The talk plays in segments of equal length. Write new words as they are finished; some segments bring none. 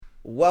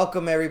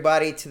Welcome,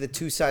 everybody, to the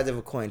Two Sides of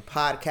a Coin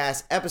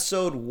podcast,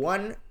 episode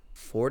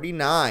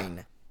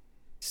 149.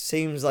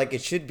 Seems like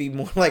it should be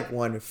more like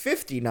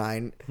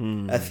 159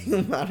 at the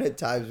amount of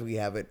times we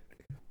haven't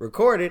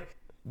recorded,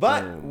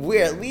 but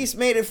we at least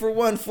made it for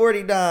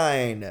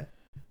 149.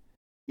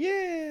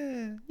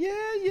 Yeah.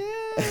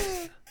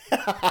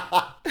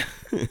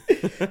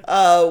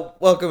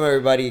 Welcome,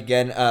 everybody,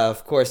 again.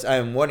 Of course, I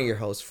am one of your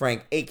hosts,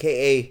 Frank,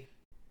 a.k.a.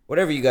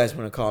 whatever you guys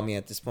want to call me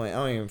at this point. I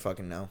don't even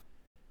fucking know.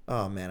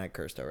 Oh, man, I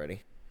cursed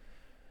already.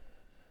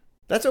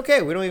 That's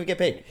okay. We don't even get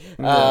paid.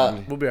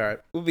 We'll be all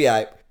right. We'll be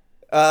all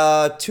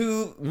right.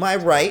 To my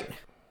right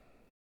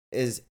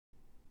is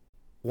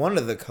one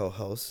of the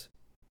co-hosts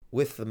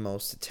with the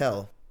most to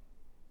tell.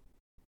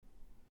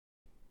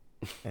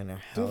 And a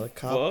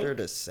helicopter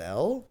to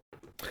sell?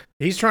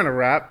 He's trying to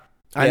rap.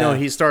 I know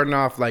he's starting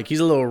off like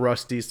he's a little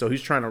rusty, so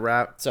he's trying to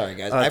rap. Sorry,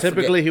 guys.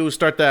 Typically, he would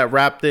start that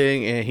rap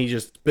thing, and he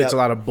just spits a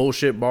lot of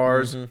bullshit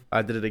bars. Mm-hmm.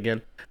 I did it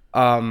again.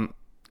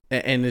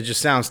 And it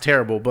just sounds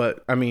terrible.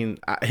 But, I mean,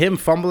 him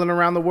fumbling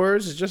around the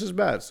words is just as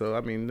bad. So,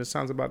 I mean, this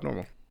sounds about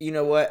normal. You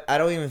know what? I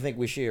don't even think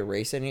we should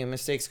erase any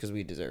mistakes because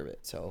we deserve it.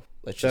 So,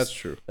 That's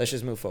true. Let's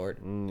just move forward.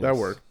 That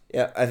worked.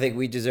 Yeah, I think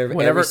we deserve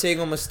every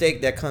single mistake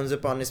that comes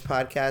up on this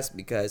podcast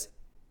because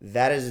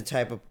that is the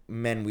type of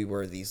men we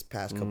were these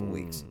past couple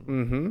weeks.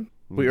 Mm-hmm.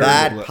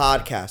 Bad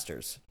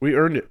podcasters. We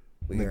earned it.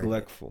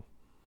 Neglectful.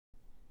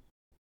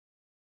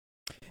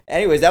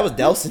 Anyways, that was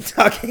Delson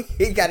talking.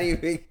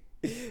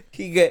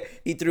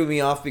 He threw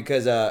me off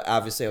because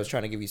obviously I was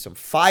trying to give you some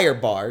fire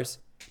bars.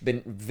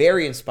 Been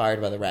very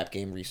inspired by the rap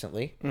game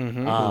recently.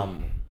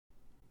 Mm-hmm.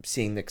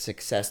 Seeing the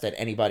success that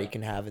anybody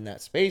can have in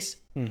that space.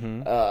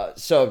 Mm-hmm.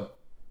 So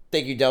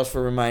thank you, Dels,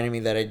 for reminding me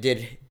that I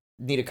did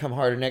need to come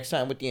harder next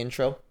time with the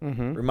intro.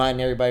 Mm-hmm.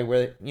 Remind everybody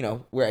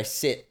where I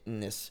sit in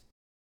this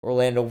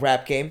Orlando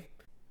rap game.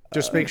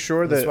 Just make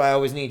sure that's why I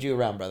always need you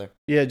around, brother.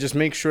 Yeah, just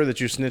make sure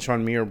that you snitch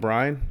on me or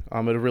Brian.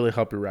 It'll really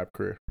help your rap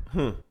career.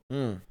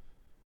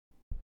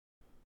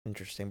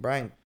 Interesting.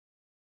 Brian,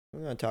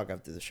 we're going to talk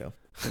after the show.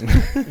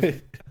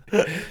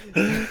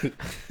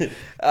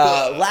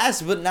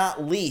 Last but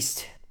not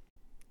least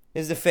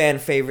is the fan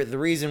favorite. The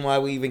reason why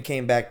we even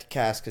came back to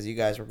cast because you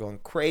guys were going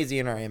crazy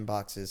in our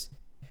inboxes.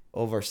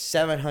 Over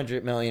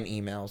 700 million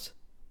emails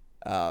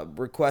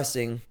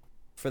requesting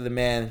for the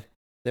man,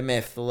 the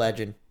myth, the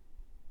legend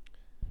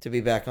to be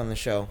back on the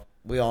show.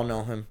 We all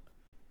know him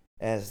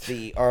as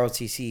the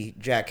ROTC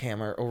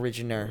Jackhammer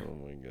originator.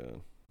 Oh my god.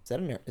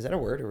 Is that a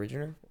word,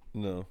 originator?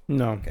 No.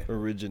 Okay.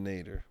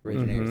 Originator.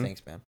 Mm-hmm.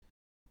 Thanks, man.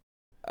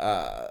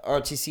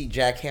 ROTC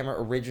Jackhammer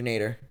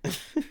originator.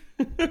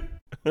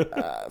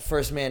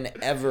 First man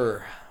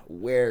ever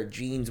wear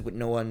jeans with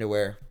no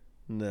underwear.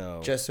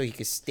 No. Just so he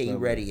could stay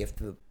ready if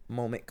the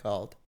moment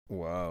called.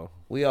 Wow.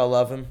 We all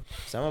love him.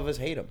 Some of us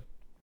hate him.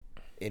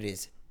 It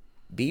is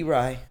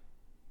B-Rye,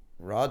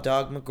 Raw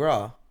Dog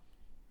McGraw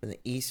from the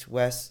East,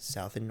 West,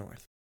 South, and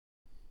North.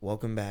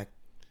 Welcome back,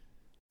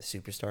 the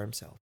superstar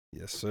himself.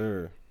 Yes,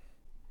 sir.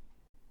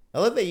 I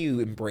love that you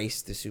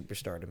embrace the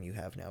superstardom you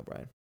have now,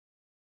 Brian.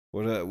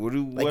 What else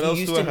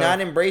you used to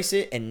not embrace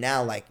it, and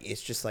now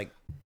it's just like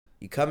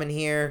you come in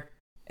here,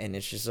 and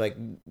it's just like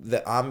the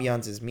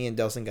ambiance is me and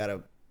Delson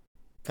gotta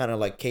kind of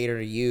like cater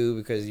to you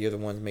because you're the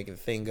ones making the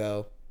thing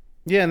go.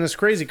 Yeah, and it's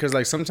crazy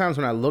because sometimes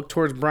when I look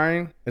towards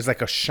Brian, it's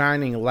like a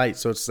shining light.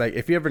 So it's like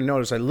if you ever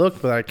notice, I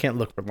look, but I can't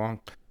look for long.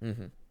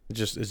 Mm-hmm.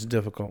 It's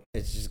difficult.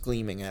 It's just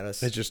gleaming at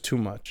us. It's just too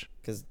much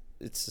because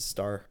it's a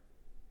star,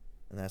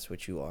 and that's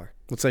what you are.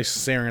 It's like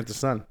staring at the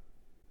sun,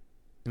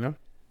 you know.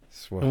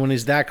 And when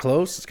he's that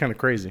close, it's kind of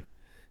crazy.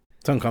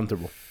 It's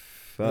uncomfortable.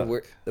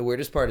 The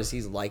weirdest part is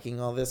he's liking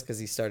all this because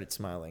he started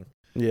smiling.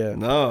 Yeah.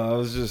 No, I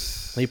was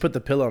just. He put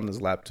the pillow on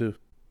his lap too.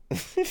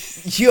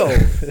 Yo,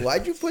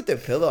 why'd you put the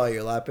pillow on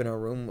your lap in a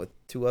room with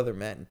two other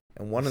men,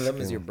 and one of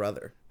them is your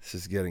brother? This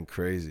is getting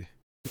crazy.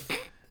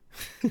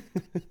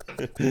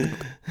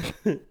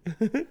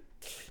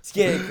 It's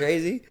getting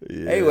crazy.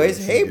 Yeah,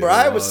 anyways, hey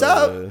Brian, what's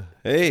up?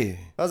 Hey,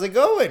 how's it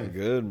going?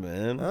 Good,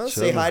 man.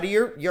 Say hi to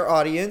your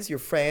audience, your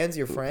fans,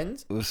 your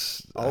friends,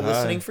 all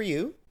listening for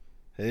you.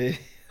 Hey,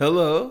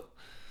 hello.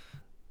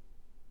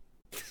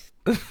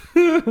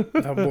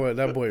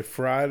 that boy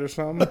fried or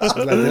something.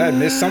 Did I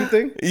miss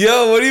something?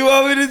 Yo, what do you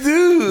want me to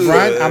do,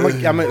 Brian?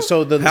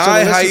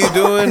 Hi, how you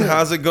doing?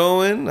 How's it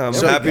going? I'm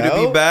happy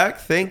to be back.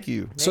 Thank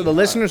you. So the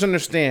listeners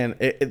understand,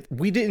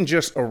 we didn't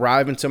just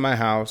arrive into my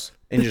house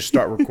and just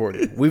start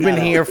recording. We've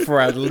been here for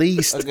at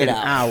least an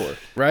hour,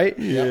 right?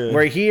 Yeah.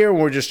 We're here.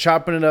 We're just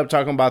chopping it up,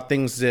 talking about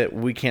things that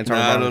we can't talk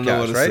about on the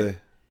couch, right? Say.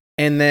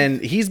 And then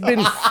he's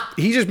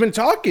just been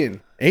talking.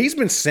 He's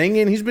been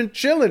singing. He's been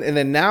chilling, and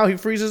then now he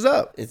freezes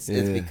up. It's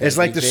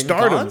like the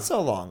stardom. Gone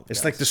so long.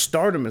 It's like the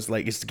stardom is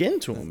like it's getting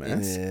to him,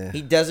 man.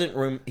 He doesn't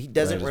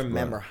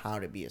remember how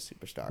to be a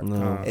superstar.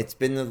 No. It's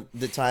been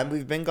the time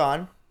we've been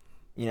gone.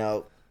 You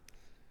know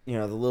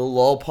the little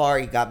lull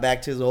part. He got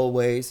back to his old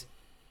ways.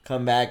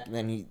 Come back, and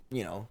then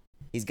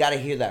he's got to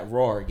hear that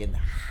roar again.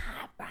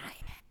 Hi, Brian.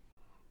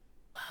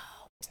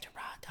 Whoa, Mr.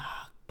 Raw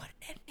Dog, put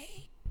it in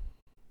me.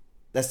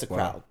 That's the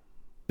crowd.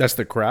 That's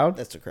the crowd?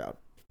 That's the crowd.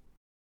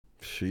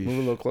 Sheesh. Move a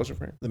little closer,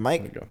 Frank. The There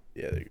you mic? go.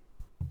 Yeah, there you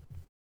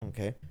go.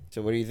 Okay.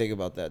 So what do you think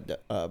about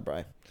that,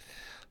 Brian?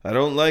 I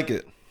don't like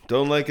it.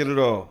 Don't like it at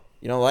all.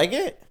 You don't like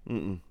it?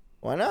 Mm-mm.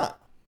 Why not?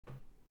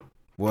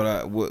 What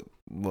my You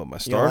don't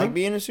stardom? like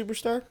being a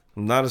superstar?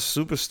 I'm not a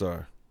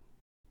superstar.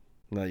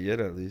 Not yet,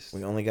 at least.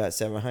 We only got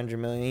 700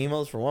 million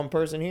emails for one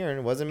person here, and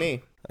it wasn't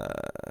me.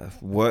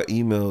 What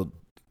email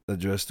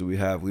address do we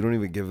have? We don't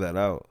even give that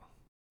out.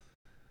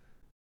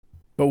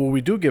 But what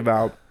we do give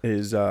out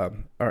is our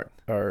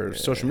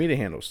social media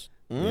handles.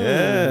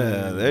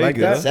 Yeah, there Like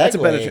you go. that? That's a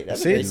better.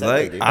 That's See, a good segue,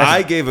 Like dude.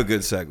 I gave a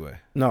good segue.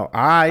 no,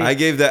 I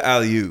gave that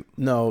alley-oop.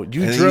 no, And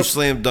you then you dribbled.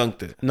 slam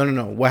dunked it.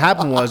 No. What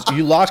happened was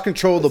you lost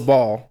control of the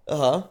ball,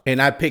 Uh-huh. and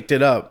I picked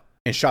it up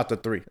and shot the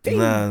 3.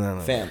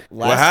 No. Fam,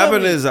 What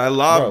happened is I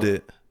lobbed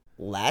it.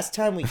 Last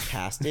time we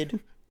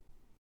casted,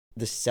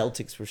 the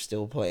Celtics were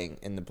still playing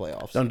in the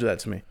playoffs. Don't do that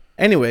to me.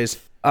 Anyways,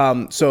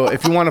 so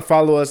if you want to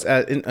follow us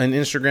on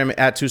Instagram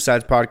at Two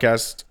Sides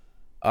Podcast,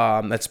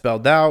 that's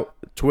spelled out.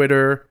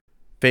 Twitter,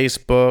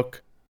 Facebook,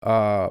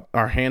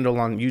 our handle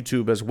on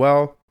YouTube as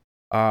well.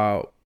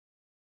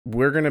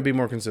 We're gonna be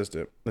more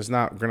consistent. It's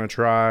not gonna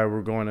try.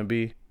 We're going to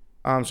be.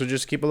 So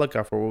just keep a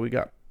lookout for what we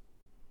got.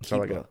 That's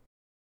all I got.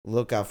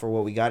 Look out for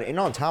what we got. And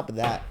on top of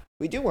that,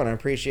 we do want to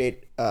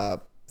appreciate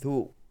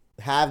who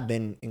have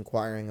been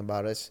inquiring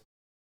about us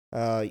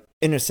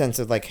in a sense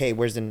of like, hey,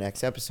 where's the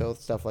next episode?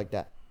 Stuff like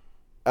that.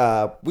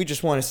 We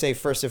just want to say,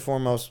 first and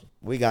foremost,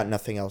 we got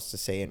nothing else to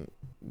say, and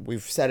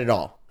we've said it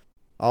all.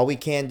 All we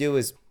can do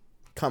is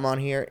come on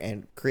here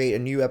and create a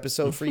new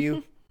episode for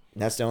you.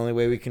 And that's the only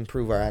way we can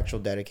prove our actual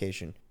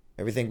dedication.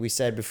 Everything we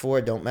said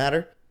before don't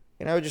matter.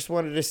 And I just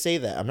wanted to say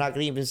that. I'm not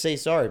going to even say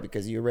sorry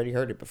because you already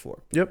heard it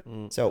before. Yep.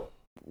 So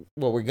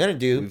what we're going to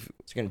do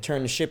is going to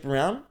turn the ship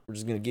around. We're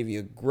just going to give you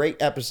a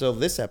great episode,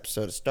 this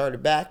episode, to start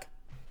it back.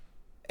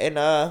 And,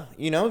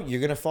 you're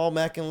going to fall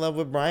back in love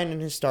with Brian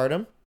and his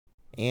stardom.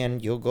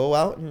 And you'll go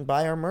out and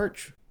buy our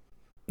merch.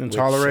 And which,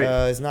 tolerate.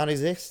 is not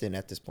existent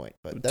at this point.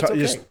 But that's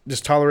okay.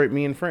 Just tolerate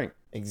me and Frank.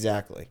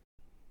 Exactly.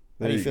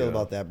 How There do you you feel go.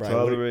 about that,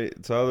 Brian?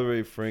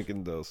 Tolerate Frank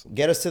and Dawson.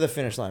 Get us to the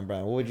finish line,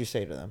 Brian. What would you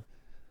say to them?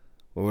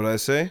 What would I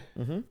say?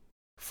 Mm-hmm.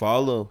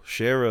 Follow,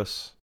 share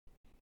us.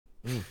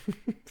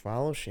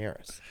 Follow, share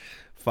us.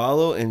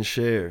 Follow and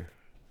share.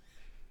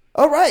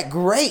 All right,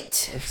 great.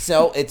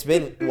 So it's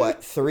been,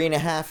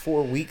 3.5,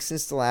 4 weeks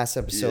since the last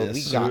episode.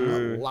 Yes, We got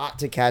sir. a lot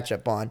to catch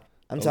up on.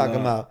 I'm talking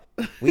about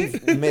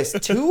we've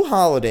missed 2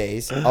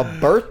 holidays, a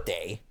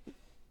birthday.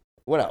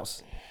 What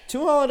else?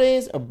 2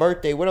 holidays, a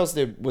birthday. What else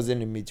was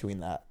in between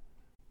that?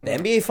 The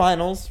NBA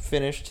Finals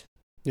finished.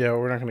 Yeah,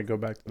 we're not gonna go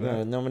back to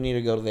that. No one need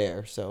to go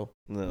there. So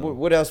No.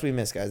 what else we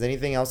missed, guys?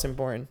 Anything else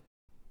important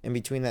in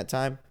between that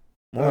time?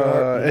 As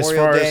Memorial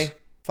far Day, as-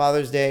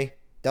 Father's Day,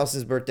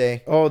 Delson's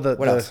birthday. Oh,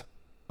 What else?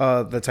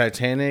 The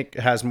Titanic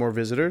has more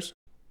visitors.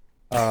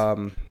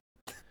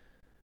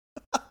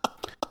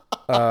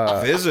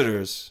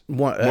 Visitors.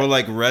 More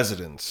like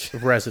residents.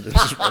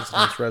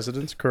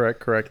 residents.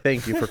 Correct.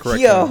 Thank you for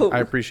correcting Yo. me. I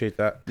appreciate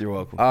that. You're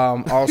welcome.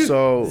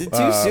 Also, Is it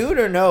too soon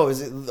or no?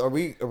 Are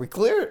we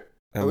clear?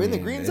 Are we in the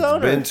green zone?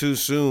 It's been Or? too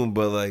soon,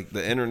 but like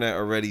the internet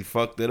already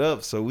fucked it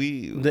up. So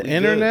we the good.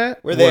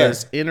 internet We're there.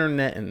 was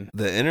interneting.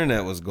 The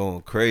internet was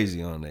going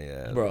crazy on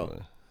their ass,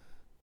 Bro.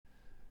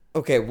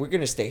 Okay, we're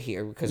gonna stay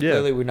here because Yeah.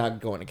 clearly we're not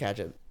going to catch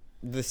it.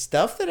 The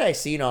stuff that I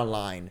seen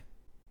online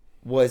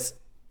was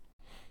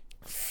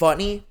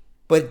funny,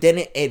 but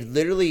then it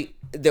literally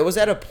there was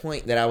at a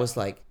point that I was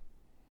like,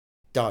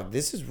 dog,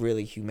 this is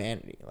really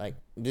humanity. Like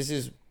this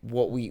is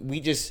what we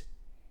just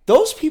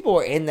those people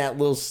are in that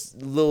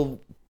little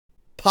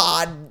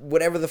pod,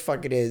 whatever the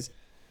fuck it is,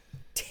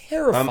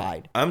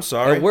 terrified. I'm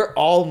sorry. And we're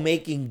all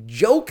making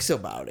jokes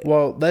about it.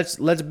 Well, let's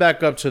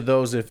back up to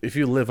those. If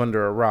you live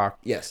under a rock,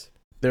 Yes.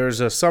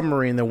 there's a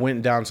submarine that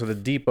went down to the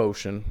deep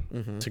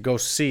ocean to go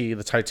see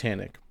the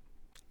Titanic.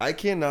 I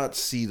cannot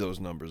see those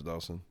numbers,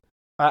 Dawson.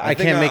 I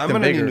can't make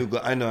them bigger.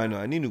 I know.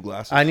 I need new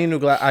glasses. I need new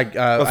glasses.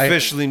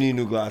 Officially need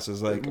new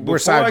glasses. Like We're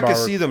before I could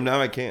sidebar. see them, now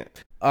I can't.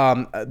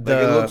 Like Like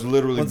it looks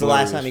literally. When's the blurry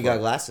last as time you got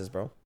fuck. glasses,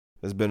 bro?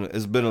 It's been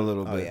a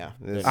little Oh, bit. yeah.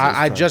 It's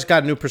I time. just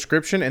got a new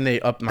prescription and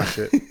they upped my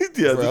shit.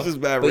 yeah. Bro. This is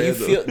bad. But you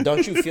random.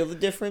 don't you feel the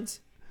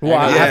difference? Well,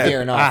 I know yeah. you're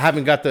veering off. I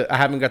haven't got the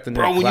new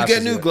Bro, when you glasses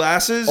get new yet.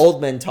 glasses,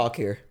 Old men talk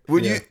here.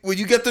 when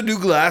you get the new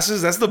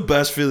glasses, that's the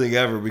best feeling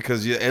ever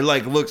because it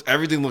like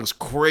everything looks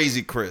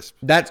crazy crisp.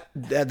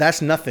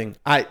 That's nothing.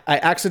 I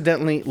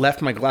accidentally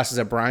left my glasses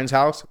at Brian's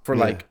house for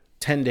like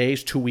 10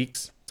 days, 2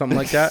 weeks, something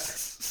like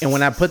that. And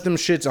when I put them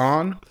shits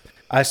on,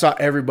 I saw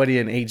everybody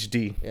in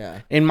HD.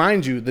 Yeah. And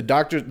mind you, the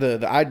doctor,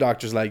 the eye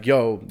doctor's like,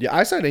 yo, your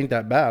eyesight ain't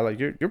that bad. Like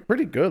you're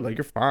pretty good. Like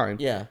you're fine.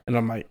 Yeah. And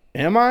I'm like,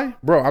 am I?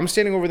 Bro, I'm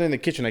standing over there in the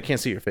kitchen. I can't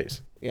see your face.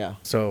 Yeah.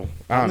 So,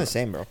 I'm the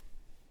same, bro.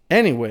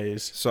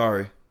 anyways,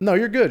 Sorry. no,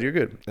 you're good. You're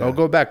good. I'll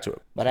go back to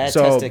it. But I had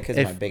So, tested because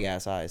of my if- big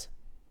ass eyes.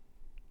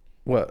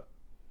 What?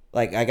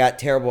 Like I got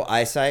terrible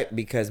eyesight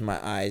because my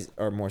eyes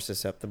are more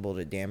susceptible to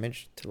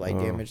light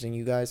damage than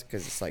you guys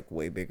because it's like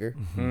way bigger.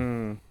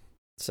 Hmm.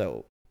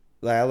 So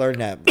Like I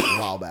learned that a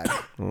while back.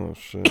 Oh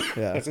shit.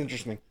 Yeah, That's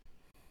interesting.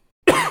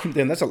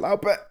 Then that's a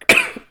loud back.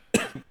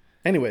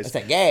 Anyways,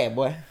 that's a gay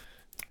boy.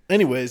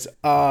 Anyways,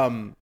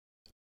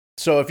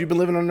 so if you've been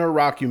living under a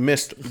rock, you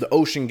missed the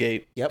Ocean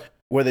Gate. Yep.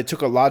 Where they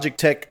took a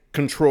Logitech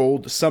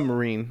controlled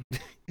submarine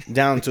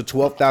down to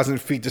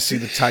 12,000 feet to see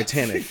the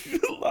Titanic.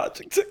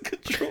 Logitech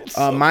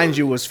control. Mind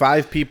you, it was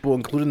 5 people,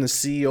 including the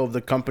CEO of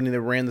the company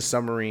that ran the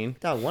submarine.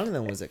 God, one of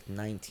them was like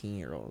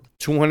 19-year-old.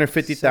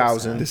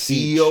 250,000. The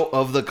CEO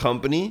of the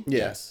company.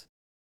 Yes.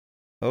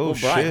 Oh well,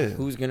 Brian, shit.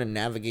 Who's gonna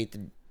navigate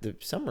the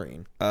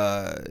submarine?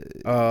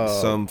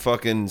 Some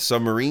fucking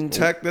submarine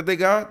tech that they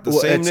got. The Well,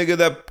 same nigga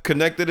that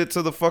connected it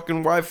to the fucking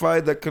Wi-Fi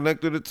that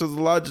connected it to the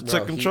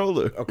Logitech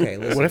controller. Okay,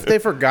 listen. What if they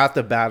forgot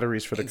the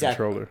batteries for the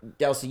controller?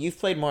 Delcy, you've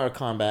played Mortal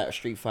Kombat or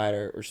Street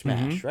Fighter or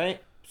Smash,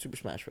 right? Super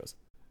Smash Bros.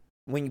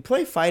 When you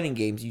play fighting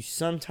games, you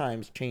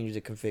sometimes change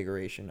the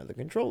configuration of the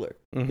controller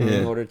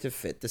in order to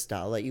fit the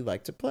style that you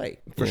like to play.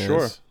 For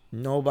sure.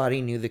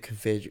 Nobody knew the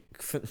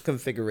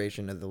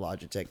configuration of the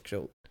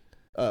Logitech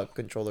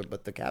controller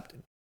but the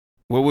captain.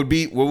 What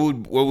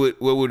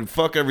would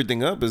fuck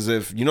everything up is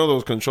if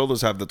those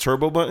controllers have the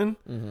turbo button.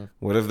 Mm-hmm.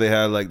 What if they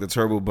had like the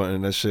turbo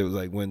button? That shit was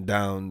like went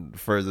down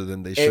further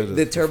than they should have.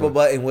 The turbo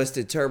button was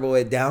to turbo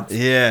it down.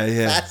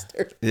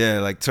 Faster. Yeah,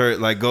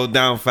 like go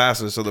down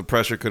faster so the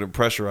pressure couldn't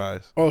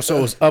pressurize. Oh, so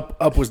it was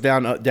up was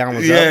down, down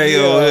was up.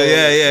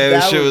 Yeah.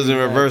 That shit was in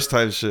reverse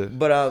type shit.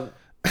 But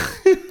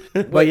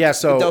But yeah,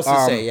 so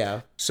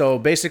So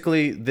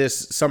basically,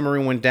 this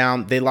submarine went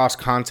down. They lost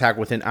contact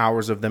within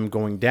hours of them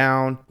going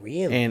down.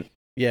 Really? And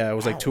yeah, it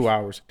was like 2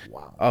 hours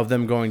of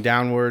them going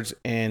downwards.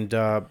 And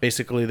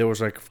basically, there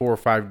was like 4 or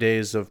 5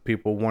 days of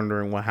people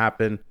wondering what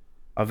happened.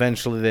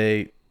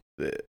 Eventually,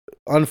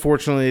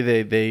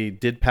 unfortunately, they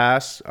did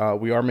pass.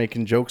 We are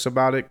making jokes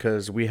about it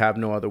because we have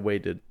no other way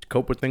to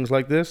cope with things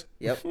like this.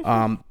 Yep.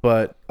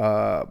 But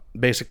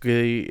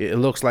basically, it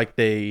looks like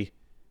they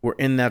were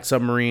in that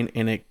submarine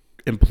and it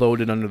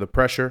imploded under the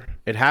pressure.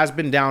 It has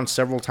been down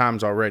several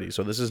times already,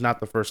 so this is not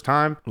the first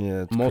time.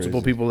 Yeah,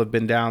 multiple people have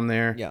been down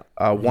there. Yeah.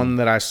 One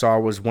that I saw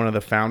was one of the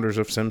founders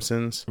of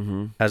Simpsons.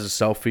 Has a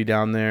selfie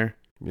down there.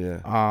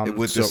 Yeah,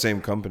 with the same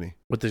company.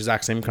 With the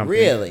exact same company.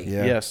 Really?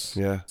 Yeah. Yes.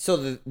 Yeah.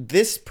 So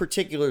this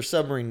particular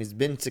submarine has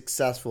been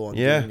successful in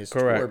doing this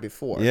tour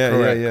before. Yeah,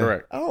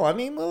 correct. Oh, I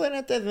mean, well, then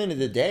at the end of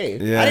the day,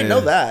 Yeah, I didn't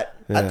know that.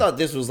 Yeah. I thought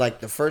this was like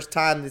the first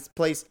time this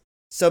place.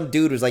 Some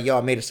dude was like, "Yo,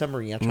 I made a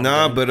submarine."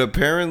 Nah, but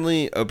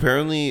apparently,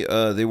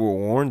 they were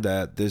warned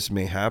that this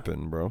may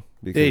happen, bro.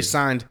 Because They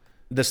signed.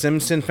 The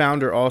Simpson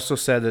founder also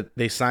said that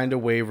they signed a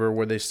waiver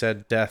where they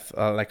said death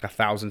like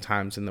 1,000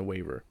 times in the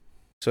waiver,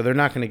 so they're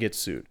not going to get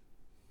sued.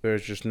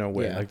 There's just no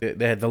way. Yeah. Like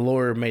they had the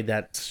lawyer made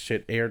that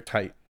shit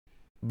airtight.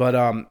 But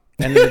end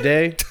of the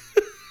day,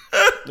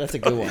 that's a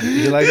good one.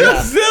 you like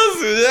Yes,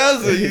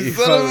 that? you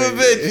son of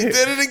a bitch, you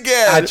did it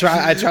again.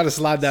 I try to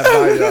slide that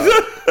by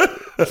you.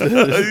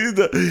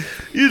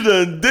 You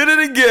done did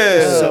it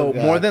again. So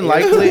more than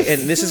likely,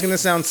 and this is going to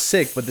sound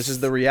sick, but this is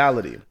the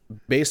reality.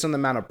 Based on the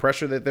amount of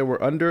pressure that they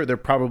were under, they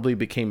probably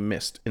became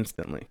mist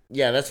instantly.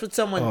 Yeah, that's what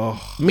someone.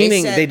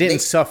 Meaning they didn't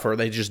suffer;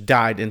 they just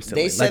died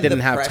instantly. They said like they didn't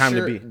the have time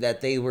to pressure be.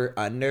 that they were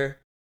under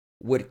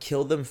would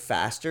kill them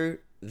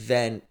faster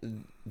than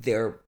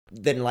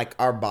like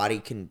our body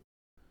can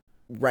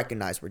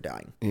recognize we're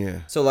dying.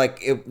 Yeah. So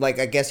like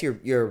I guess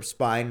your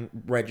spine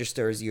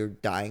registers you're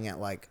dying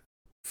at like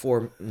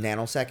 4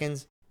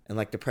 nanoseconds, and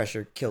like the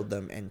pressure killed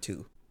them in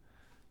 2.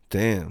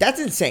 Damn. That's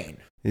insane.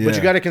 Yeah. But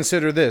you got to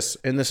consider this,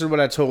 and this is what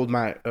I told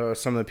my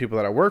some of the people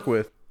that I work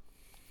with.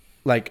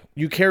 Like,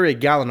 you carry a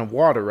gallon of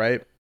water,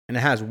 right? And it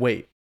has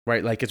weight,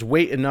 right? Like, it's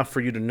weight enough for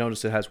you to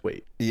notice it has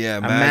weight. Yeah,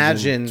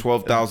 imagine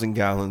 12,000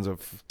 gallons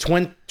of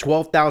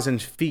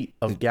 12,000 feet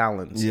of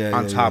gallons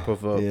on top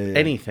of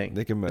anything.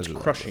 They can measure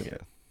it's crushing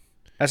it.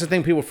 That's the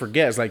thing people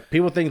forget. Is like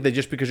people think that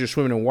just because you're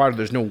swimming in water,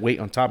 there's no weight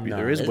on top of you.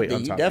 There is weight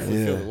on top of you.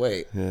 You definitely feel the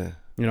weight. Yeah.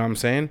 You know what I'm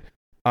saying?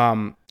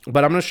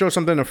 But I'm going to show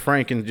something to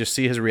Frank and just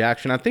see his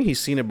reaction. I think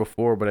he's seen it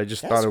before, but I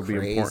just thought it would be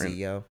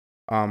important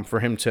for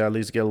him to at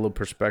least get a little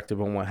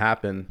perspective on what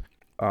happened.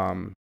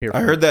 Here I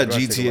heard that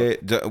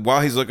GTA,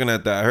 while he's looking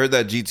at that, I heard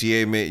that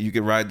GTA, mate, you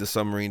could ride the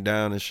submarine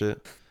down and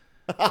shit.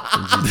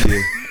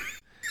 GTA.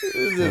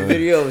 It was a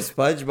video of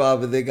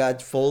SpongeBob and they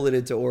got folded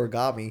into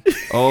origami.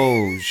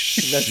 Oh, That's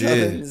shit. how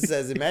it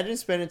says. Imagine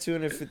spending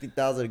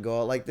 $250,000 to go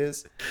out like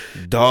this.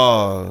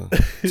 Dog.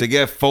 To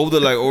get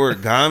folded like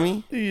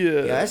origami?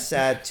 Yeah, that's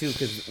sad too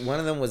because one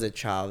of them was a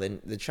child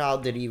and the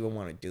child didn't even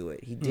want to do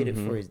it. He did it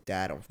for his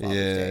dad on Father's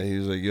Day. He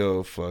was like,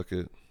 yo, fuck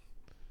it.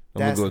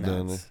 I'm going to go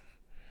down there.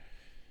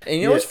 And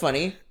you know what's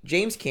funny?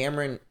 James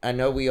Cameron, I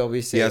know we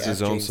always say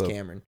James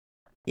Cameron.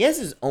 He has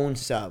his own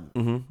sub.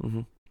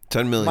 10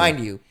 million.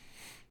 Mind you,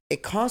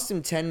 it cost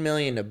him $10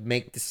 million to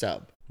make the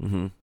sub.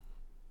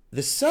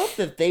 The sub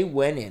that they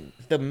went in,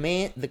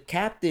 the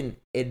captain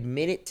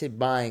admitted to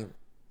buying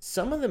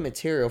some of the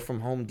material from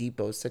Home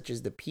Depot, such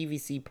as the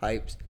PVC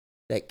pipes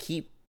that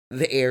keep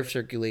the air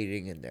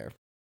circulating in there.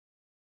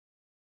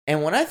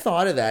 And when I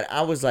thought of that,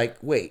 I was like,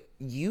 wait,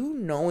 you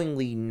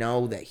knowingly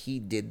know that he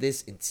did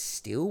this and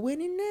still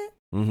went in there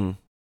Mm-hmm.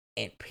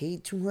 and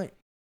paid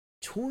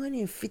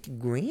 250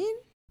 grand?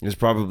 It's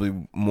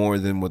probably more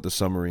than what the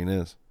submarine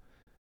is.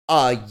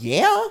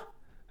 Yeah.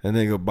 And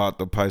they go bought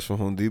the pipes from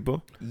Home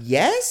Depot.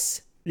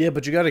 Yes. Yeah,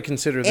 but you got to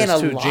consider this And a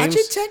too.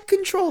 Logitech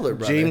controller,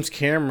 brother. James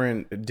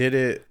Cameron did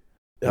it.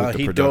 With the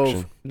He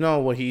production.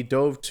 he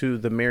dove to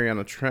the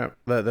Mariana Trench,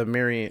 the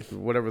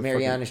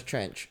Marianas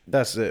Trench.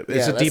 That's it. It's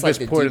Yeah, the that's deepest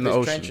like port in the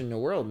deepest ocean. trench in the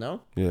world,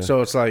 no? Yeah.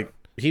 So it's like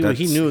he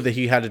That's- knew that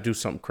he had to do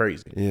something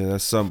crazy, Yeah,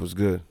 that sum was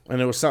good.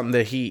 and it was something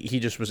that he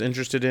just was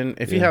interested in.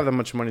 If you Yeah. have that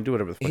much money, do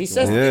whatever the fuck He you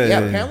says, want. Yeah, yeah,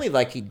 yeah, apparently,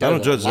 like, he I does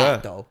don't a judge lot,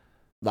 that. though.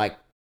 Like,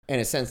 in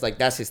a sense, like,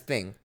 that's his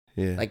thing.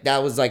 Yeah. Like,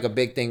 that was, like, a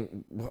big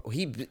thing.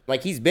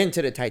 He's been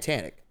to the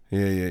Titanic.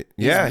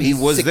 Yeah, he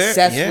was there.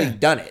 Successfully Yeah.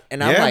 done it.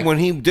 And I'm Yeah, like, when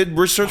he did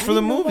research why for the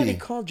didn't nobody movie.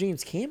 call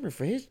James Cameron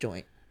for his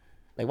joint?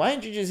 Like, why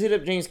didn't you just hit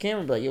up James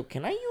Cameron and be like, yo,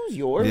 can I use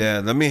yours?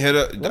 Yeah, let me hit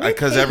up Let me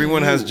because pay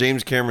everyone has you.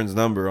 James Cameron's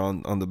number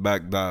on the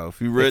back dial.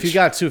 If you rich, If you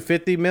got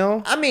 250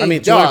 mil, I mean,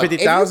 dog,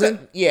 250,000 if you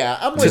got- Yeah,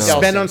 I'm to with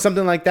spend Delson. on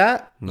something like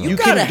that, You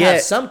gotta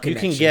have some you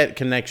connection. can get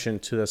connection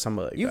to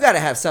somebody like You that. got to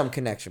have some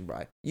connection,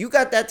 bro. You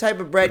got that type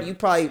of bread, you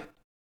probably...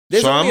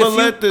 There's So only I'ma a few,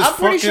 let this I'm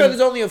pretty sure fucking-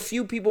 there's only a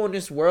few people in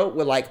this world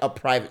with, like, a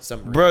private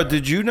submarine. bro,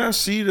 did you not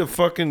see the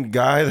fucking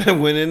guy that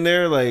went in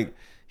there? Like,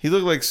 he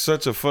looked like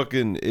such a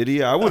fucking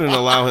idiot. I wouldn't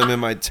allow him in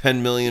my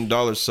 $10 million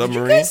Did you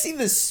submarine. guys see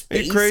the Are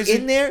space you crazy?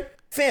 in there?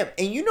 Fam,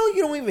 and you know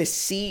you don't even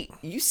see...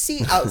 You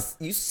see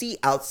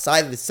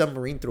outside the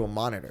submarine through a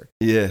monitor.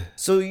 Yeah,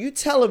 So you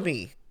telling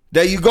me...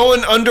 that you go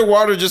in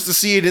underwater just to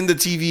see it in the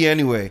TV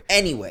anyway,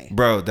 Anyway,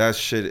 bro. That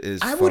shit is.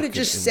 I would have fucking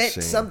just insane.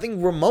 sent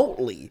something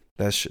remotely.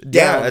 That shit.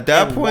 down Yeah, at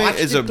that and point, watched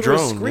it's it a through a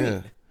drone. screen.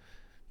 Yeah,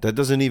 that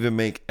doesn't even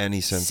make any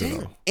sense at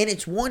all. And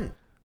it's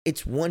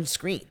one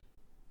screen.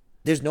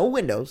 There's no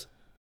windows.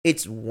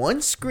 It's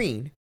one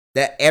screen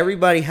that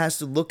everybody has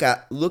to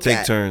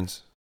Take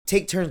turns.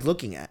 take turns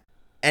looking at.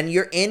 And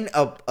you're in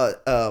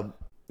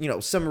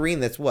a submarine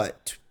that's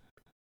what,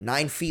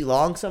 9 feet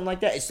long, something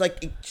like that. It's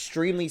like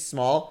extremely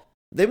small.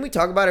 Then we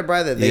talk about it,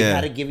 brother. They Yeah.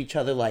 had to give each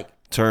other like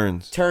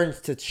Turns. turns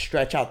to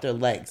stretch out their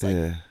legs, like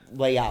Yeah.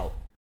 lay out.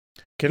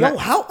 Can Yo, I-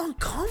 how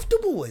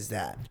uncomfortable is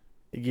that?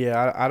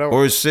 Yeah, I don't.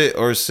 Or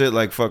sit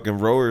like fucking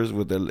rowers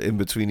with their in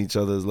between each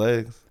other's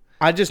legs.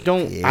 I just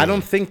don't. Yeah. I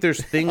don't think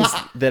there's things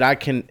that I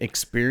can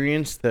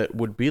experience that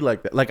would be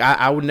like that. Like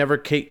I would never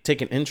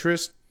take an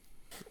interest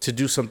to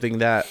do something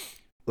that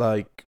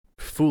like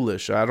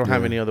foolish. I don't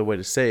have any other way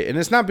to say it, and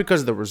it's not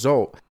because of the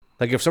result.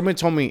 Like if somebody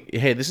told me,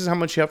 "Hey, this is how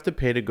much you have to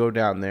pay to go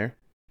down there,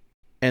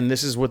 and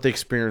this is what the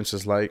experience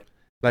is like."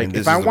 Like And if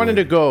this I is the wanted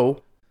way- to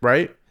go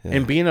right Yeah.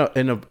 and be in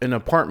an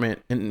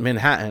apartment in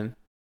Manhattan,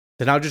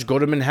 then I'll just go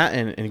to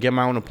Manhattan and get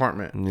my own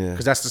apartment. Yeah.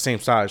 Because that's the same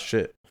size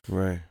shit.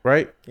 Right.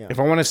 Right? Yeah. If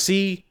I want to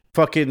see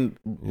fucking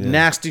Yeah.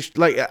 nasty,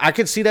 like I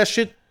could see that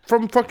shit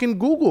from fucking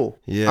Google.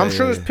 Yeah, I'm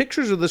sure yeah, there's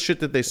pictures of the shit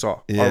that they saw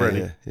Yeah.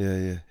 already.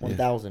 Yeah.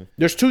 1,000.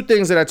 There's two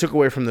things that I took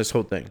away from this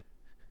whole thing.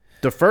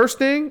 The first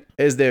thing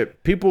is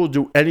that people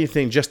do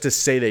anything just to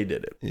say they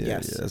did it. Yeah.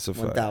 Yes, Yeah. That's a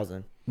fact.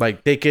 1,000.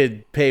 Like they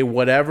could pay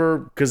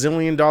whatever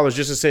gazillion dollars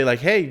just to say like,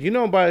 hey,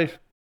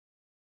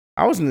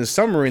 I was in this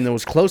submarine that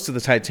was close to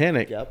the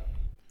Titanic. Yep.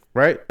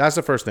 Right? That's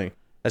the first thing.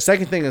 The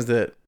second thing is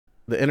that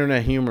the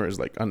internet humor is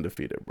like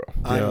undefeated, bro.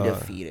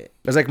 Undefeated.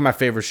 It's like my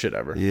favorite shit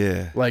ever.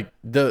 Yeah. Like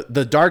the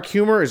dark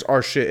humor is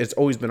our shit. It's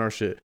always been our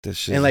shit. This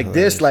shit And like is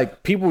this, hilarious.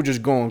 like people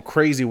just going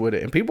crazy with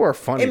it, and people are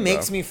funny. It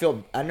makes bro. me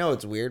feel, I know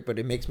it's weird, but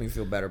it makes me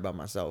feel better about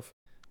myself.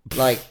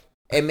 Like,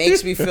 it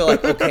makes me feel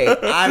like, okay,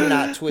 I'm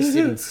not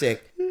twisted and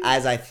sick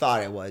as I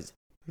thought I was.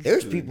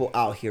 There's people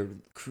out here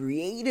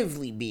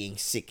creatively being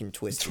sick and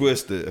twisted.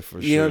 Twisted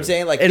for sure. You know what I'm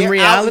saying? Like, In they're out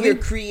reality- here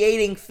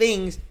creating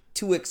things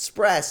to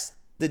express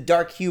the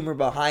dark humor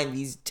behind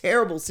these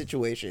terrible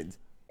situations.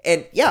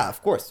 And yeah,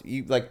 of course,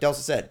 you like Delsa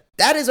said,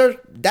 that's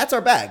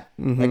our bag.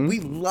 Mm-hmm. Like, we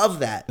love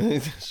that.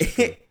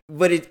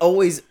 But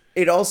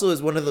it also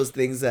is one of those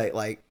things that,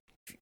 like,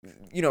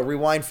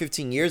 rewind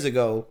 15 years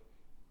ago,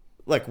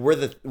 like we're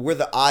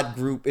the odd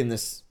group in the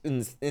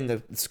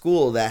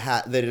school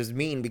that is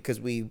mean because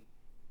we,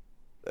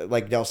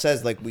 like Del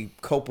says, like we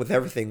cope with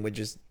everything with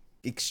just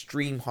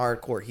extreme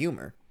hardcore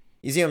humor.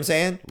 You see what I'm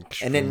saying?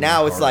 And then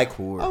now it's like,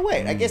 hardcore. oh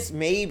wait, I guess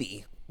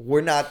maybe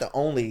we're not the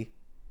only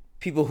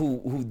people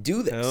who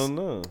do this. Hell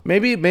no.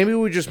 Maybe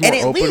we're just more And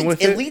it open leads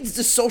with it it. leads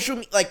to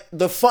social, like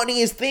the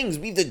funniest things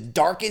be the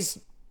darkest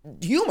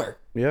humor.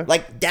 Yeah.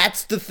 Like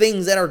that's the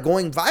things that are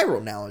going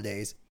viral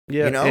nowadays.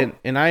 Yeah, you know?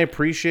 and I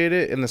appreciate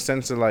it in the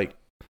sense of like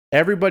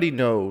everybody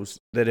knows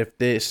that if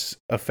this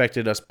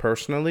affected us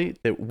personally,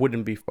 it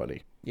wouldn't be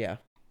funny. Yeah.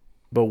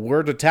 But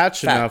we're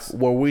detached Facts. enough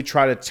where we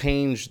try to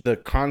change the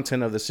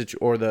content of the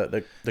or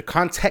the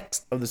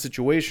context of the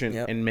situation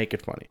Yep. and make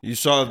it funny. You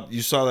saw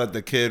that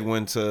the kid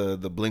went to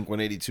the Blink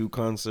 182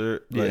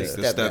 concert, like Yeah.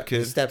 the step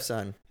kid.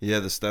 Stepson. Yeah,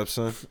 the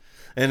stepson.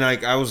 And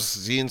like I was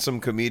seeing some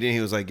comedian,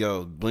 he was like,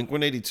 "Yo, Blink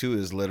 182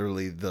 is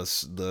literally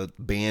the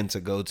band to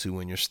go to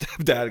when your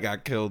stepdad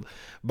got killed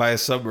by a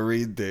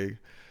submarine thing."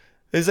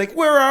 He's like,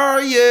 "Where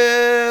are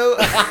you?"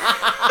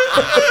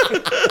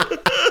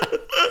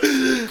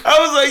 I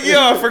was like,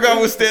 "Yo, I forgot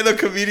what stand-up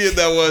comedian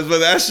that was, but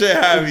that shit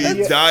had me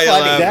dying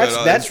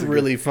laughing." That's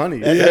really funny.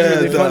 That's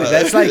really funny.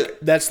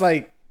 That's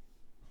like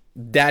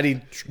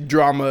daddy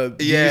drama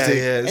music.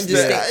 Yeah. And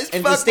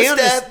to stay on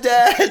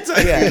stepdad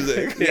type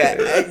music.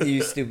 Yeah,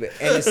 you stupid.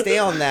 And to stay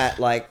on that,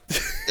 like,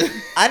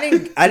 I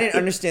didn't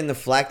understand the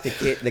flack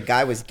the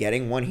guy was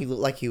getting. One, he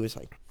looked like he was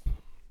like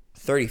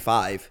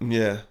 35.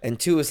 Yeah. And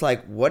two, it's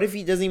like, what if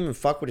he doesn't even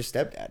fuck with his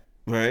stepdad?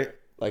 Right.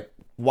 Like,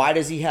 why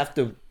does he have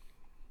to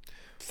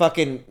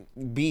fucking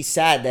be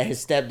sad that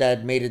his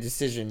stepdad made a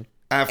decision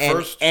At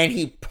first, and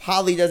he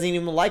probably doesn't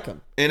even like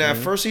him? and at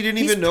first he didn't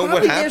He's even know what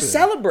probably happened. there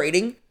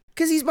celebrating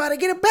because he's about to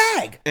get a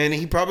bag. And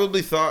he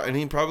probably thought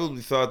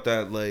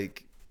that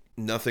like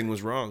nothing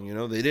was wrong. You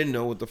know, they didn't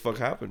know what the fuck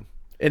happened.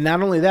 And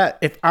not only that,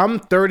 if I'm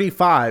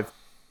 35,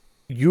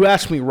 you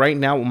ask me right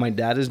now what my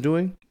dad is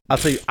doing, I'll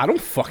tell you, I don't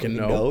fucking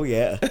know. Oh,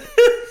 yeah.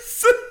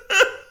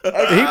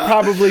 He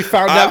probably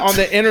found out on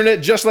the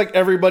internet just like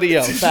everybody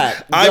else.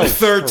 Fact. I'm No,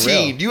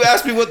 13. You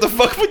asked me what the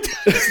fuck my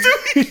dad is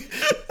doing.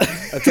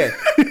 Okay.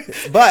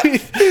 But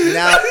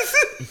now,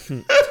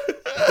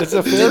 It's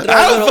a fair.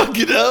 I don't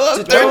fucking know.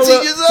 I'm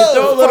 13 years to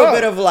throw a old. little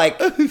bit of like,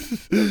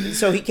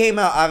 so he came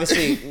out,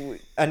 obviously,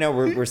 I know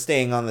we're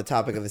staying on the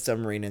topic of the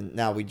submarine and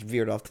now we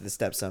veered off to the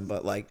stepson,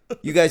 but like,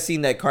 you guys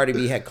seen that Cardi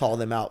B had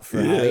called him out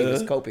for how he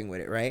was coping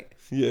with it, right?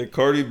 Yeah,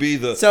 Cardi B,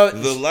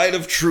 the light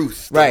of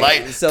truth. The Right.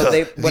 light, So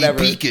they, whatever.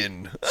 The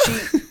beacon.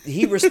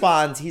 He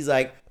responds, he's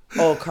like,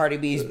 oh, Cardi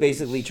B is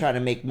basically trying to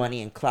make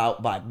money and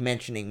clout by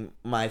mentioning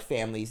my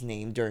family's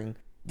name during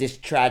this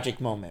tragic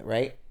moment,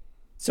 right?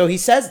 So he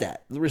says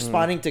that,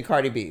 responding to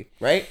Cardi B,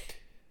 right?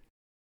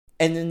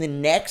 And then the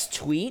next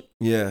tweet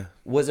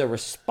was a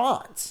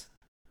response.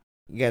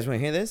 You guys want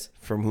to hear this?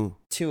 From who?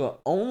 To an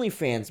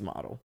OnlyFans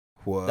model.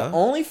 What? The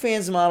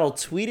OnlyFans model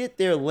tweeted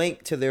their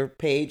link to their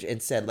page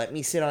and said, let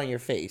me sit on your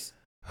face.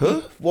 Huh?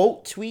 He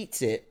quote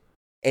tweets it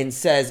and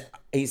says,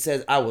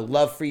 I would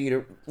love for you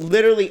to,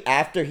 literally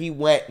after he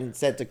went and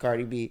said to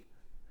Cardi B,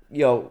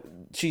 yo,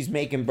 she's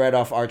making bread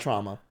off our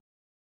trauma.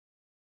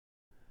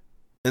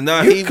 And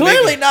now You're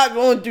clearly not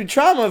going through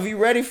trauma if you're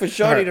ready for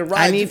Shorty to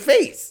ride your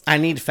face. I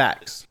need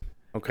facts.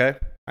 Okay?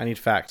 I need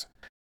facts.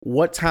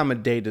 What time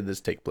of day did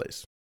this take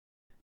place?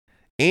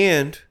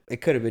 And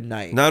it could have been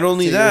night. Not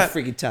only so that,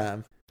 freaking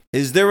time.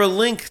 Is there a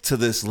link to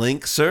this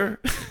link, sir?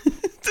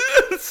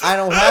 I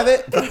don't have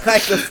it, but I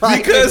can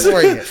find it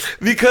for you.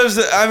 Because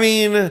I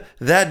mean,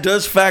 that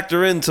does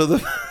factor it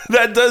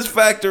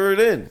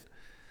in.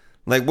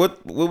 Like what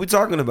are we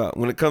talking about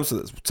when it comes to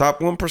this? Top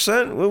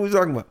 1%? What are we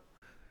talking about?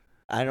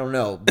 I don't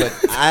know, but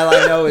all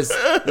I know is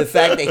the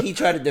fact that he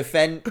tried to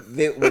defend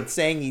it with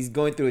saying he's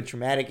going through a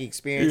traumatic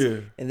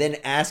experience and then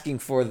asking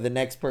for the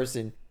next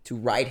person to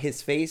ride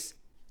his face.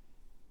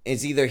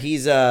 It's either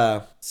he's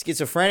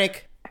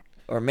schizophrenic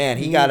or, man,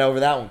 he got over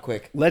that one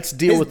quick. Let's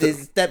deal with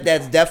his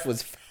stepdad's death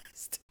was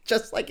fast,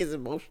 just like his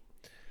emotion.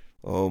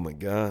 Oh, my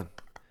God.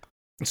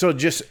 So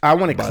I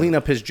want to clean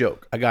up his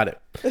joke. I got it.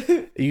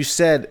 You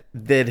said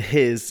that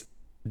his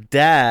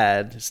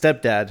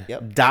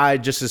stepdad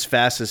died just as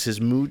fast as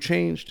his mood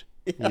changed.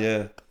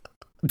 Yeah.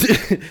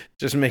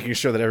 Just making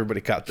sure that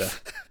everybody caught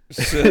that.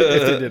 If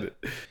they did it,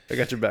 I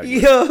got your back.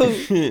 Yo,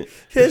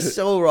 that's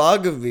so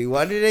wrong of me.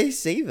 Why did they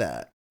say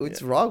that?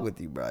 What's wrong with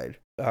you, Bride?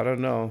 I don't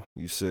know.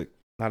 You sick?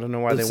 I don't know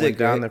why they went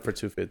down there for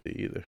 $250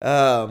 either.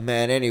 Oh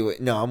man. Anyway,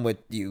 no, I'm with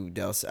you,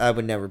 Dels. I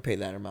would never pay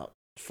that amount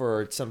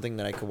for something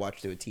that I could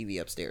watch through a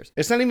TV upstairs.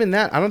 It's not even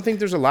that. I don't think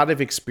there's a lot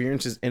of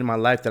experiences in my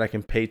life that I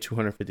can pay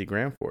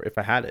 $250,000 for if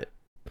I had it.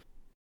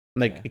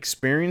 Like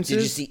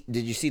experiences.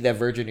 Did you see that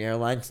Virgin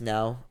Airlines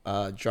now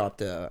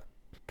dropped a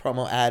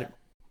promo ad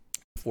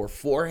for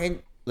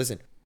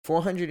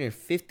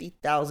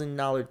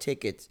 $450,000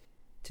 tickets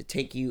to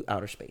take you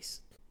outer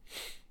space?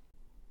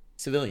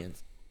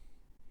 Civilians.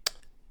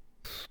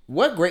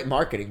 What great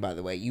marketing, by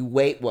the way. You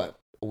wait a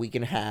week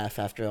and a half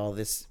after all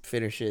this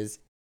finishes.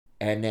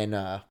 And then,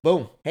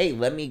 boom, hey,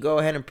 let me go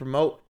ahead and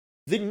promote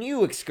the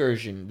new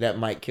excursion that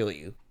might kill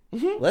you.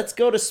 Mm-hmm. Let's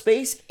go to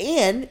space,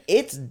 and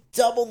it's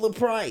double the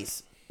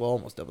price. Well,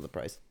 almost double the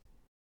price.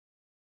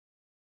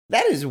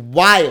 That is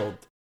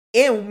wild.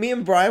 And me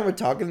and Brian were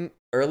talking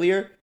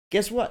earlier.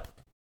 Guess what?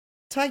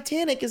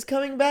 Titanic is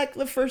coming back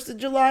the 1st of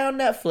July on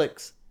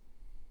Netflix.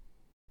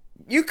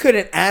 You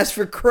couldn't ask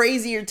for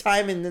crazier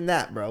timing than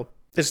that, bro.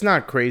 It's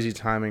not crazy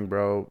timing,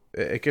 bro.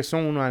 Es que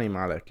son un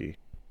animal aquí.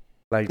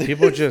 Like,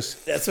 people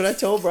just... That's what I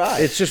told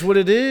Brian. It's just what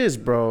it is,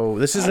 bro.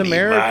 This is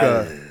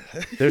America.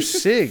 They're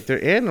sick.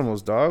 They're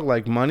animals, dog.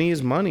 Like, money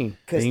is money.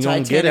 Because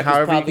Titanic get it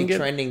however you can get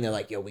trending. They're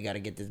like, yo, we got to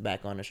get this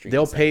back on the street.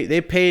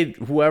 They paid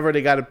whoever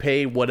they got to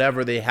pay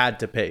whatever they had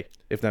to pay,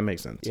 if that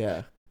makes sense.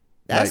 Yeah.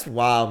 That's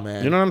wild,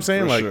 man. You know what I'm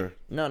saying? For like, sure.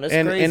 No, that's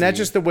crazy. And that's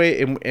just the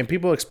way, and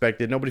people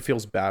expect it. Nobody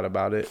feels bad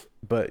about it.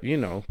 But, you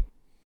know,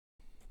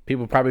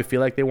 people probably feel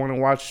like they want to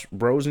watch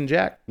Rose and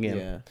Jack again.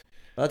 Yeah.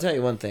 I'll tell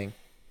you one thing.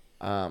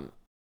 The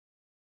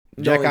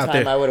Jack only out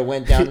time there. I would have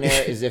went down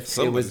there is if it was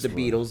Somebody's the fun.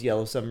 Beatles'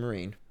 Yellow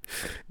Submarine.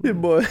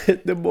 Them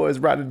boys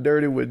riding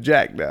dirty with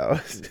Jack now.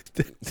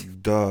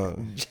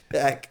 Dog.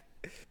 Jack,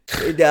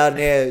 they down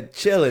there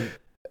chilling.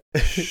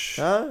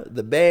 Huh?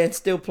 The band's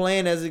still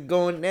playing as it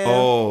going down.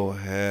 Oh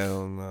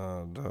hell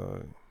no,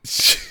 dog.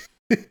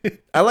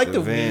 I like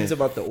the memes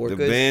about the orcas.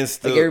 The band's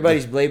still, like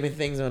everybody's blaming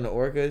things on the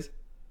orcas.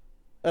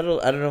 I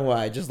don't know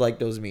why. I just like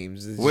those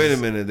memes. Wait a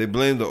minute, they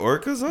blame the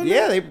orcas on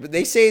Yeah, it?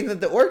 they say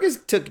that the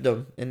orcas took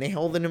them and they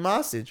holding them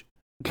hostage.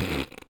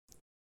 You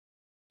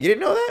didn't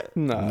know that?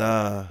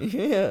 Nah.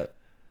 Yeah.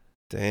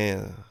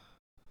 Damn.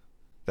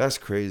 That's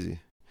crazy.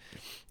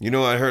 You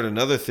know, I heard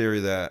another theory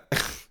that,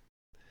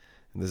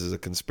 and this is a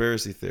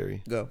conspiracy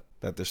theory, Go.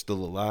 that they're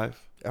still alive.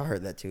 I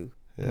heard that too.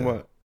 Yeah.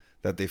 What?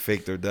 That they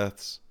faked their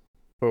deaths.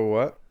 For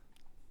what?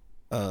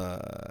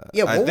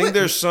 Yeah, I think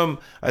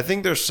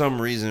there's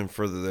some reason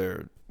for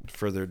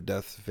their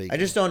death faking. I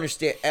just don't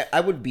understand. I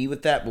would be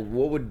with that, but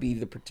what would be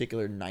the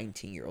particular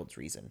 19-year-old's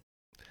reason?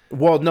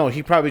 Well, no,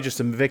 he probably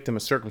just a victim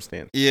of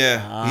circumstance.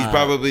 Yeah, he's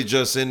probably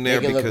just in there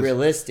Make it because look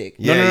realistic.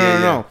 Yeah,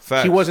 No.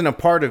 Facts. He wasn't a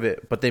part of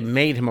it, but they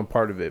made him a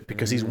part of it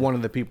because he's one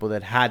of the people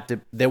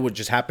that would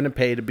just happen to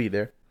pay to be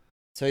there.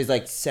 So he's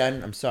like,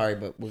 son, I'm sorry,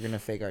 but we're going to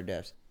fake our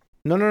deaths.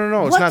 No.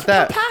 It's What, not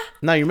that. Papa?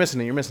 No, you're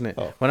missing it.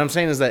 Oh. What I'm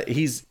saying is that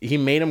he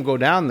made him go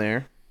down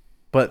there,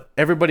 but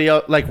everybody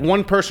else, like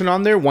one person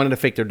on there wanted to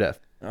fake their death.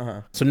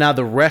 Uh-huh. So now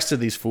the rest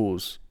of these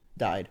fools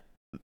Died.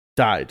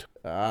 died.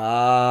 So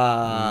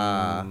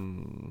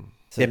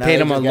They now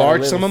paid him just a gotta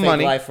large live sum a of fake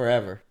money. life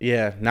forever.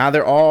 Yeah, now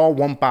they're all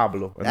Juan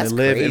Pablo, and That's they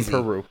live crazy.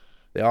 in Peru.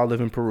 They all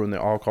live in Peru, and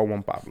they're all called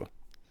Juan Pablo.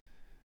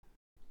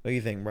 What do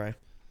you think, Brian?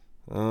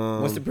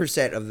 What's the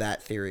percent of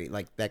that theory,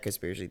 like that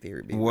conspiracy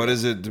theory? What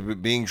is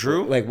it being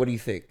true? Like, what do you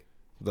think?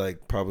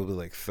 Like probably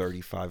like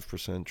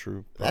 35%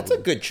 true. That's a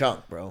good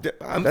chunk, bro.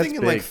 I'm That's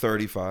thinking big. like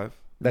 35.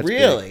 That's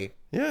Really?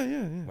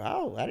 Yeah.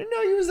 Wow, I didn't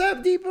know you was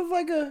that deep of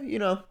like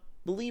a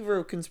believer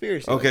of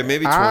conspiracy. Okay, like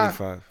maybe I-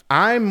 25.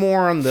 I'm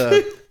more on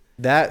the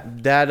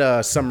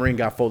that submarine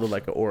got folded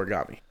like an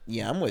origami.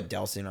 Yeah, I'm with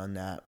Delson on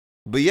that.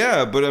 But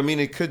I mean,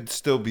 it could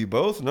still be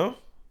both, no?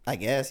 I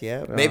guess,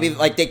 yeah. Maybe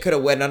like they could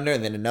have went under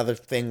and then another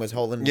thing was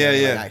holding. Yeah,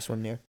 them, yeah. Like, nice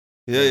one there.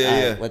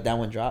 Yeah. Let that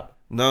one drop.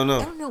 I No.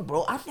 don't know,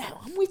 bro.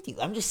 I'm with you.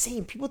 I'm just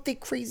saying, people think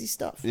crazy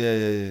stuff.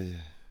 Yeah.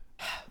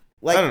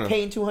 Like I don't know.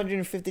 paying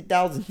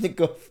 $250,000 to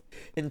go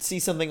and see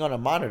something on a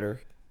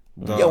monitor.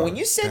 Dog, Yo, when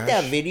you sent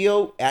that gosh.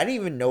 video, I didn't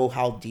even know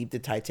how deep the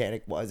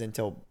Titanic was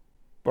until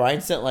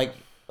Brian sent like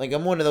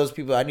I'm one of those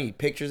people. I need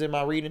pictures in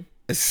my reading.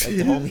 Like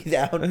to hold me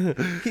down.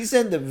 He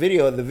sent the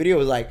video. And the video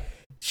was like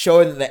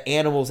showing the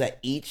animals at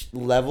each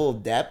level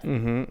of depth.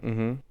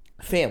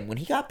 Fam, when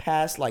he got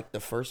past like the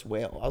first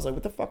whale, I was like,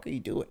 "What the fuck are you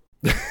doing?"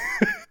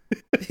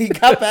 He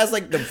got past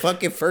like the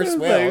fucking first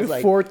whale. I was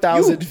like,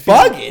 4,000 "You feet.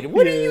 bugging?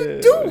 What are you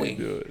Yeah, doing?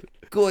 dude.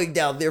 Going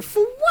down there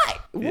for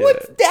what?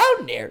 What's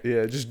down there?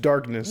 Yeah, just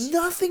darkness.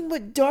 Nothing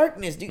but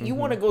darkness, dude. You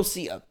want to go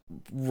see a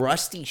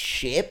rusty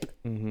ship?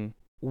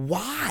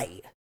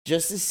 Why?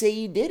 Just to say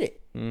you did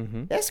it?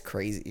 That's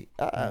crazy.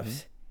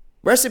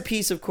 Rest in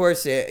peace, of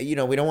course. We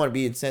don't want to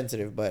be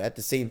insensitive, but at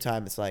the same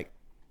time, it's like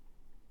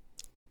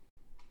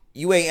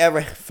you ain't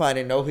ever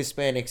finding no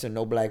Hispanics or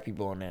no black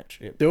people on that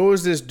ship.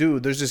 There's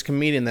this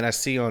comedian that I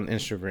see on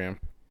Instagram,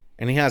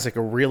 and he has like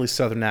a really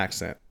southern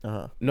accent.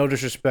 No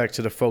disrespect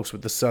to the folks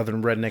with the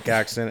southern redneck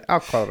accent. I'll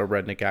call it a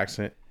redneck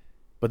accent.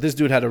 But this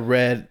dude had a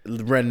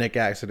redneck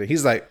accent.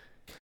 He's like,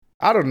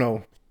 I don't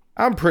know.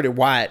 I'm pretty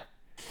white.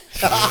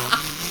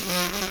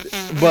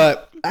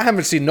 But I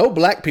haven't seen no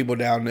black people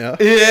down there.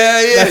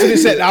 Yeah. That's what he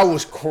said. I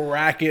was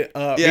cracking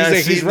up. Yeah, I've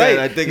he's seen right.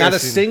 that. I think Not I've a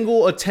seen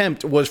single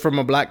attempt was from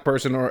a black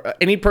person or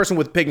any person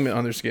with pigment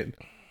on their skin.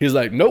 He's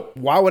like, nope.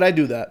 Why would I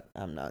do that?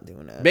 I'm not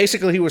doing that.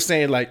 Basically, he was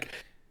saying like,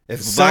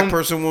 If a black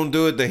person won't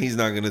do it, then he's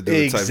not gonna do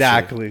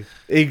it.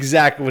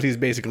 Exactly what he's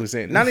basically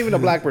saying. Not even a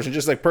black person,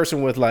 just like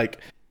person with like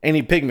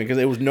any pigment,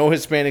 because it was no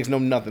Hispanics, no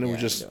nothing. It was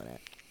just doing that.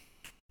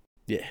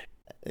 yeah.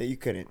 You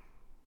couldn't.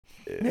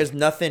 There's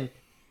nothing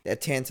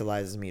that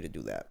tantalizes me to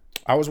do that.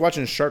 I was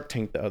watching Shark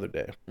Tank the other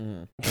day.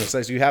 It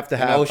says you have to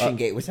And have Ocean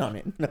Gate was on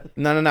it.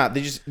 No.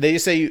 They just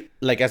say you,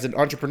 like, as an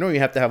entrepreneur, you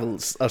have to have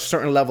a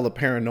certain level of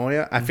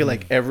paranoia. I feel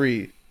like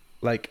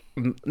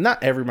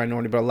not every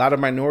minority, but a lot of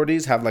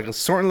minorities have like a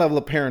certain level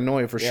of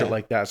paranoia for shit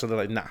like that. So they're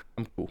like, nah,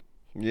 I'm cool.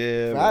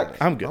 Yeah, Fact.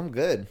 I'm good. I'm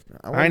good.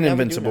 I ain't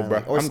invincible, bro.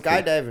 Or I'm cool.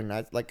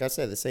 skydiving. Like I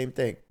said, the same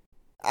thing.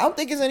 I don't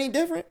think it's any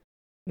different.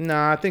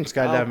 Nah, I think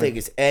skydiving. I don't think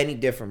it's any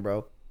different,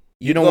 bro.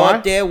 You know go why?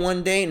 out there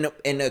one day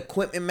and the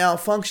equipment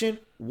malfunction.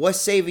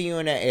 What's saving you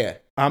in that air?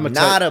 I'm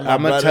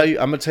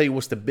gonna tell you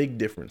what's the big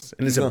difference,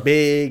 and it's a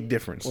big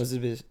difference. What's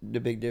the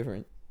big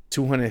difference?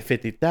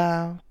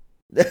 $250,000.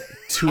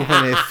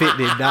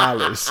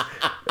 $250.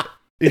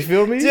 You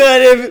feel me?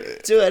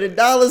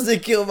 $200 to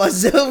kill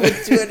myself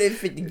with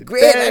 $250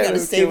 grand. I gotta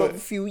save up a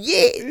few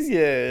years.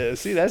 Yeah,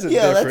 see, that's a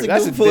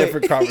That's a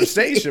different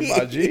conversation,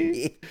 my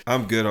G.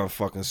 I'm good on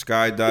fucking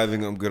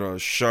skydiving. I'm good on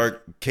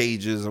shark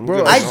cages. I'm Bro,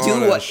 good on I all do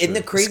that want shit. in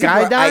the crazy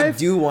part. I Skydive?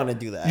 do want to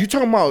do that. You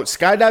talking about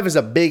skydive is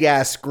a big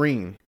ass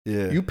screen.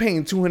 Yeah. You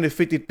paying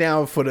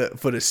 $250,000 for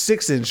the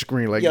 6-inch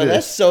screen like Yo, this.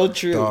 that's so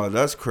true. Oh,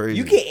 that's crazy.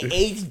 You get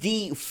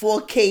HD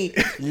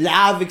 4K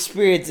live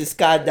experience in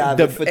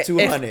skydiving for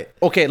 200.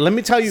 Okay, let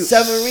me tell you.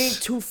 Submarine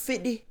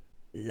 250.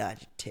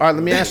 Logitech. All right,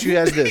 let me ask you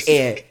guys this.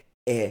 Air.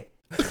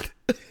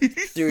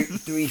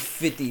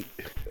 350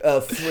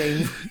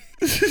 frame.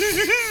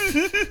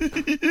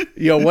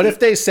 Yo, what if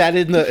they sat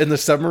in the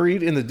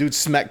submarine and the dude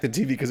smacked the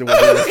TV because it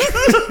wasn't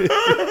working?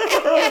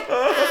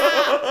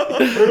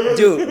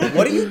 Dude,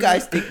 what do you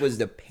guys think was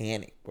the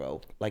panic,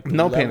 bro? Like the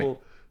No level panic.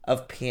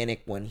 of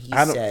panic when he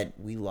said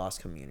we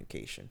lost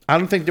communication. I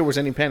don't think there was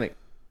any panic.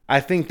 I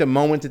think the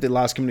moment that they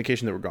lost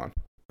communication, they were gone.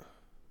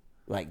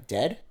 Like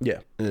dead? Yeah,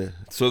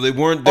 So they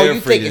weren't there Oh,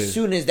 you for think you. as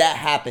soon as that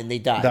happened, they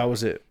died? that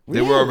was it.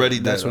 They were already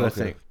dead. That's what I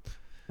Okay. think.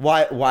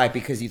 Why?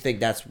 Because you think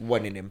that's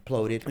when it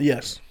imploded?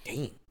 Yes,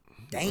 Dang.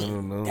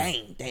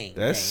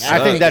 That's- I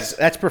think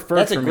that's preferred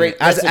That's a for great- me.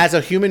 As that's a-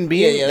 a human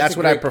being, Yeah, that's that's a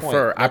what I great point.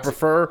 prefer. I That's-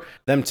 prefer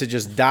them to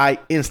just die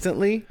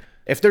instantly.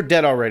 If they're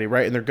dead already,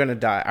 right, and they're gonna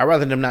die, I'd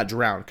rather them not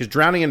drown because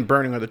drowning and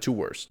burning are the two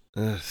worst.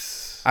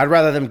 I'd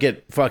rather them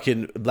get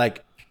fucking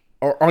like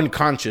or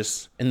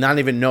unconscious and not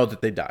even know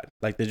that they died.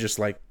 Like they're just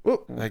like,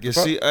 whoop. I can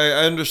see.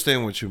 I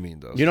understand what you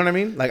mean, though. You know what I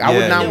mean? Like I Yeah,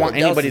 would not yeah. want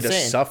What anybody Nelson's to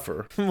saying.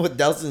 suffer. What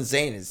Nelson's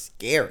saying is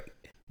scary.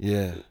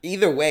 Yeah.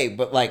 Either way,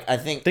 but like I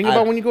think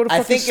About when you go to I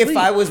fucking think if sleep.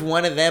 I was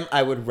one of them,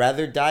 I would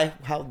rather die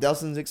how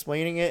Nelson's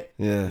explaining it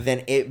Yeah.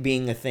 than it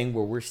being a thing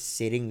where we're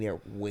sitting there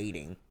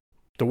waiting.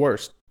 The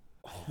worst.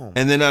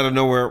 And then out of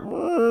nowhere,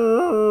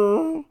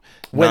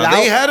 Without-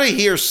 they had to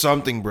hear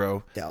something,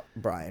 bro.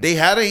 Brian, They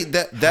had to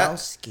how that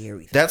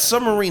scary that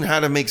submarine had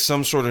to make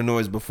some sort of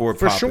noise before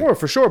For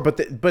popping. sure. But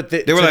They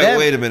to were like, them,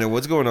 wait a minute,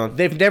 what's going on?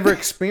 they've never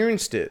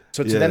experienced it.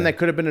 So to Yeah. them, that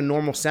could have been a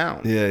normal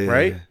sound. Yeah,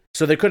 right. yeah.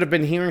 So they could have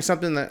been hearing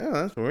something that, oh,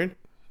 that's weird.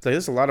 It's like,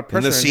 there's a lot of And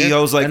pressure. the in here.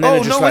 CEO's like, And then oh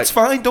it's just no, like, it's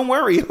fine, don't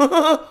worry.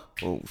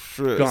 Oh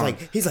shit. Gone.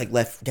 he's like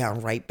left, down,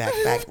 right, back,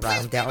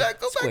 round, down, back,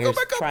 go back, squares, go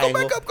back up, go triangle.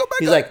 back up, go back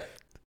He's up. like,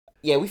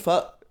 yeah, we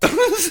fucked.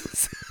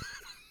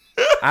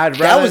 I'd That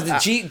rather, was the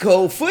cheat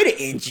code for the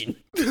engine.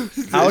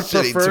 I would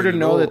Shit ain't prefer to turning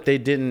know old. that they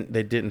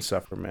didn't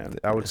suffer, man.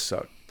 That would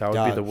suck. That would be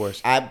Dog, the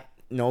worst. I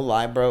no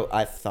lie, bro.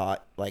 I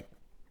thought like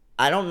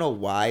I don't know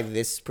why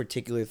this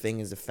particular thing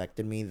has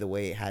affected me the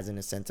way it has in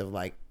a sense of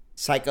like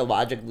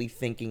psychologically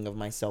thinking of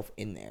myself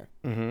in there.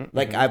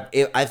 Like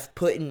I've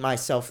put in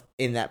myself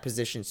in that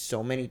position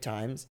so many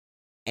times,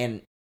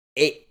 and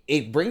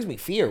it brings me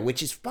fear,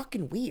 which is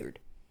fucking weird.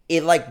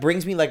 It like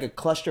brings me like a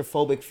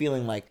claustrophobic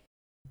feeling, like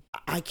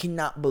I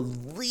cannot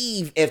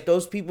believe if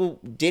those people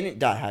didn't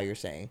die, how you're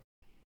saying,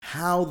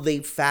 how they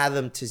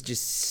fathomed to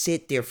just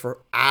sit there for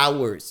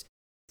hours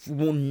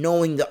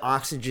knowing the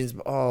oxygen's.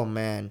 Oh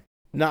man.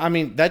 No, I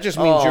mean that just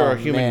means you're Oh, a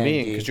human man,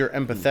 being dude. because you're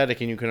empathetic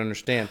and you can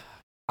understand.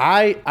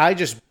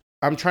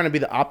 I'm trying to be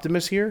the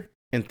optimist here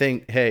and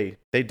think, hey,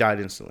 they died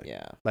instantly.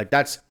 Yeah. Like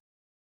that's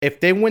if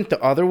they went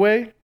the other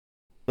way,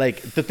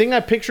 like the thing I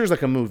picture is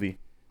like a movie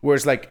where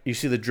it's like you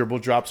see the dribble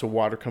drops of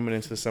water coming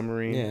into the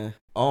submarine. Yeah.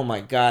 Oh my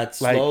God.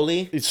 Like,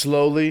 Slowly. It's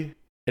slowly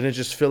and it's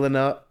just filling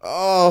up.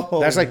 Oh.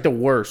 That's like the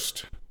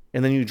worst.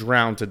 And then you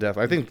drown to death.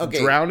 I think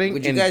drowning.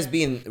 Would you guys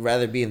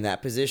rather be in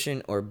that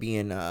position or be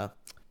in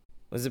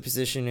what's the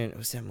position in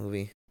what's that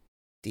movie?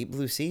 Deep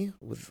Blue Sea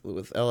with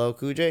LL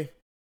Cool J?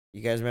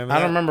 You guys remember that? I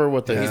don't remember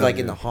what the. He's like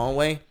in the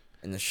hallway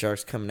and the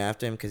shark's coming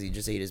after him because he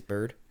just ate his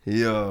bird.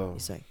 Yo.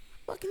 He's like,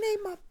 fucking ate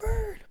my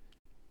bird.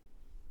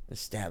 And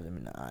stabbed him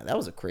in the eye. That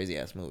was a crazy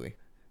ass movie.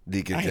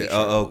 Deacon I hate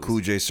LL shark Cool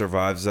J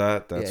survives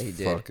that. That's Yeah, he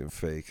did. fucking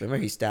fake.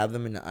 Remember he stabbed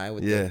him in the eye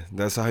with Yeah,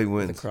 that's how he the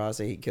wins. cross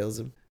and he kills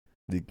him?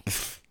 The-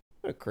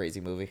 What a crazy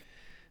movie.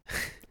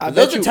 I Those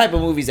bet are you- the type of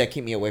movies that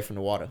keep me away from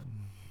the water.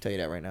 I'll tell you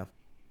that right now.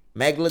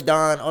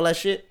 Megalodon, all that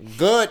shit,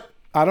 good.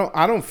 I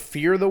don't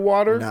fear the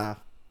water, Nah,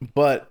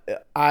 but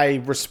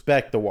I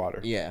respect the water.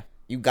 yeah,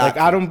 you got. Like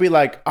to. I don't be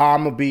like, oh,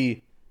 I'm gonna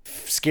be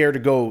scared to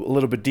go a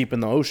little bit deep in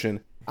the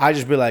ocean. I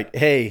just be like,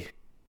 hey, if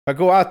I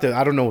go out there,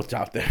 I don't know what's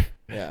out there,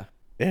 Yeah,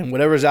 and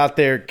whatever's out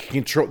there,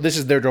 control. This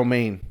is their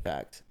domain.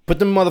 facts. Put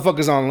them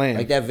motherfuckers on land.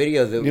 Like that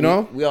video that You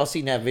know? we all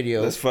seen that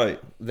video. Let's fight.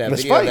 That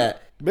Let's video fight,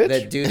 that bitch.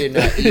 that dude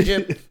in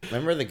Egypt.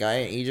 Remember the guy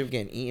in Egypt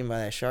getting eaten by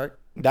that shark?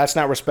 That's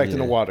not respecting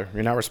Yeah. the water.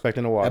 You're not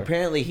respecting the water.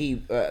 Apparently,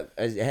 he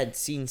had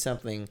seen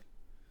something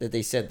that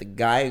they said the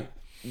guy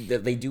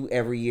that they do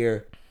every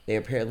year. They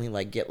apparently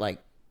like get like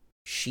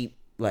sheep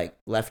like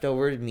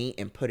leftover meat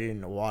and put it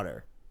in the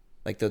water.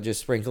 Like they'll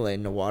just sprinkle it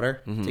in the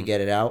water to get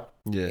it out.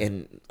 Yeah.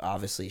 And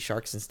obviously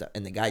sharks and stuff.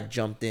 And the guy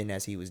jumped in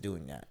as he was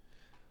doing that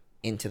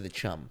into the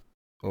chum.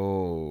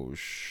 Oh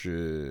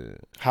shit.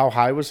 How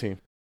high was he?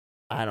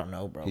 I don't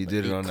know, bro. He but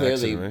did it on clearly.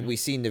 accident, right? We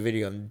seen the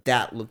video and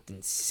that looked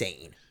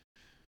insane.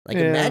 Like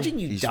Yeah. imagine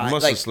you He die.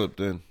 must Like have slipped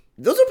in.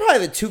 those are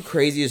probably the two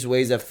craziest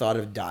ways I've thought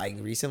of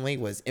dying recently.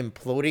 Was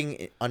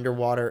imploding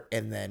underwater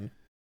and then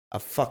a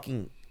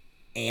fucking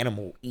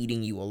animal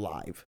eating you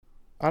alive.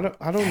 I don't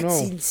That's know.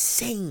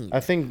 insane. I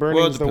think Well,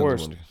 burning's it the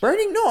depends worst. on-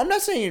 Burning? No, I'm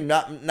not saying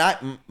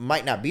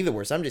might not be the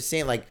worst. I'm just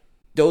saying like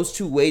those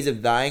two ways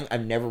of dying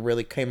I've never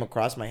really came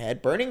across my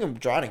head. Burning and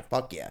drowning,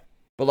 fuck yeah.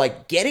 But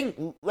like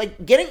getting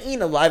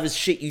eaten alive is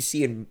shit you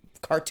see in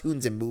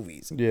cartoons and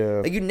movies.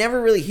 Yeah. Like you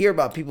never really hear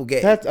about people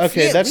getting. That's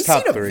okay. That's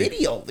top seen 3. A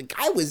video.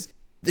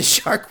 The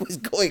shark was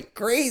going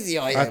crazy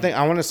on him.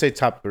 I want to say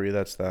top 3.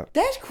 That's that.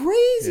 That's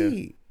crazy.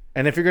 Yeah.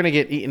 And if you're gonna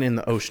get eaten in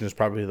the ocean, is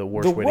probably the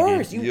worst way to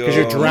get eaten. Because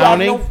you're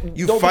drowning.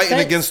 You fighting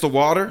against the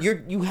water. You're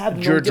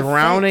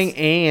drowning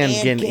and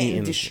getting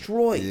eaten.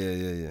 Destroyed.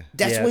 Yeah.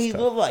 That's what he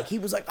looked like. He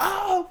was like,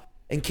 oh,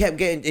 and kept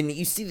getting. And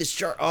you see the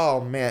shark.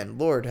 Oh man,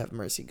 Lord have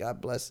mercy. God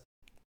bless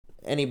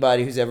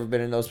anybody who's ever been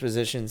in those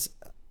positions.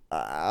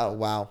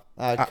 Wow,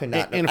 I could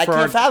not. I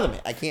can't fathom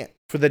it. I can't.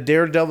 For the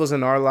daredevils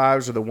in our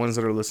lives or the ones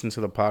that are listening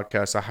to the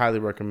podcast, I highly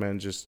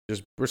recommend just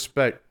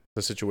respect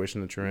the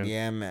situation that you're in.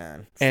 Yeah,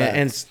 man.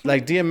 And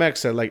like DMX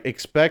said, like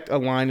expect a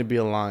lion to be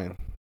a lion,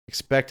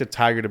 expect a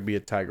tiger to be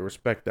a tiger.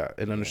 Respect that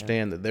and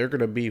understand that they're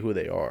gonna be who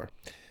they are.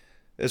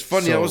 It's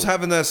funny. I was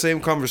having that same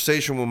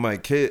conversation with my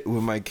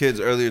kids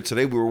earlier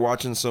today. We were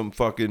watching some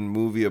fucking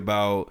movie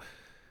about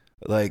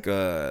like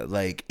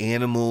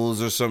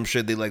animals or some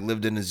shit. They like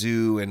lived in a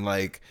zoo and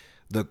one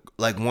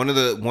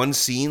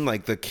scene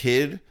like a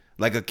kid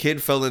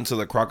fell into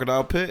the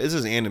crocodile pit. This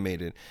is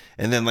animated.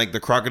 And then like the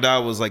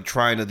crocodile was like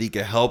trying to, he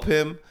could help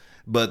him,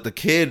 but the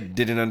kid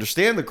didn't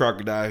understand the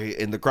crocodile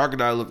and the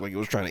crocodile looked like it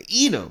was trying to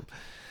eat him.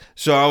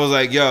 So I was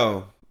like,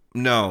 yo,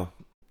 no.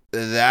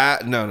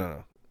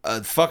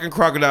 A fucking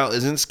crocodile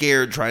isn't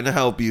scared trying to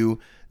help you.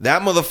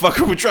 That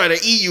motherfucker would try to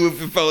eat you if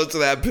you fell into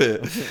that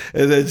pit.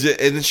 And then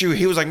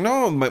he was like,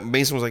 no.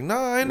 Mason was like, no,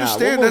 I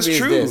understand. That's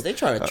true. They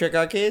trying to trick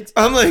our kids?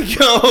 I'm like,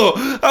 no.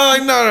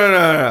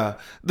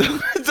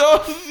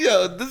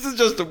 Yo, this is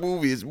just a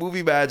movie. It's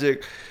movie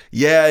magic.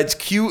 Yeah, it's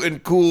cute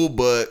and cool,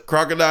 but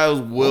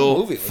crocodiles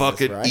will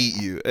fucking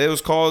eat you. It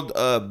was called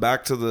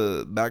Back to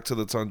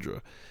the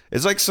Tundra.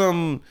 It's like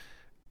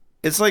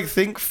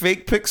think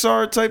fake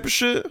Pixar type of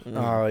shit.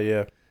 Oh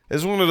yeah.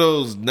 It's one of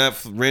those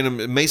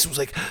random. Mason was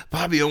like,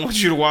 Bobby, I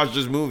want you to watch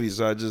this movie.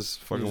 So I just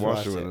fucking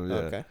watched it with him. Yeah.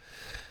 Okay.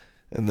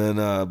 And then,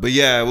 but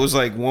yeah, it was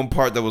like one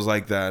part that was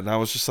like that. And I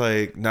was just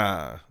like,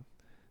 nah,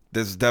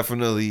 there's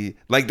definitely,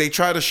 like they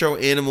try to show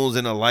animals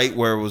in a light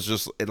where it was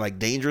just like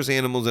dangerous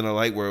animals in a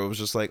light where it was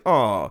just like,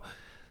 oh,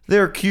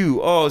 they're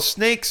cute. Oh,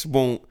 snakes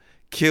won't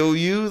kill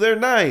you. They're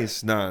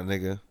nice. Nah,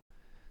 nigga.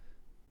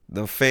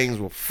 The fangs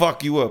will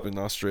fuck you up in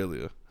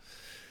Australia.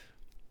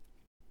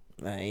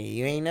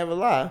 You ain't never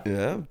lie.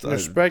 Yeah.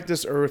 Respect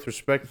this earth.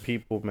 Respect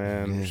people,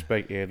 man. Yeah.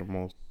 Respect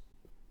animals.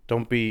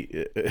 Don't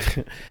be...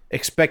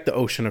 expect the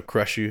ocean to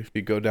crush you if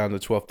you go down to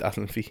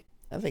 12,000 feet.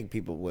 I think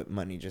people with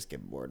money just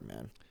get bored,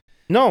 man.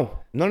 No.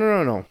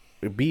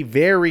 Be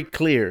very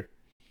clear.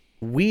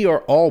 We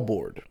are all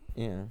bored.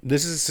 Yeah.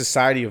 This is a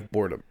society of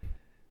boredom.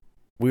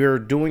 We are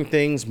doing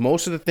things...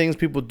 Most of the things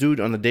people do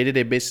on a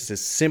day-to-day basis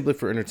is simply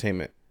for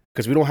entertainment.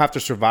 Because we don't have to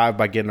survive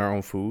by getting our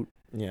own food.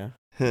 Yeah.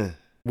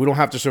 We don't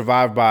have to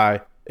survive by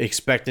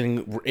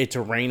expecting it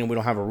to rain and we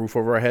don't have a roof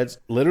over our heads.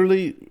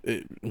 Literally,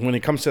 when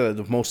it comes to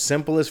the most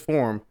simplest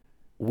form,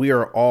 we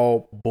are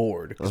all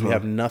bored because we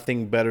have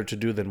nothing better to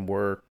do than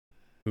work,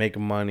 make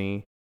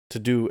money, to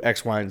do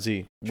X, Y, and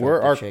Z.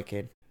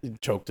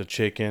 Choke the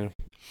chicken.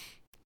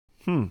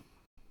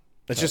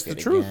 That's just the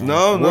truth. Again.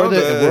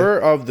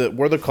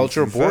 We're the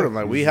culture of boredom.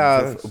 Like we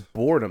have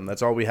boredom.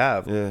 That's all we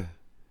have. Yeah.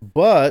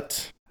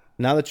 But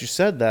now that you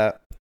said that,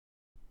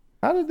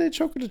 how did they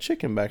choke the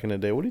chicken back in the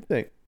day? What do you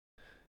think?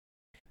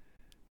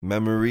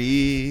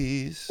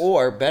 Memories.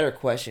 Or better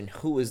question,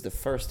 who was the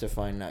first to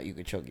find out you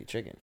could choke your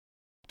chicken?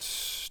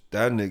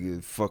 That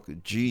nigga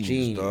fucking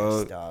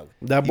genius, dog.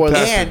 That boy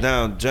passed it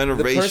down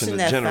generation to generation. The person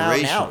that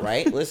found out,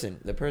 right?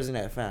 Listen, the person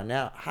that found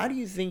out. How do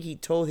you think he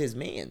told his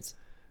mans?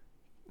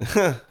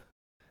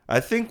 I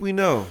think we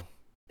know.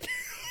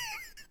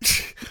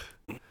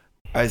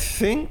 I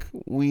think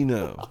we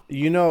know.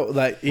 You know,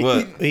 like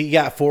he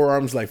got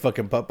forearms like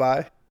fucking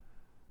Popeye.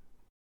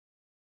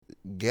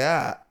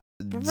 God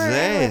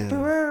damn.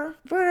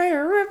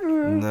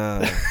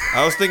 Nah.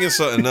 I was thinking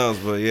something else,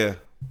 but yeah.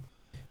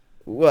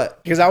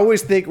 What? Because I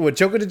always think when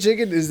choking the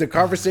chicken is the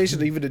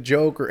conversation, even a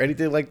joke or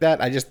anything like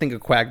that, I just think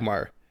of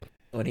Quagmire.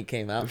 When he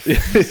came out.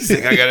 He's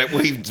like, I got it.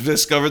 When he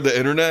discovered the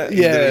internet. Yeah.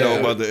 He didn't know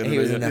about the internet. He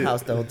was in the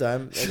house the whole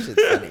time. That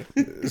shit's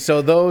funny.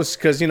 So those,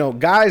 because,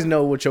 guys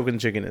know what choking the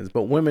chicken is,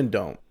 but women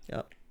don't.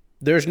 Yep.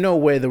 There's no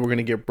way that we're going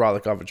to get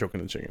brolic off of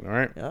choking the chicken, all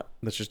right? Yep.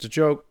 That's just a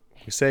joke.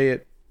 We say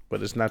it,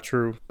 but it's not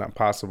true. Not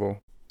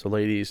possible. So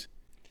ladies,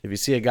 if you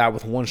see a guy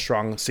with one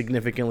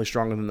significantly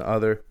stronger than the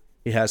other,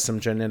 he has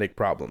some genetic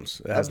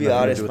problems. I'll be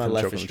honest, my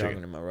left is stronger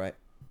than my right.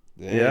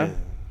 Yeah?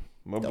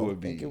 My boy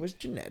Don't think it was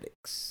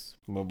genetics.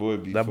 My boy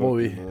be that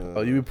boy.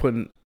 You be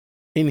putting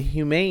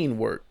inhumane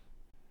work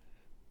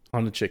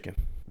on the chicken.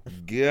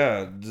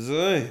 God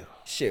damn.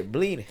 Shit,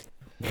 bleeding.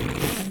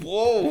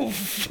 Whoa,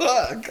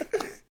 fuck.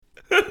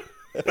 All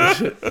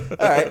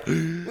right,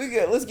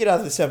 let's get out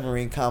of the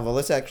submarine convo.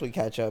 Let's actually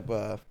catch up.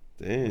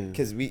 Damn.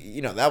 Because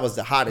that was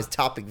the hottest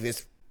topic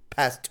this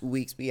past 2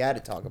 weeks. We had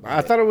to talk about.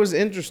 I thought it was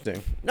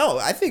interesting. No,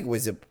 I think it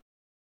was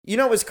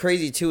what's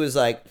crazy too is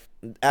like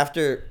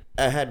after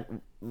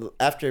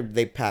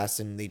they passed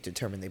and they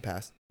determined they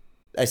passed,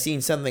 I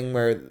seen something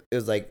where it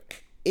was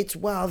like, it's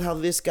wild how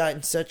this got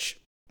in such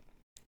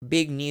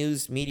big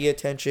news, media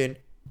attention,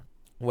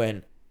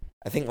 when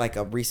I think like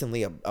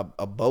recently a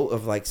boat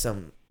of like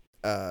some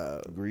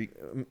Greek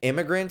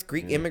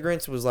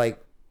immigrants was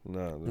like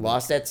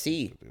lost at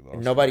sea,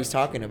 and nobody's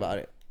talking about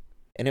it.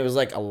 And it was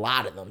like a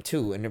lot of them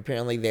too, and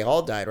apparently they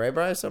all died, right,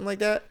 Brian? Something like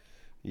that.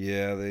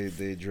 Yeah,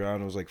 they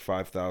drowned. It was like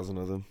 5,000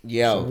 of them.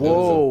 Yeah,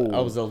 whoa,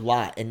 it was a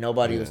lot, and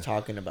nobody was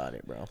talking about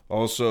it, bro.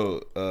 Also,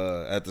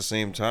 at the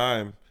same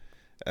time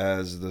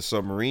as the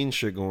submarine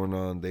shit going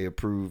on, they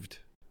approved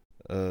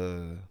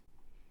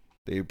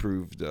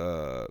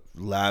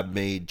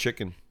lab-made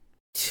chicken.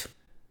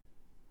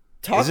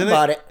 Talk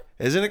about it.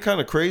 Isn't it kind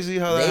of crazy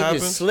how that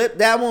happens? They just slipped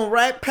that one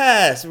right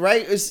past,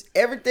 right? Is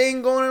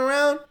everything going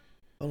around?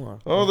 Hold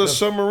on. Oh, the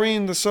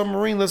submarine.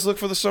 Let's look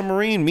for the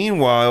submarine.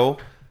 Meanwhile,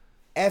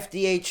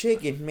 FDA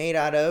chicken made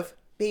out of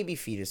baby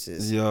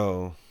fetuses.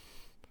 Yo,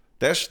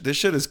 this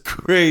shit is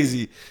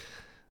crazy.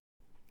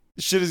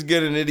 This shit is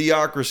getting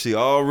idiocracy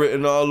all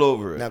written all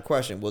over it. Now,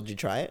 question: would you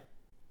try it?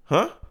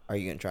 Huh? Are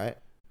you gonna try it?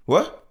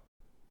 What?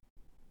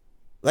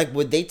 Like,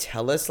 would they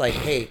tell us, like,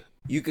 hey,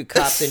 you could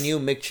cop the new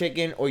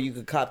McChicken or you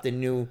could cop the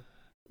new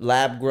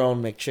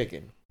lab-grown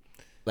McChicken?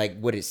 Like,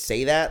 would it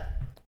say that?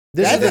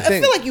 I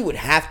feel like you would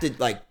have to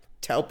like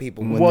tell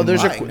people. Well,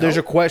 there's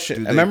a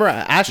question. I remember I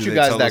asked you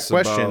guys that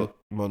question.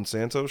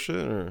 Monsanto shit,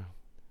 or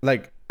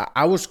like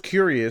I was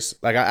curious.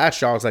 Like I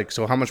asked y'all, I was like,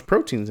 so how much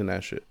protein's in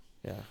that shit?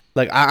 Yeah.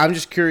 Like I'm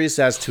just curious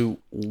as to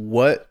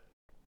what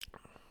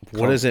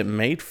is it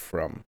made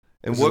from,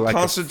 and what like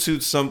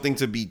constitutes something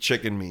to be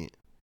chicken meat.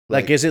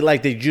 Like, is it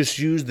like they just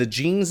use the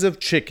genes of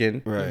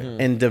chicken, right,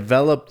 and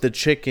develop the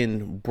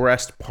chicken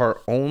breast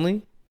part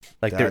only?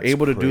 Like they're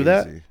able to do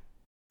that,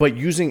 but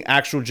using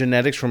actual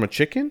genetics from a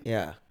chicken?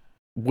 Yeah.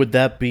 Would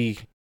that be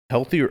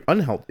healthy or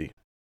unhealthy?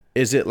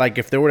 Is it like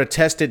if they were to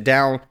test it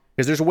down?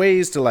 Because there's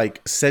ways to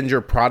like send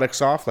your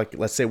products off. Like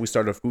let's say we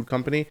start a food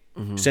company,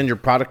 send your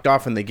product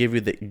off, and they give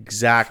you the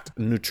exact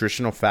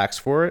nutritional facts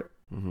for it.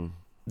 Mm-hmm.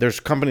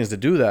 There's companies that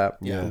do that.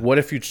 Yeah. What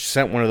if you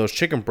sent one of those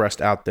chicken breasts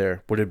out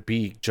there? Would it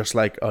be just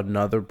like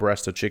another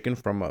breast of chicken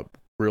from a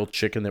real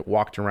chicken that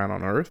walked around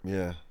on Earth?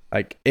 Yeah.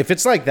 Like if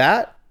it's like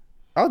that,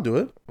 I'll do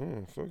it.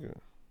 Fuck it.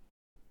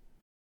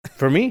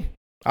 For me,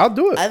 I'll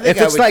do it. If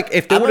it's like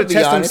if they were to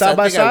test them side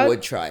by side, I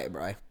would try it,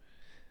 bro.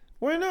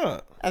 Why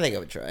not? I think I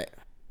would try it.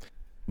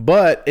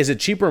 But is it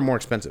cheaper or more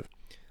expensive?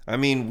 I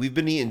mean, we've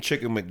been eating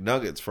chicken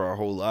McNuggets for our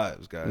whole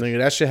lives, guys. Nigga,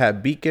 that shit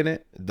had beak in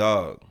it.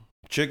 Dog.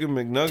 Chicken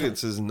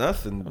McNuggets is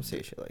nothing. Don't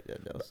say shit like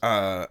that,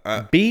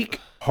 though.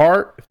 Beak,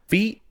 heart,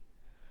 feet.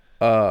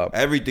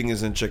 Everything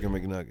is in chicken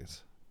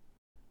McNuggets.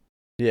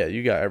 Yeah,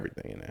 you got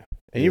everything in there,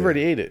 and you've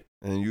already ate it.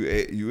 And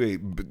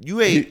you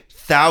ate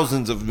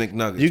thousands of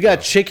McNuggets. You got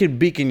chicken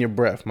beak in your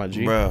breath, my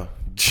G. Bro.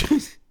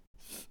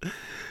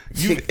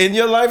 In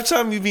your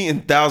lifetime, you've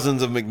eaten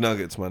thousands of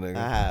McNuggets, my nigga.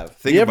 I have.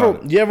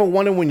 You ever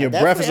wonder when your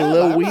breath is a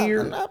little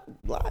weird? I'm not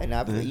lying.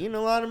 I've eaten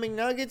a lot of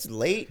McNuggets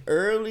late,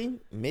 early,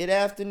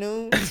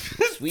 mid-afternoon,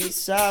 sweet,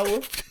 sour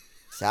and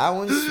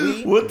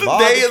sweet. What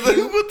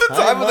the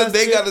time of the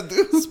day got to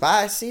do?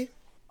 Spicy.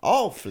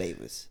 All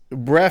flavors.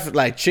 Breath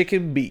like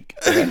chicken beak.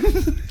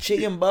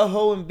 Chicken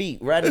butthole and beak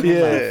right in my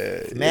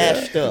mouth.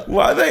 Mashed up.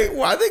 Why they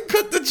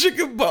cut the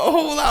chicken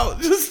butthole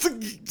out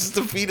just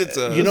to feed it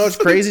to us? You know what's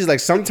crazy is like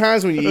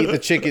sometimes when you eat the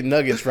chicken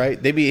nuggets,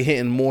 right? They be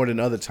hitting more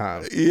than other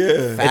times.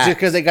 Yeah. It's just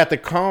because they got the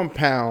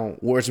compound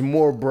where it's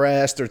more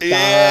breast or thigh.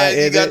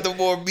 Yeah, you got the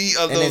more meat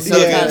on those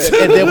nuggets.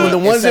 And then when the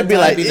ones that be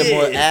like the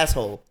more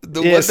asshole.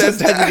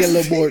 Sometimes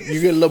you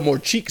get a little more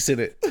cheeks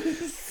in it.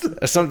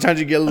 Sometimes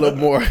you get a little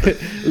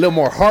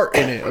more heart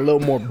in it, a little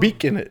more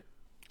beak in it,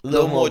 a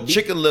little more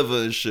chicken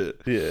liver and shit.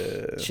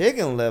 Yeah,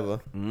 chicken liver.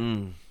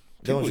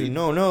 Don't you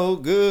know no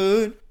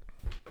good?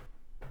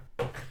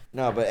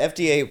 No, but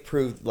FDA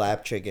approved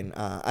lab chicken.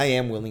 I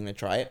am willing to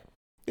try it.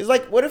 It's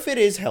like, what if it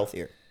is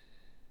healthier?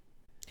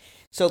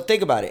 So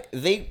think about it.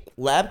 They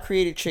lab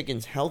created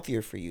chicken's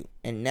healthier for you,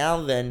 and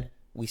now then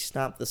we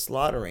stop the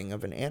slaughtering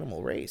of an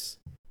animal race.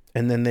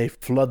 And then they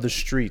flood the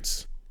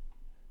streets.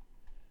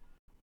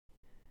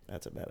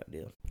 That's a bad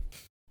idea.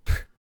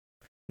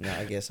 No,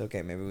 I guess,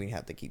 okay, maybe we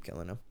have to keep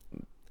killing them.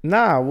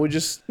 Nah.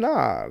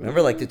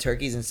 Remember, like, the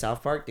turkeys in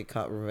South Park? They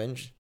caught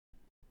revenge?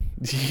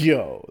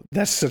 Yo,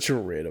 that's such a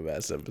random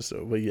ass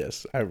episode. But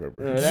yes, I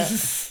remember that.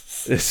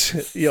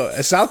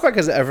 South Park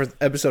has an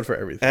episode for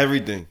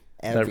everything.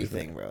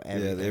 Everything, bro.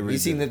 Everything. You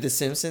seen that The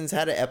Simpsons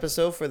had an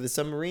episode for the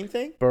submarine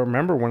thing? But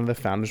remember, one of the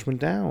founders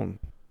went down.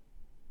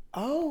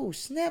 Oh,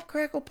 snap,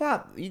 crackle,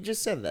 pop. You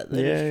just said that.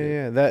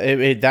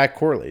 That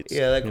correlates.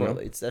 Yeah, that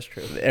correlates. That's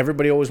true.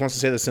 Everybody always wants to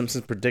say The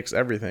Simpsons predicts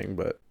everything,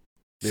 but...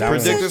 They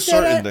predicted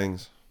certain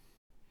things.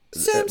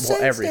 Simpsons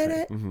everything. did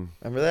it. Mm-hmm.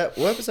 Remember that?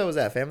 What episode was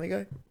that? Family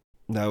Guy?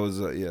 That was,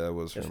 that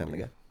was Family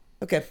Guy.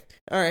 Okay.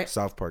 All right.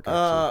 South Park.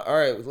 All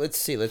right. Let's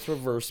see. Let's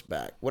reverse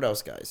back. What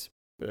else, guys?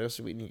 What else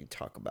do we need to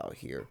talk about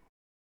here?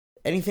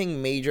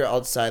 Anything major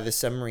outside the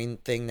submarine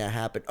thing that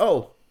happened?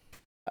 Oh,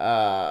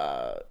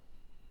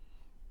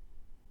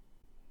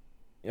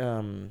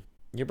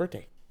 your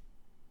birthday.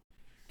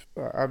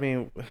 I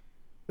mean,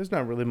 there's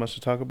not really much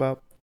to talk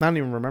about. I don't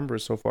even remember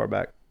it so far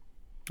back.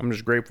 I'm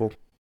just grateful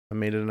I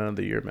made it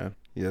another year, man.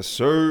 Yes,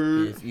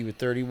 sir. You were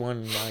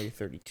 31, now you're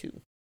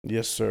 32.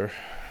 Yes, sir.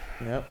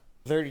 Yep,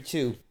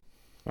 32.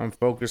 I'm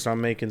focused on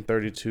making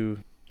 32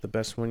 the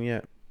best one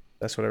yet.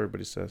 That's what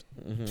everybody says.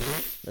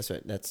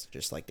 Mm-hmm. That's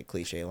just like the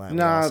cliche line.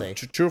 Nah,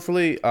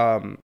 truthfully,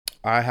 I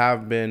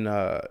have been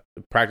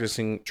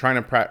practicing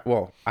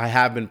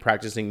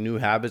new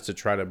habits to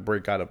try to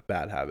break out of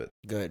bad habits.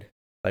 Good.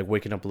 Like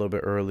waking up a little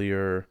bit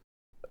earlier,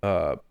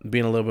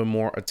 being a little bit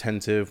more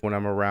attentive when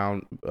I'm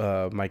around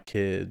my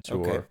kids,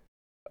 or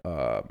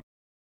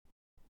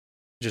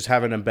just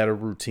having a better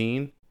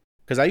routine.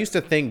 Because I used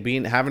to think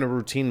having a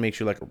routine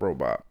makes you like a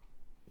robot.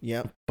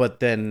 Yeah.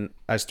 But then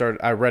I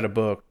read a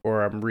book,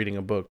 or I'm reading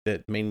a book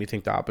that made me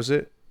think the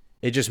opposite.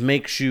 It just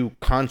makes you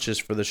conscious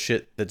for the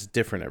shit that's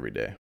different every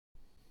day,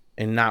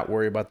 and not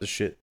worry about the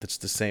shit that's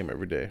the same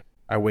every day.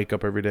 I wake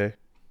up every day,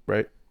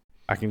 right?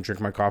 I can drink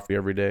my coffee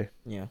every day.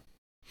 Yeah.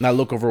 And I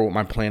look over what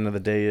my plan of the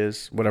day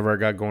is, whatever I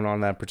got going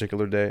on that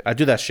particular day. I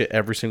do that shit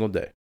every single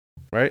day,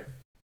 right?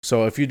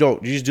 So if you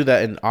just do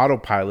that in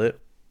autopilot,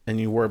 and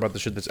you worry about the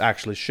shit that's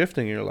actually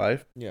shifting in your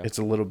life, it's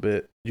a little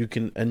bit, you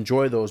can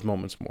enjoy those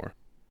moments more,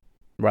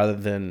 rather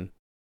than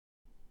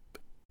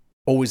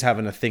always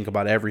having to think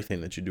about everything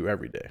that you do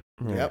every day.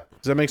 Yep.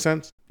 Does that make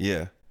sense?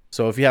 Yeah.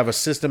 So if you have a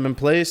system in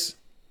place,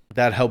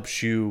 that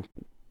helps you,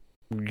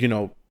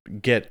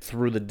 get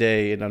through the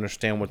day and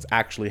understand what's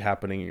actually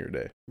happening in your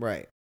day.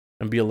 Right.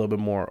 And be a little bit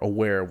more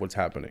aware of what's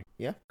happening.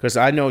 Yeah. Because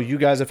I know you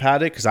guys have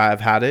had it, because I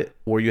have had it,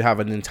 where you have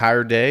an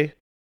entire day,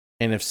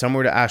 and if someone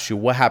were to ask you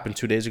what happened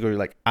 2 days ago, you're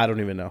like, I don't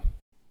even know.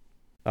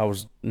 I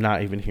was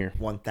not even here.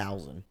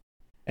 1,000.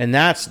 And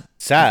that's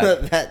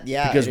sad.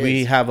 Because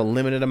we have a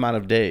limited amount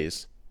of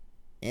days.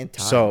 And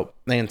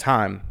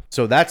time.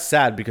 So that's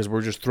sad, because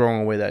we're just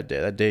throwing away that day.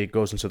 That day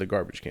goes into the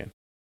garbage can.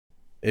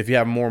 If you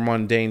have more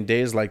mundane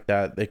days like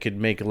that, they could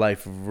make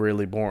life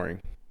really boring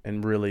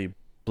and really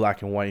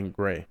black and white and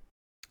gray.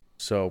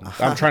 So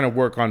I'm trying to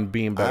work on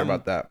being better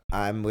about that.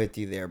 I'm with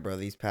you there, bro.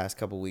 These past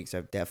couple weeks,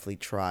 I've definitely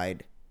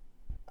tried.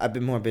 I've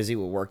been more busy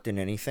with work than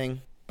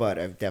anything, but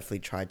I've definitely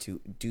tried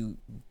to do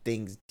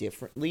things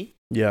differently.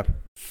 Yeah.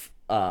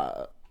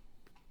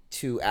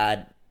 To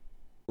add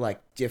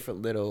like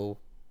different little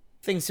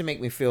things to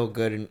make me feel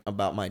good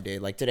about my day.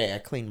 Like today, I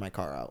cleaned my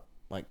car out.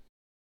 Like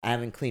I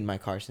haven't cleaned my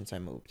car since I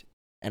moved,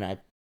 and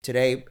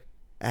today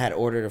I had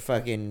ordered a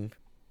fucking,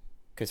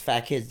 because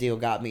Fat Kids deal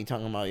got me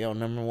talking about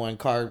 #1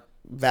 car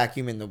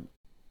vacuum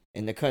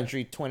in the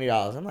country,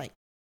 $20. I'm like,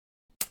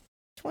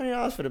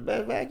 $20 for the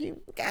best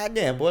vacuum?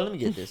 Goddamn, boy, let me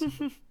get this.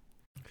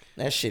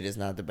 That shit is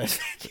not the best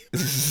vacuum.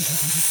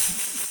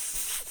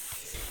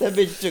 That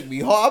bitch took me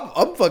hard.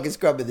 I'm fucking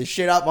scrubbing the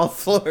shit out my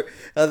floor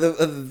of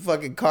the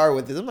fucking car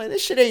with this. I'm like,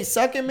 this shit ain't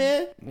sucking,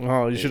 man.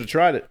 Oh, you should have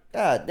tried it.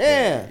 God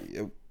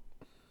damn.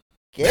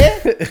 Yeah.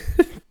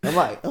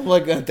 I'm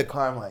looking at the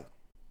car. I'm like,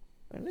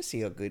 man, let's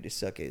see how good this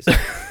suck is.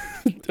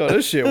 Oh,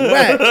 this shit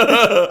whack.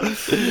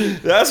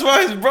 That's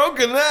why it's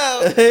broken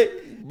now.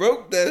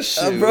 Broke that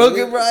shit. I broke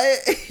it, right?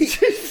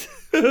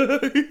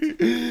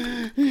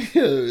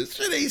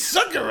 Shit ain't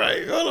sucking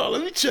right. Hold on,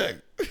 let me check.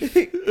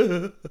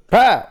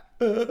 Pow.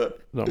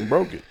 Something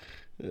broke it.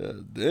 Yeah,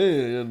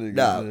 damn.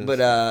 Nah,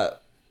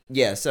 but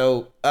yeah.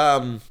 So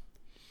I'm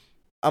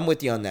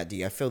with you on that,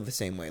 D. I feel the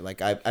same way.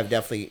 Like I've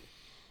definitely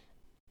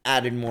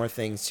added more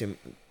things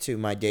to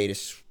my day to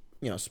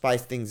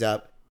spice things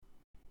up,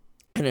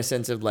 in a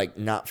sense of like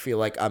not feel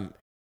like I'm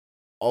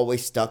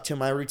always stuck to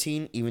my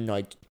routine, even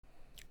though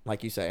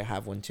like you say, I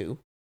have one too.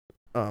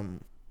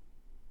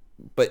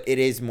 But it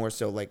is more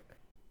so like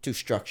to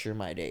structure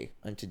my day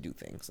and to do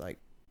things like,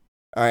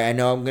 all right, I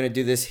know I'm going to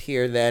do this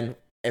here. Then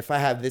if I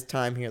have this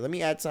time here, let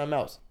me add something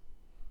else.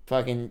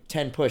 Fucking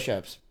 10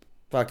 push-ups.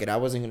 Fuck it. I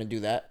wasn't going to do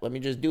that. Let me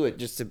just do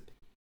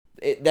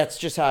it. That's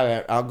just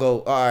how I'll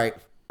go. All right,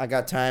 I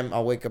got time.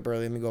 I'll wake up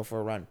early. Let me go for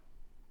a run.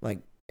 Like,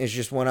 it's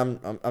just when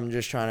I'm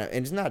just trying to,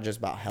 and it's not just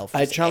about health.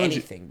 It's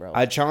anything, bro.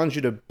 I challenge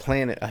you to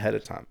plan it ahead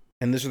of time.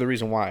 And this is the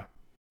reason why.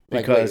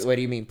 Because, what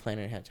do you mean plan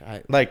it ahead of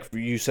time? Like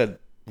you said,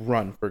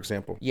 run, for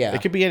example. Yeah.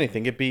 It could be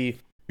anything. It could be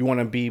you want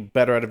to be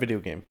better at a video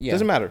game. Yeah.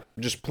 Doesn't matter.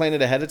 Just plan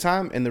it ahead of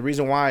time. And the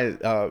reason why,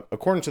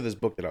 according to this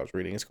book that I was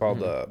reading, it's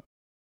called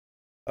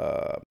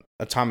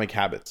Atomic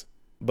Habits.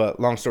 But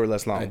long story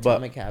less long.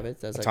 Atomic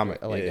Habits? That's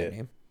Atomic. I like that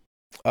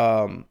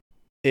name.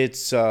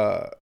 It's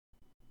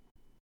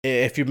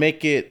if you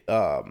make it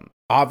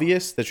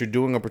obvious that you're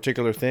doing a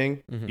particular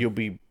thing, you'll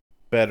be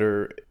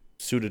better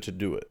suited to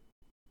do it.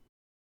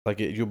 Like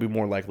you'll be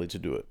more likely to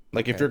do it.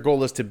 Like if your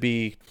goal is to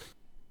be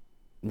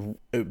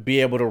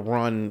able to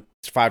run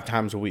 5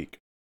 times a week,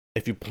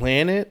 if you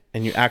plan it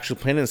and you actually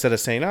plan it instead of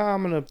saying,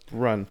 I'm gonna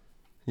run,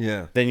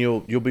 then you'll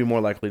be more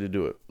likely to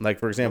do it. Like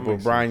for example,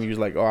 Brian, you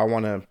like, I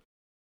want to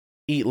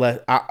eat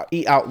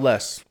out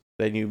less.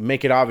 Then you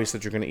make it obvious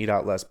that you're gonna eat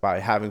out less by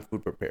having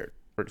food prepared.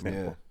 For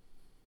example,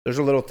 there's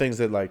a little things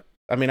that like,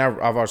 I mean,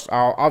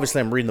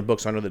 obviously I'm reading the book,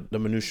 so I know the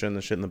minutia and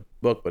the shit in the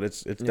book, but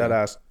it's dead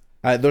ass.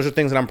 Those are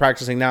things that I'm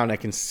practicing now, and I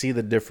can see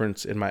the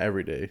difference in my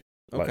everyday.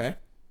 Okay. Like,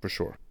 for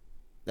sure.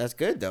 That's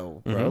good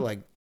though, bro. Like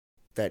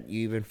that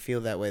you even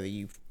feel that way, that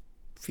you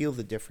feel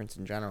the difference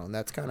in general, and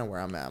that's kind of where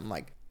I'm at. I'm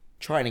like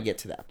trying to get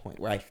to that point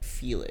where I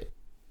feel it.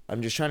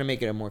 I'm just trying to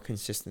make it a more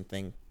consistent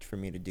thing for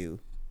me to do.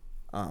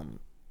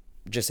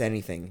 Just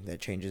anything that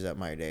changes up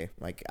my day.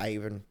 Like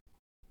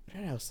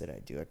what else did I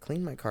do? I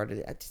cleaned my car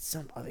today. I did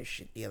some other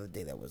shit the other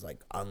day that was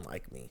like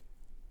unlike me.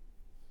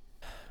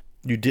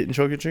 You didn't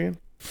choke your chicken?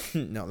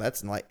 No,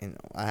 that's like,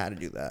 I had to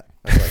do that.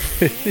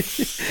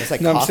 That's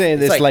like no, I'm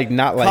saying it's like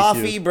not like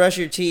coffee, you. brush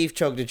your teeth,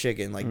 choke the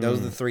chicken. Like those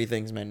are the 3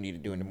 things men need to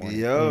do in the morning.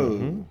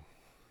 Yo,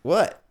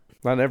 What?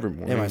 Not every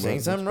morning. Am I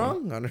saying something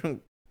wrong? I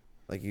don't.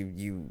 Like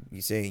you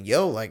saying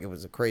yo like it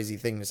was a crazy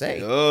thing to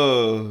say.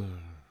 Oh,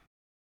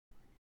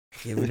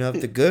 Giving up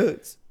the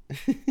goods.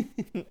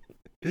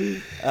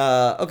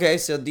 Okay,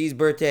 so Dee's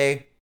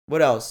birthday.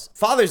 What else?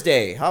 Father's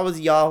Day. How was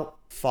y'all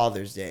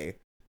Father's Day?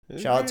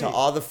 Shout out to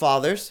all the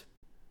fathers.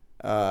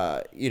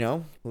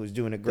 Who's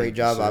doing a great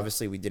job.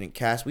 Obviously, we didn't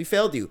cast. We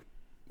failed you.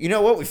 You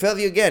know what? We failed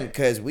you again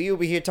because we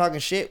over here talking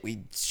shit.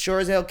 We sure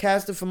as hell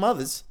casted for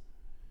mothers.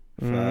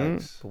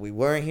 facts. But we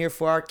weren't here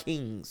for our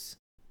kings.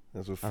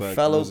 That's what Our fact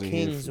fellow wasn't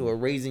kings here who for. are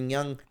raising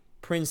young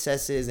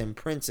princesses and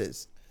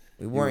princes.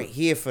 We weren't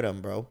here for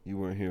them, bro. You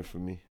weren't here for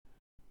me.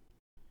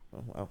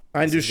 Oh, wow.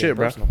 I didn't do This is shit,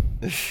 bro. personal.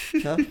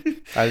 Huh?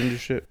 I didn't do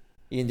shit.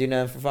 You didn't do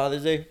nothing for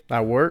Father's Day?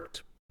 I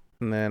worked,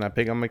 and then I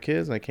picked up my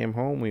kids, and I came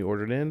home, we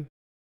ordered in.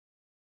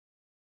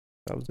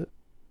 That was it.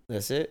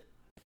 That's it?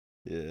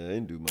 Yeah, I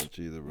didn't do much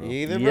either, bro. You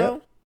either, Yep.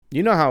 bro?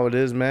 You know how it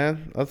is,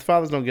 man. Other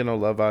fathers don't get no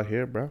love out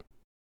here, bro.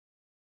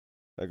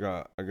 I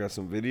got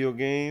some video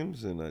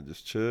games and I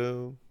just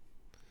chilled.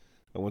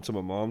 I went to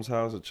my mom's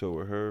house to chill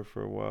with her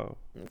for a while.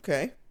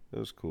 Okay. It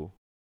was cool.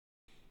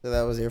 So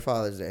that was your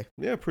Father's Day.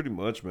 Yeah, pretty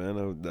much,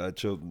 man. I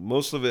chilled.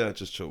 Most of it, I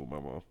just chilled with my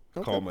mom.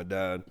 Okay. Called my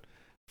dad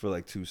for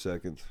like 2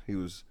 seconds. He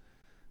was,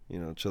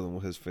 chilling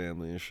with his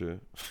family and shit.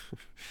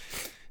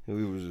 And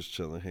we were just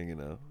chilling,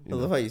 hanging out. I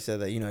love how you said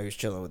that. He was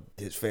chilling with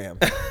his fam.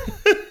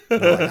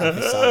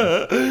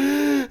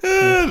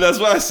 That's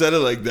why I said it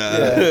like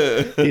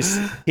that.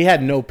 Yeah. He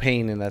had no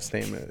pain in that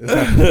statement.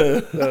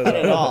 Not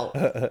at all.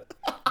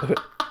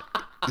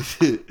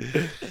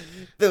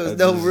 There was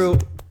no real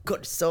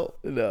good soul.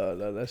 No,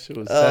 that shit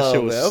was.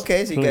 Man.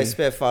 Okay, so you guys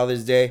spent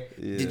Father's Day.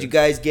 Yeah. Did you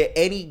guys get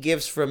any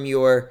gifts from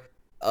your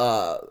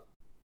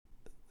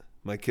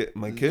My kid's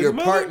your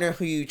mother? partner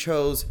who you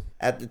chose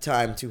at the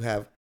time to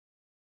have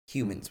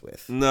humans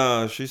with?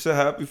 Nah, she said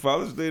Happy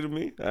Father's Day to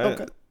me.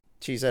 Okay.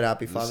 She said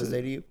Happy Father's it.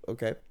 Day to you.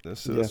 Okay.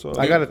 That's it. Yeah. That's all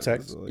I got a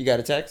text. You got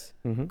a text?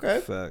 Mhm. Okay.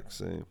 Fact,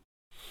 same.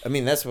 I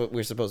mean, that's what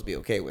we're supposed to be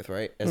okay with,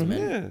 right? As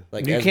men. Yeah.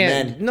 Like You as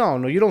can't. men.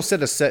 No, you don't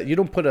set a set. You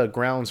don't put a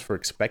grounds for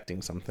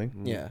expecting something.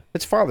 Yeah.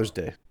 It's Father's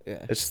Day.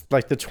 Yeah. It's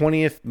like the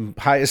 20th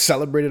highest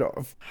celebrated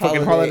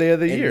fucking holiday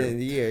of the in year.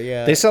 the year,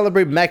 yeah. They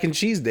celebrate Mac and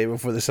Cheese Day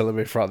before they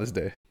celebrate Father's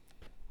Day.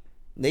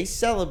 They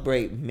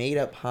celebrate made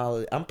up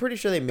holiday. I'm pretty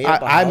sure they made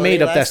up a I holiday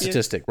made up that last year.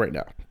 statistic right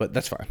now, but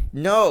that's fine.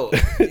 No.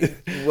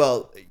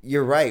 Well,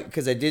 you're right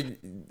because I did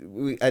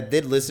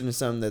listen to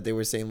some that they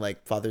were saying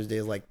like Father's Day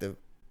is like the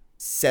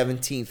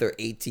 17th or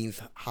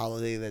 18th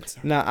holiday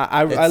that's Now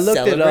I That's looked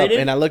it up celebrated?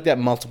 and I looked at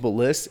multiple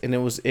lists and it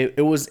was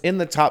in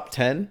the top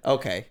 10,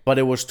 okay. but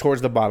it was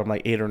towards the bottom,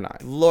 like 8 or 9.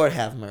 Lord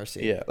have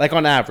mercy. Yeah, like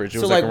on average. It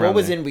So was like like what around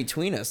was there. in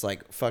between us?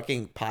 Like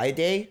fucking Pi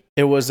Day?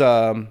 It was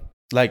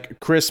like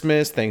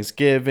Christmas,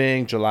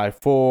 Thanksgiving, July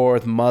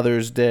 4th,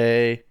 Mother's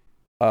Day,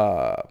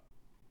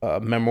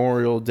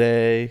 Memorial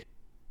Day,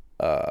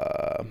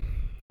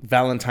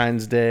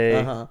 Valentine's Day,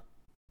 Uh-huh.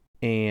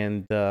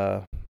 and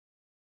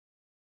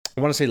I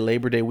want to say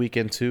Labor Day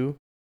weekend too.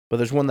 But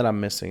there's one that I'm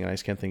missing and I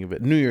just can't think of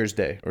it. New Year's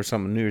Day or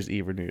something. New Year's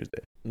Eve or New Year's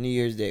Day. New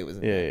Year's Day was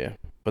in Yeah, there. yeah.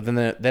 But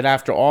then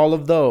after all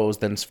of those,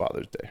 then it's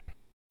Father's Day.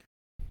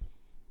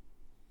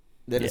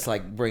 Then it's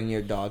like bring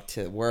your dog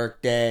to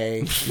work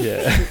day.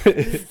 Yeah.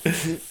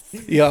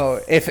 Yo,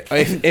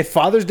 if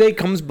Father's Day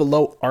comes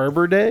below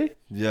Arbor Day,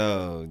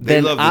 Yo, they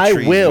Then love the I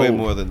trees will- way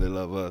more than they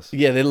love us.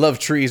 yeah, they love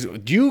trees.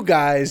 You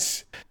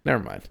guys,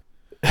 never mind.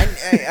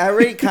 I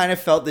already kind of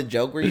felt the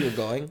joke where you were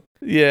going.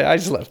 Yeah, I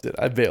just left it.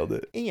 I bailed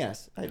it. And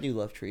yes, I do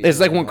love trees. It's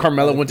like when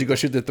Carmelo went to go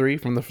shoot the 3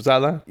 from the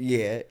sideline.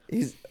 Yeah,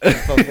 he's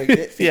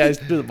perfect. Yeah, I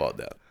just threw the ball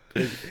down.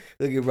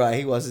 Look at Brian.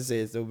 He wants to say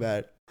it so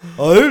bad.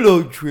 I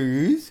love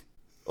trees.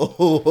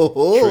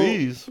 Oh,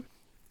 Trees.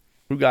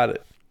 Who got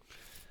it?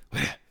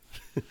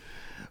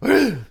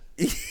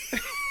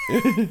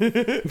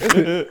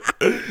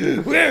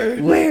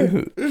 Where?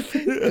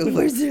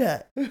 Where's it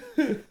at?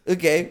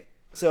 Okay,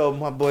 so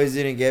my boys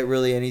didn't get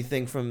really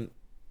anything from,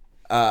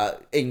 and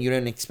you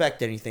didn't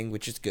expect anything,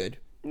 which is good.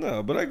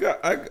 No, but I got.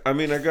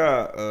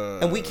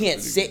 And we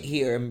can't sit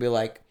here and be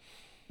like,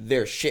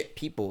 they're shit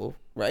people,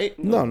 right?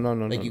 No.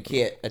 Like you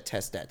can't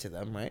attest that to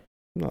them, right?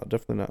 No,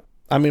 definitely not.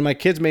 I mean, my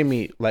kids made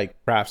me like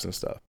crafts and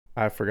stuff.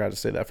 I forgot to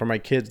say that. For my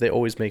kids, they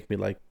always make me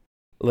like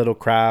little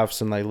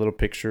crafts and like little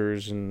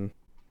pictures and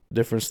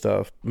different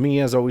stuff.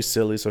 Mia's always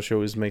silly, so she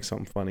always makes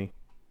something funny.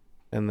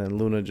 And then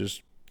Luna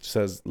just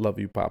says, "Love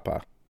you,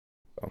 Papa,"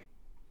 so,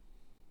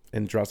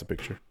 and draws a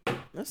picture.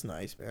 That's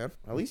nice, man.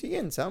 At least you're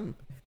getting something.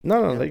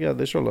 No,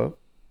 they show love.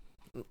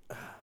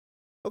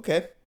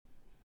 Okay.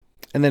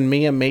 And then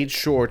Mia made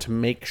sure to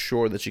make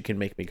sure that she can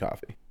make me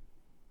coffee.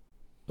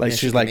 Like,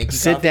 she's like,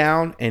 sit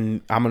down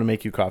and I'm going to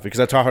make you coffee. Because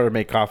I taught her to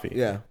make coffee.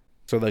 Yeah.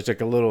 So there's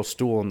like a little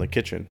stool in the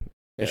kitchen.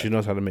 And she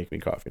knows how to make me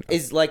coffee now.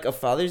 Is like a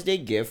Father's Day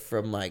gift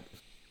from like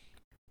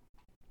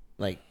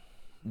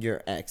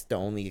your ex the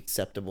only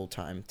acceptable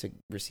time to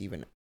receive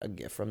a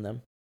gift from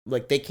them?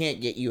 Like, they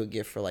can't get you a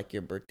gift for like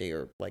your birthday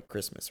or like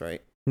Christmas,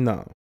 right?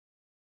 No.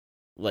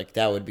 Like,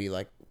 that would be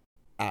like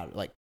out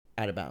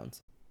of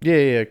bounds.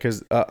 Yeah,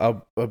 because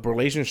a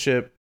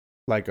relationship,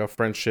 like a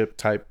friendship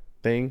type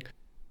thing,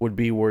 would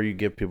be where you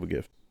give people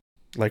gifts.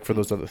 Like for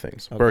those other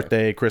things. Okay.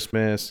 Birthday,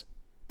 Christmas,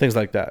 things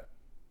like that.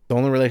 The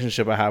only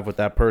relationship I have with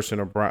that person,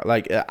 or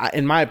like,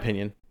 in my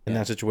opinion, in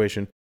that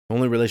situation, the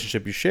only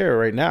relationship you share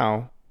right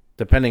now,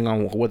 depending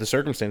on what the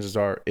circumstances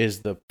are,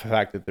 is the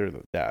fact that they're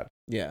the dad.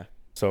 Yeah.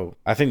 So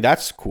I think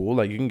that's cool.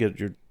 Like, you can get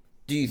your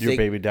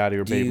baby daddy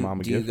or baby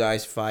mama gift. Do you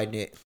guys find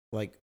it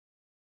like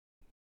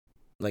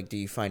do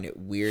you find it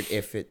weird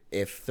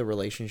if the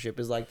relationship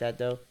is like that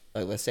though?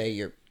 Like, let's say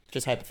you're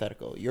just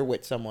hypothetical. You're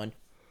with someone,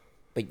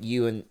 but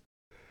you and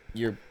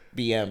your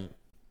BM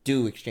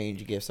do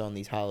exchange gifts on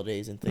these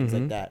holidays and things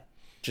like that,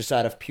 just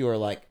out of pure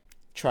like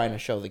trying to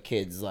show the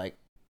kids like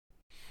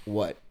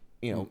what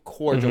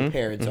cordial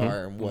parents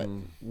are and what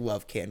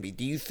love can be.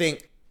 Do you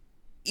think,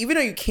 even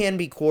though you can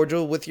be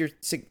cordial with your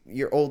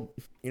old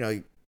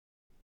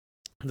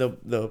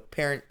the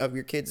parent of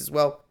your kids as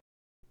well,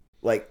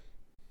 like,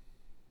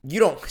 you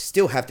don't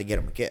still have to get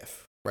them a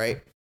gift,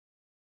 right?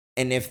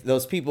 And if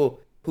those people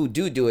who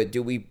do it,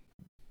 do we?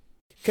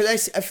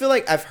 Because I feel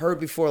like I've heard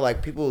before,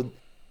 like, people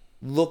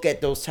look at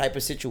those type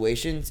of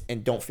situations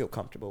and don't feel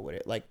comfortable with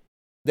it. Like,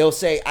 they'll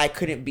say, I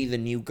couldn't be the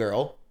new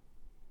girl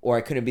or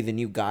I couldn't be the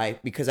new guy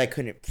because I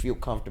couldn't feel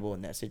comfortable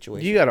in that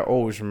situation. You got to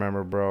always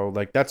remember, bro,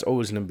 like, that's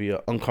always going to be an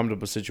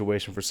uncomfortable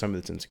situation for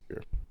somebody that's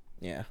insecure.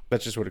 Yeah.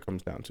 That's just what it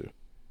comes down to.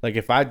 Like,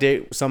 if I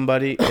date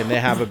somebody and they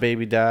have a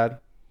baby dad,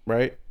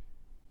 right,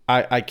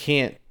 I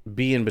can't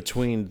be in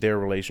between their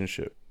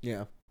relationship.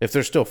 Yeah. If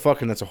they're still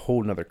fucking, that's a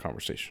whole nother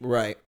conversation.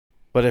 Right.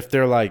 But if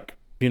they're like,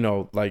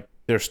 like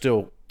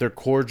they're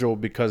cordial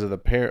because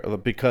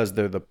of because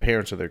they're the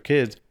parents of their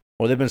kids,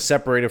 or they've been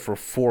separated for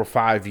 4 or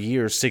 5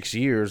 years, 6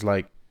 years,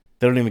 like,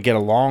 they don't even get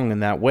along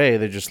in that way.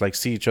 They just like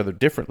see each other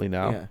differently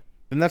now. Yeah.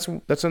 And that's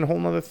a whole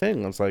nother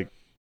thing. It's like,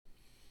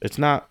 it's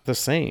not the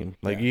same.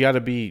 Like, you got to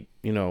be,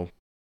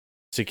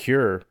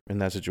 secure in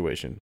that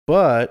situation.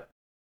 But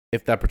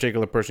if that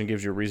particular person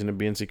gives you a reason to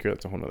be insecure,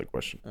 that's a whole other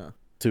question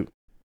too.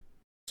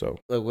 So,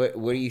 like,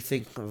 what do you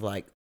think of,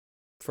 like,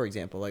 for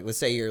example, like, let's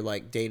say you're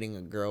like dating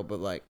a girl,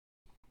 but like,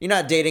 you're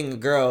not dating a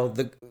girl.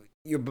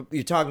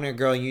 You're talking to a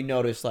girl and you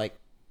notice like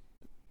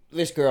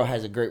this girl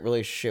has a great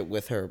relationship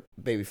with her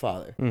baby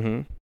father,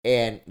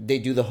 and they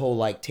do the whole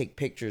like take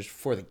pictures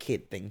for the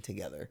kid thing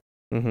together.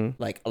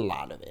 Like, a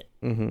lot of it.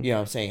 You know what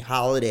I'm saying?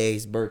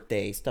 Holidays,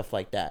 birthdays, stuff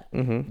like that.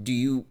 Do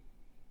you,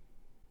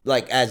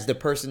 like, as the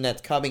person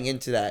that's coming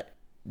into that,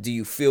 do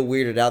you feel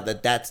weirded out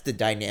that that's the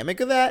dynamic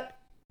of that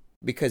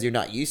because you're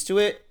not used to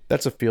it?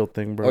 That's a field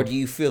thing, bro. Or do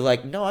you feel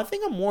like, no, I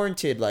think I'm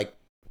warranted? Like,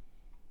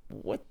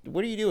 what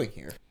are you doing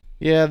here?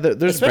 Yeah,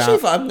 there's especially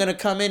if I'm gonna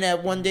come in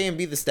at one day and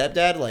be the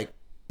stepdad. Like,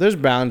 there's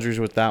boundaries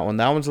with that one.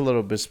 That one's a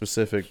little bit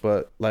specific,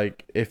 but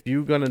like, if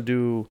you're gonna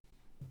do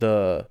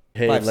the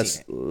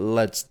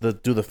let's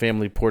do the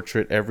family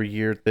portrait every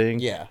year thing,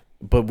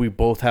 but we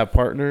both have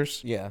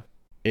partners,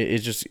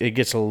 it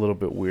gets a little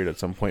bit weird at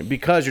some point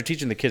because you're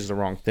teaching the kids the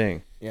wrong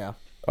thing.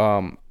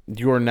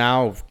 You are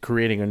now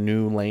creating a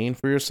new lane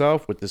for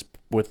yourself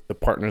with the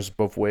partners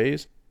both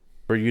ways,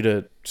 for you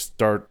to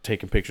start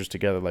taking pictures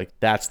together. Like,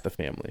 that's the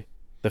family.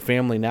 The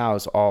family now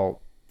is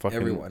all fucking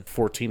everyone.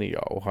 14 of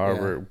y'all,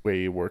 however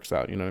way it works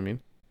out. You know what I mean?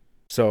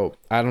 So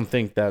I don't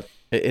think that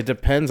it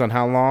depends on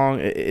how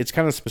long. It's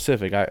kind of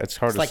specific. It's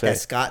hard to say. It's like that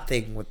Scott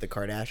thing with the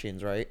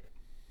Kardashians, right?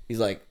 He's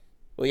like,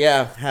 well,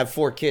 yeah, have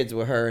 4 kids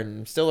with her and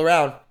I'm still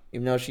around,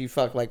 even though she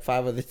fucked like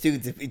 5 other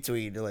dudes in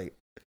between. Like,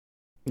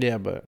 yeah,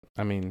 but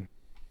I mean,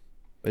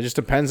 it just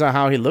depends on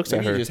how he looks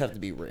at her. You just have to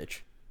be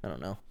rich. I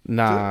don't know.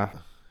 Nah,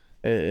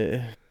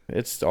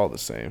 it's all the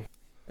same.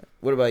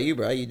 What about you,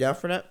 bro? You down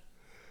for that?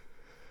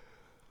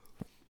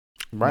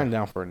 Brian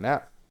down for a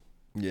nap.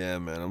 Yeah,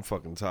 man, I'm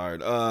fucking tired.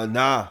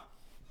 Nah.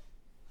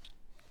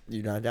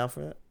 You not down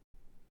for that?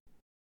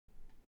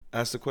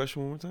 Ask the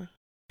question one more time.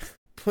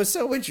 What's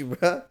up with you,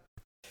 bro?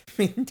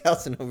 Me and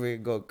Delson over here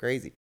going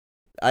crazy.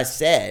 I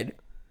said,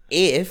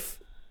 if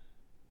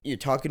you're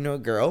talking to a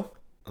girl,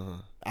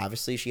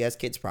 obviously she has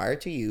kids prior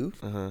to you.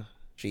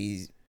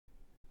 She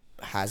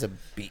has a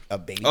baby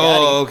daddy.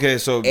 Oh, okay.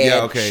 So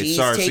yeah, okay.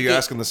 Sorry. So you're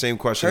asking the same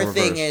question. Her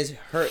thing is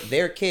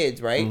their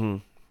kids,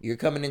 right? You're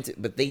coming into,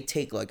 but they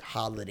take like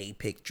holiday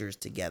pictures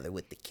together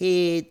with the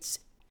kids.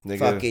 They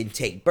fucking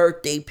take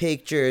birthday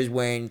pictures,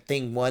 wearing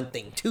thing 1,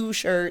 thing 2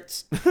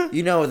 shirts.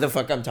 You know what the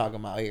fuck I'm talking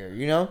about here,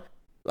 you know?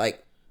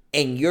 Like,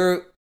 and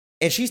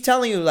she's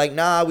telling you like,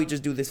 nah, we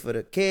just do this for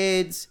the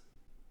kids.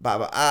 blah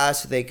blah blah,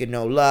 so they could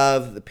know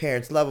love. The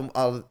parents love them.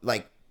 All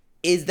like,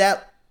 is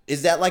that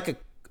like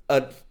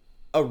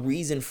a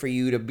reason for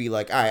you to be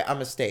like, all right, I'm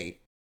gonna stay,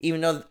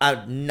 even though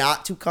I'm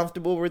not too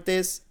comfortable with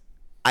this?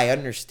 I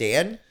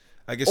understand.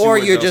 I guess, or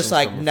you're just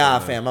like, nah,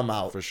 fam, I'm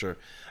out for sure.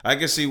 I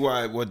can see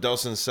why what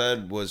Delson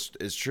said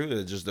is true.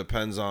 It just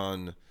depends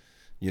on,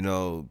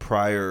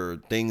 prior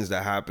things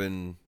that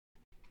happen.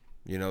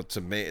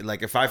 To make,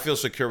 like, if I feel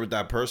secure with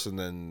that person,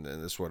 then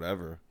it's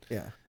whatever.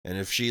 Yeah. And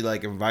if she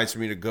like invites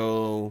me to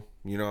go,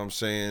 you know what I'm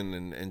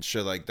saying, and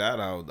shit like that,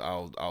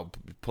 I'll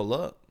pull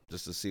up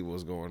just to see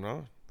what's going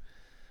on.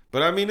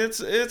 But I mean, it's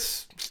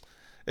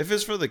if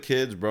it's for the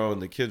kids, bro,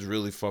 and the kids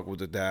really fuck with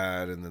the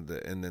dad, and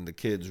then the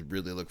kids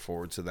really look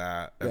forward to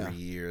that every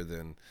year,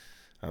 then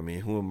I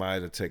mean, who am I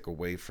to take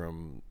away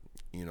from,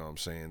 you know what I'm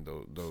saying,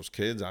 those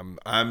kids?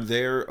 I'm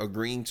there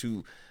agreeing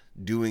to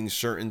doing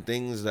certain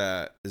things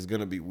that is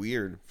gonna be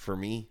weird for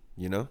me,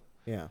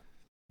 Yeah.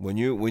 When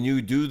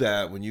you do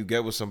that, when you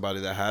get with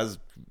somebody that has,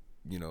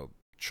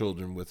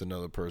 children with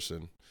another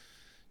person,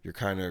 you're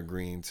kind of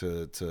agreeing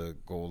to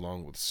go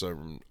along with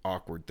certain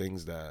awkward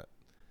things that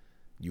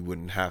you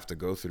wouldn't have to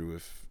go through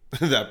if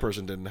that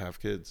person didn't have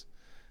kids.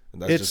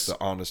 And that's just the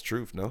honest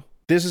truth, no?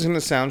 This is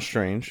gonna sound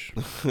strange,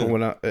 but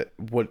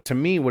what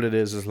it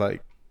is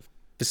like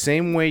the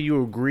same way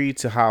you agree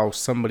to how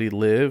somebody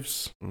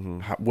lives,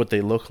 what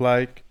they look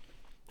like,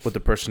 what the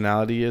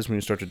personality is when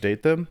you start to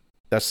date them.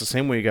 That's the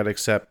same way you got to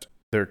accept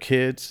their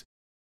kids'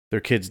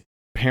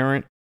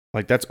 parent.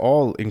 Like, that's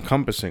all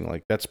encompassing.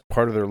 Like, that's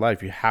part of their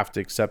life. You have to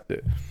accept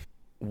it.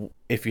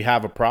 If you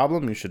have a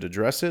problem, you should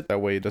address it.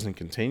 That way it doesn't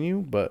continue.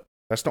 But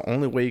that's the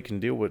only way you can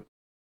deal with,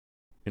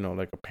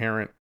 like a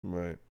parent.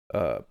 Right.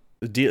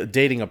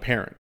 Dating a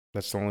parent.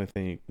 That's the only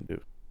thing you can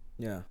do.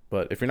 Yeah.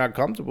 But if you're not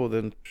comfortable,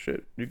 then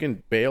shit, you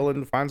can bail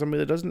and find somebody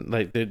that doesn't,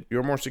 like, that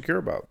you're more secure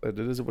about. It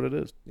is what it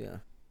is. Yeah.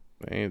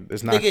 I mean,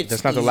 that's not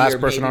the last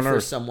person on earth.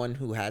 For someone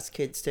who has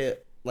kids to,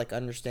 like,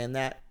 understand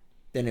that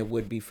than it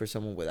would be for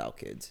someone without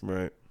kids.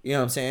 Right. You know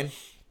what I'm saying?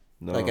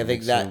 No, like, I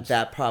think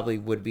that probably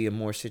would be a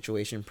more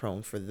situation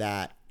prone for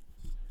that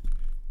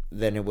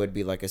than it would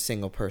be like a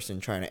single person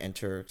trying to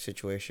enter a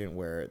situation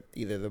where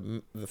either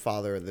the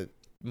father or the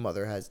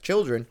mother has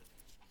children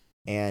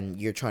and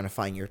you're trying to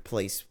find your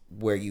place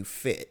where you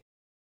fit.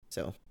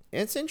 So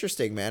it's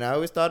interesting, man. I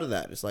always thought of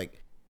that. It's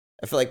like,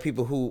 I feel like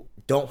people who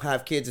don't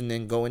have kids and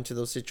then go into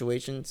those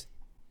situations,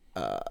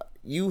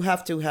 you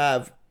have to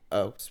have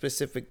a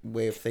specific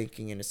way of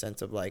thinking in a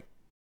sense of like,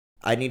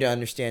 I need to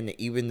understand that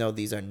even though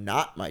these are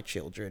not my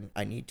children,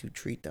 I need to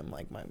treat them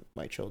like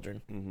my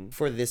children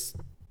for this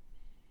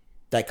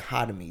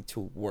dichotomy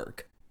to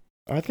work.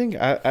 I think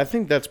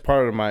that's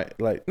part of my,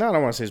 like, no, I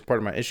don't want to say it's part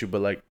of my issue,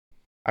 but like,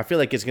 I feel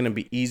like it's gonna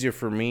be easier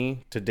for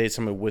me to date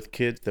someone with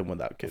kids than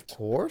without kids. Of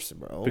course,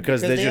 bro.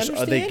 Because they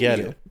get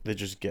it. They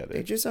just get it.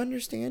 They just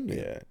understand you.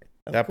 Yeah.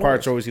 That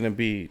part's always gonna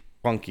be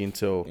funky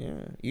until.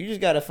 Yeah. You just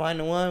gotta find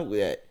the one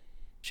that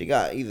she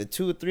got either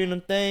 2 or 3 of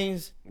them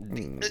things.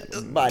 3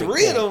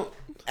 of them.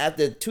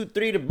 After 2,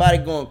 3, the body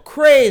going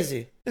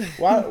crazy.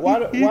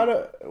 What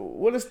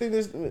is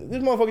this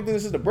motherfucker think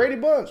this is the Brady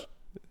Bunch?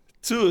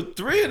 2 or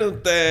 3 of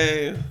them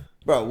things.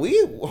 Bro,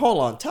 hold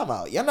on, time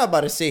out. Y'all not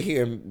about to sit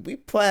here and we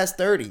past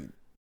 30.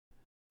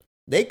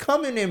 They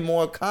coming in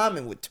more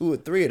common with 2 or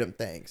 3 of them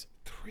things.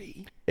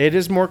 3. It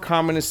is more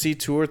common to see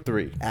 2 or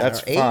 3.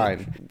 That's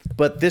fine.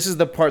 But this is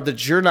the part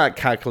that you're not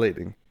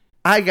calculating.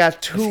 I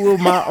got 2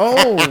 of my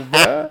own,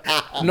 bro.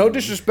 No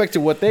disrespect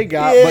to what they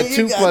got, but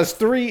 2 plus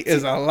 3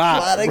 is a lot. A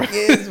lot of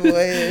kids, boy.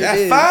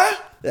 That's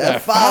 5?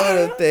 That's 5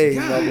 of the things,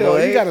 my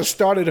boy. You got to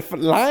start at a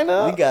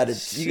lineup.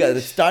 You got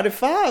to start at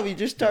 5. You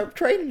just start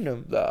trading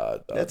them.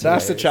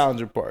 That's the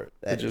challenging part.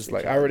 It's just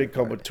like, I already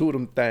come with 2 of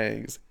them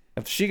things.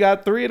 If she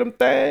got 3 of them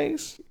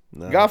things,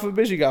 God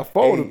forbid she got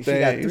 4 of them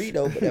things. She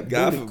got 3 though, but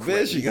God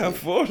forbid she got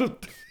 4 of them.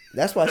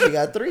 That's why she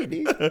got 3,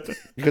 dude.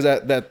 Because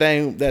that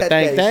thing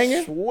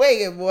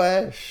swinging,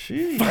 boy.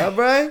 All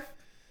right,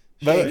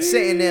 but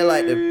sitting there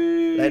like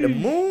the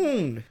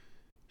moon.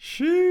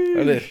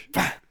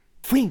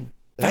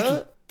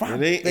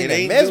 It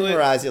ain't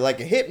mesmerize you like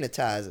a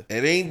hypnotizer.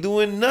 It ain't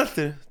doing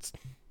nothing.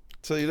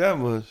 Tell you that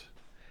much.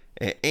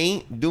 It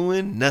ain't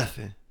doing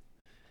nothing.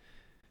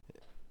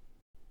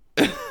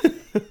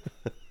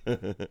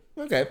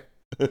 Okay.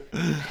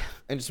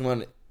 I just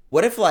wanted.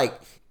 What if,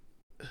 like,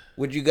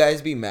 would you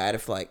guys be mad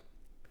if, like,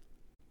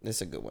 this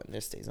is a good one.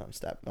 This stays on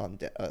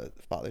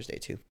Father's Day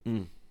too.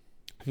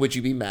 Would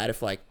you be mad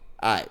if, like,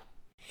 all right,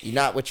 you're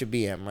not with your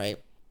BM, right?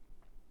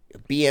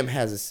 Your BM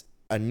has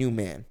a new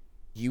man.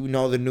 You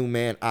know the new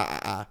man.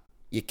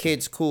 Your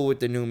kid's cool with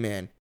the new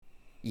man.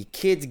 Your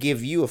kids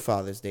give you a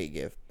Father's Day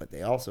gift, but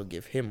they also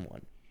give him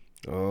one.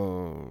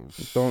 Oh,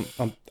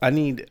 I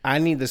need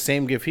the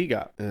same gift he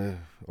got,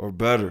 or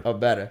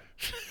better.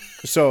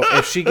 So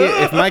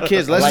if my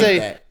kids, let's say,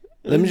 that.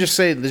 Let me just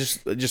say,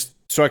 just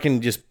so I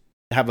can just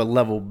have a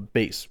level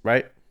base,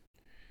 right?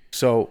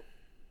 So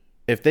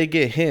if they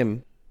get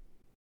him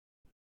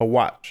a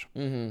watch,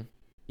 you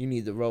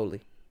need the Rolex.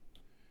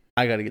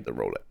 I gotta get the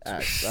Rolex.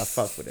 I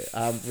fuck with it.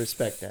 I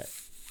respect that.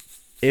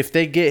 If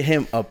they get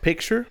him a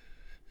picture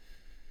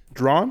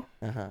drawn,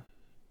 Uh-huh.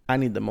 I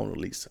need the Mona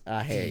Lisa.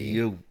 I hear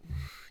you.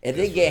 If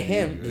they get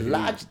him the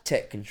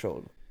Logitech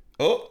controller.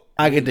 Oh.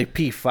 I get the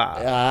P5.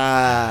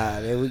 Ah,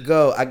 there we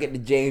go. I get the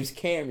James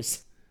Cameron.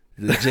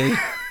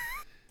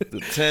 The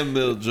 10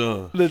 mil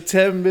John. The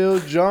 10 mil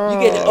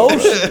John. You get the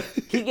Ocean.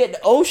 He get the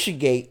Ocean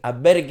Gate. I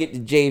better get the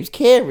James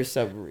Cameron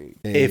submarine.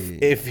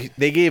 If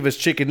they gave us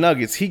chicken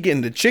nuggets, he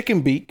getting the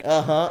chicken beak.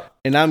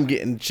 And I'm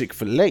getting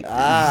Chick-fil-A.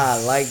 Ah,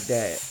 I like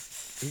that.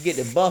 You get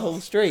the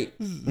butthole straight.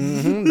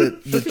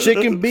 The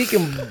chicken beak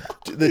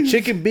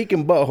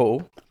and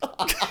butthole.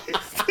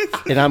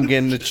 And I'm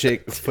getting the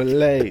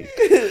Chick-fil-A.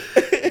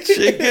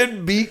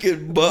 Chicken beak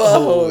and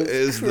butthole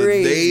is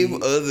crazy. the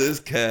name of this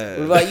cast.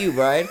 What about you,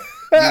 Brian?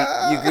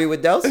 You agree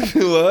with those?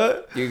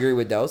 What? You agree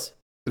with those?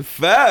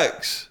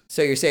 Facts.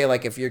 So you're saying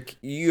like if you're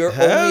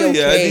Hell only okay,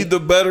 yeah, I need the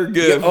better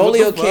gift. you're only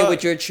What the okay fuck?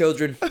 with your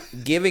children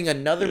giving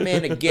another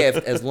man a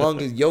gift as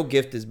long as your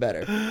gift is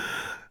better.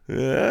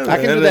 Yeah, I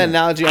can do that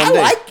analogy on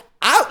day.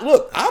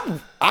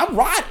 I'm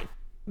riding.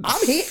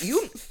 I'm here.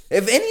 You,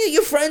 if any of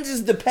your friends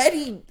is the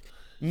petty,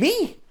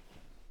 me.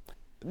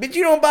 But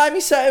you don't buy me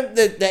something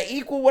that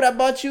equal what I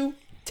bought you,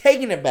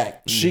 taking it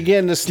back. She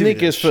getting the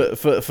sneakers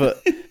for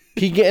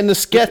he getting the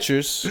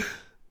Skechers.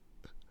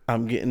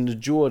 I'm getting the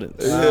Jordans.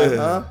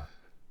 Uh-huh.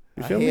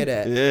 You I feel hear me?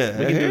 that. Yeah,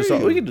 We can do this all.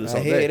 We can do this I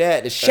all hear day.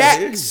 that. The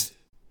Shacks.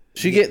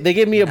 They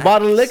give me a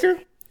bottle of liquor.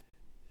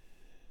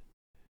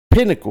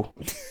 Pinnacle,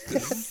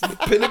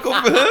 Pinnacle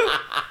for him.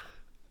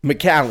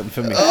 McAllen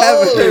for me. I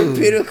haven't heard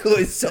Pinnacle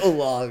in so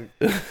long.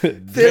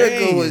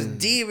 Pinnacle was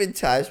demon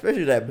time,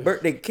 especially that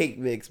birthday cake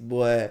mix,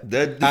 boy.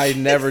 I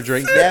never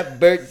drink that. That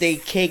birthday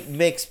cake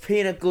mix,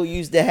 Pinnacle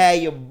used to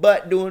have your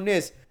butt doing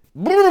this.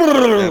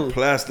 That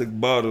plastic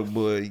bottle,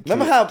 boy.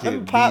 Remember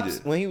Can't Pops beat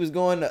it. when he was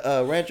going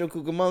to Rancho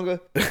Cucamonga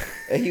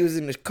and he was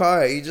in his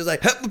car, he just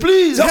like Help me,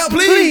 please. help me,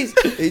 please.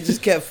 He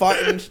just kept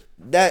farting.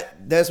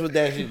 That's what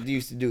that shit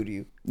used to do to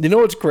you. You know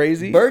what's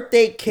crazy?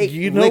 Birthday cake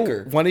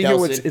liquor. Want to hear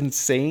what's Delson.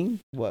 insane?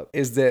 What?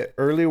 Is that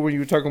earlier when you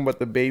were talking about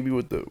the baby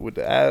with the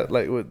ass,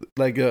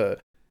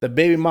 the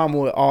baby mama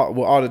with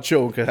all the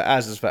children because her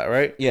ass is fat,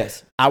 right?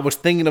 Yes. I was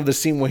thinking of the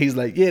scene where he's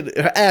like, yeah,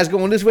 her ass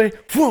going this way,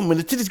 and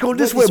the titties going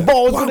this way,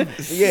 balls going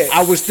this. Yeah.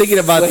 I was thinking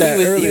about that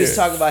He earlier. was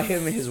talking about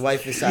him and his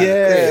wife inside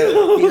Yeah. the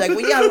crib. He's like,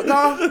 when y'all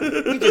gone,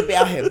 we just be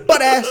out here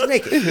butt ass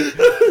naked.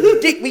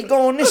 Dick be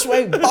going this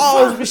way,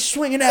 balls be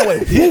swinging that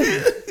way.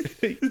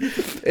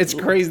 It's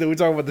crazy that we're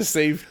talking about the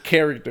same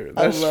character.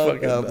 That's I love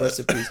fucking nuts. rest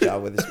in peace,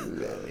 John Witherspoon,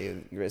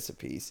 man. Rest in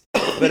peace.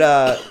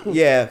 But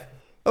yeah,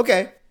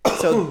 okay.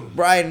 So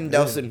Brian and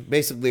Delson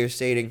basically are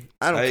stating,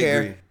 I don't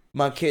care. agree.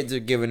 My kids are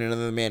giving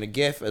another man a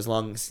gift as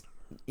long as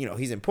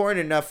he's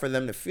important enough for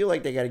them to feel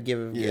like they got to give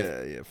him a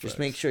gift. Yeah. Just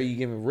make sure you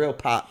give him real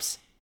pops.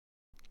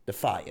 The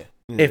fire.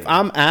 If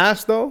I'm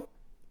asked though,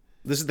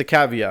 this is the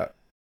caveat.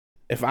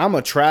 If I'm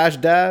a trash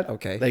dad,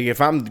 Okay. like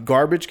if I'm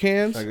garbage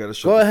cans, I gotta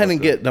shut go the ahead fuck and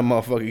up. get the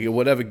motherfucker get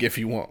whatever gift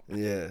you want.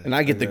 Yeah. And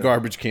I get the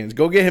garbage cans.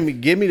 Go give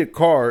me the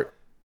card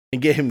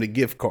and get him the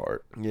gift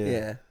card.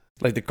 Yeah.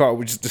 Like the card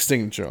with just the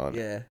signature on it.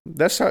 Yeah.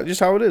 That's how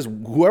it is.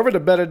 Whoever the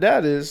better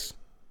dad is,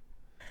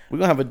 we're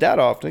gonna have a dad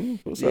off thing.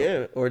 What's up?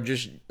 Yeah. Or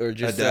just A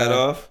dad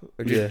off.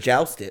 Or just Yeah.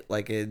 joust it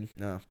like in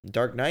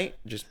Dark Knight.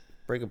 Just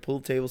break a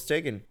pool table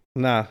stick and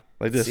Nah,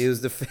 like this. see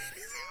who's the fittest.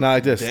 Nah,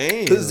 like this.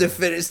 Damn. Who's the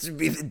fittest to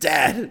be the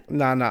dad?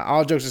 Nah.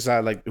 All jokes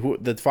aside, like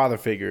the father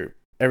figure,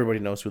 everybody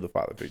knows who the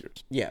father figure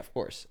is. Yeah, of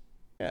course.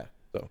 Yeah.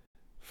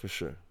 For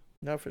sure.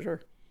 No, for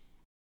sure.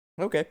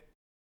 Okay.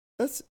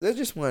 That's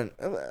just one.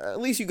 At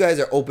least you guys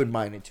are open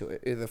minded to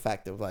it. The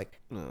fact of like,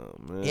 Oh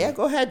man. yeah,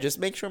 go ahead, just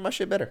make sure my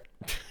shit better.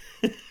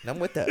 And I'm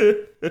with that.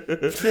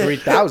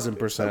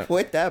 3000%. I'm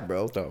with that,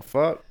 bro. The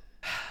fuck.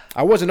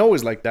 I wasn't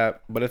always like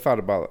that, but I thought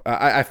about it.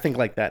 I think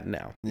like that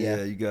now.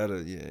 Yeah, you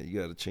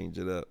gotta change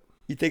it up.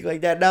 You think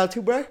like that now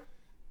too, bro?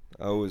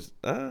 I always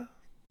I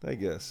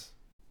guess.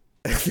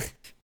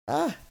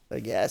 I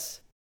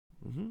guess.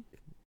 Mm-hmm.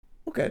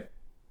 Okay.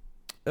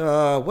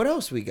 What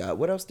else we got?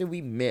 What else did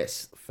we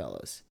miss,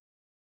 fellas?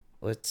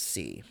 Let's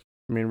see.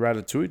 I mean,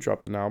 Ratatouille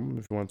dropped an album.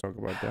 If you want to talk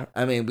about that,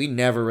 I mean, we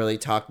never really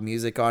talk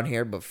music on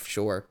here, but for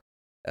sure.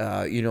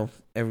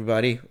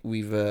 Everybody,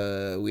 we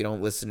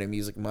don't listen to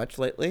music much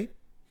lately,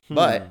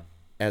 but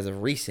as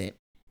of recent,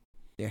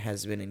 there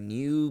has been a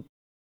new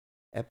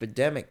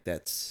epidemic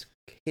that's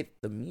hit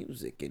the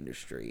music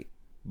industry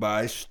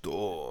By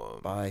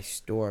storm.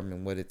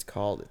 and what it's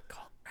called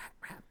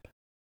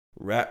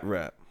Rat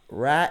rap.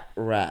 rat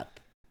rap.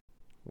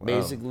 Wow.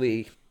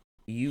 Basically,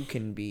 you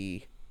can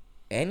be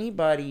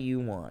anybody you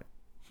want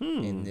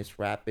in this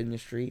rap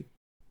industry,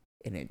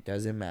 and it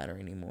doesn't matter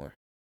anymore.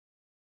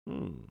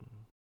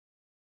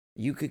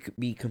 You could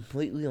be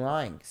completely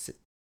lying.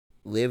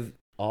 Live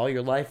all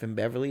your life in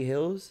Beverly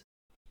Hills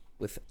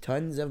with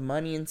tons of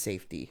money and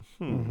safety.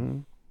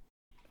 And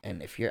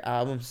if your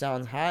album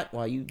sounds hot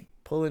while you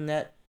pulling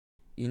that,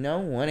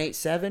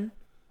 187,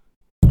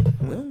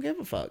 we don't give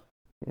a fuck.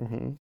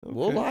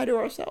 We'll lie to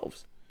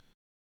ourselves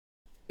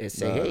and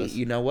say, hey,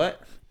 you know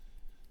what?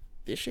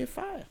 This shit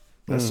fire.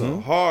 That's so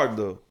hard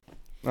though.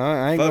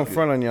 I ain't gonna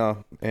front on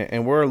y'all,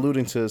 and we're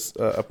alluding to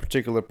a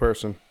particular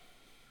person,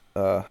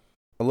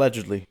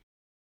 allegedly,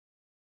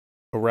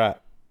 a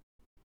rat,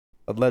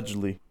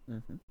 allegedly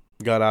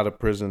got out of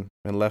prison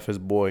and left his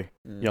boy,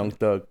 Young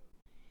Thug,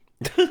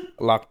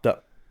 locked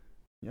up.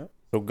 Yep.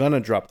 So Gunna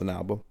dropped an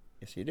album.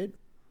 Yes, he did.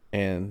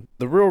 And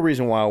the real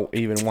reason why I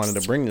even wanted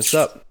to bring this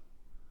up,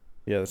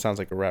 yeah, that sounds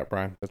like a rap,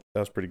 Brian. That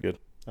was pretty good.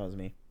 That was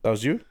me. That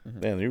was you?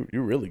 Man,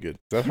 you're really good.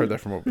 I heard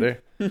that from over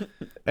there.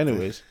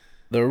 Anyways,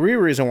 the real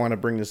reason I want to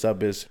bring this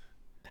up is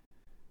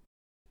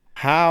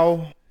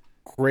how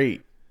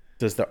great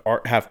does the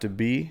art have to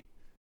be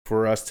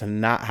for us to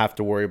not have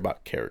to worry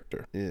about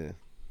character? Yeah.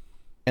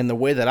 And the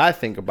way that I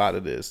think about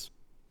it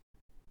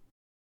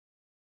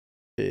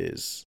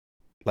is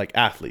like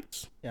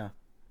athletes. Yeah.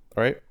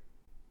 All right?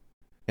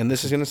 And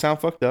this is going to sound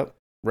fucked up.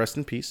 Rest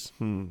in peace.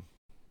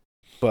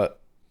 But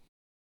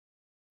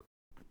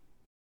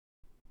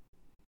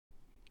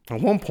at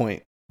one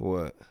point,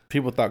 what?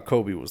 People thought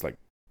Kobe was like,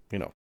 you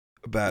know,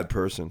 a bad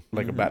person.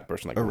 Like a bad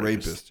person. Like a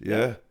rapist.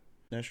 Yeah.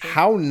 That's true.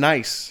 How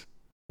nice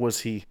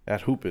was he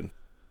at hooping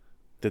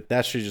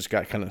that shit just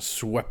got kind of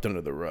swept under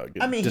the rug?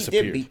 I mean, he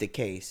did beat the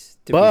case.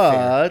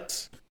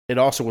 But it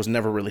also was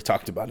never really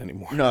talked about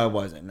anymore. No, it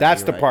wasn't. No,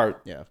 That's the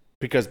part. Yeah.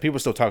 Because people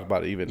still talk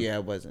about it even. Yeah,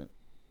 it wasn't.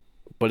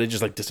 But it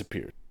just like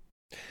disappeared.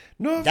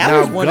 No, that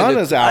was one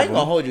Gunna's of the. I ain't album.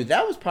 gonna hold you.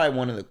 That was probably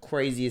one of the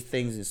craziest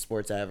things in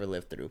sports I ever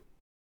lived through.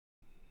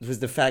 Was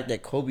the fact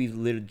that Kobe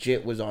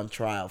legit was on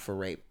trial for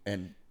rape,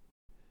 and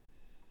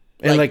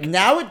like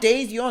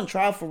nowadays you're on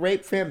trial for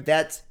rape, fam.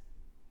 That's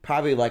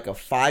probably like a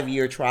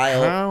 5-year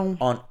trial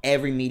on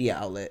every media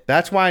outlet.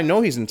 That's why I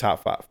know he's in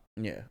top 5.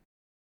 Yeah,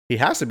 he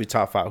has to be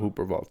top 5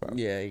 hooper of all time.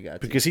 Yeah, he got to.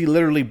 Because he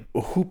literally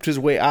hooped his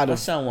way out of. My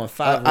son won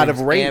 5 out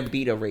of rape and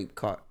beat a rape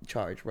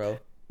charge, bro.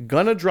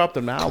 Gunna dropped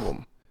an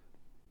album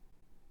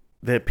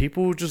that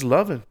people were just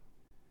loving.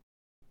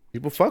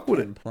 People fuck with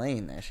it. I've been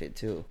playing that shit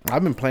too.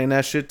 I've been playing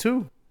that shit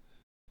too.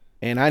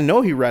 And I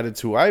know he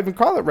Ratatouille. I even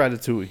call it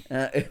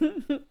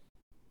Ratatouille.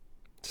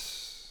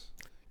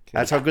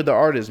 That's how good the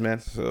art is, man.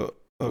 So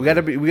we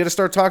gotta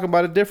start talking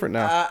about it different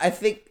now. I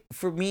think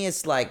for me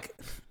it's like,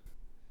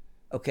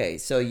 okay,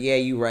 so yeah,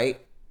 you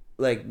right.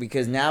 Like,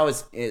 because now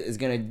it's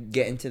gonna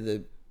get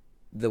into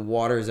the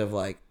waters of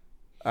like,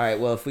 all right,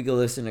 well, if we go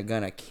listen to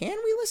Gunna, can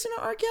we listen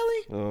to R. Kelly?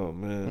 Oh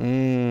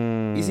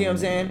man, you see what I'm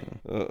saying?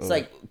 It's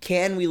like,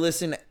 can we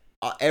listen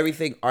to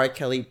everything R.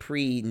 Kelly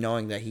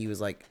knowing that he was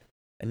like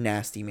a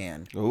nasty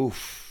man?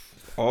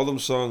 Oof, all them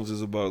songs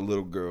is about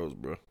little girls,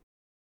 bro.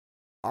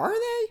 Are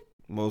they?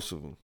 Most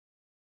of them.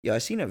 Yo, I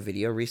seen a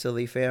video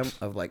recently, fam,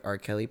 of like R.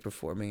 Kelly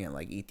performing in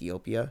like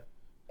Ethiopia.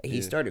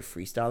 He started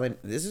freestyling.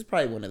 This is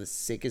probably one of the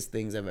sickest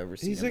things I've ever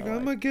seen. He's like,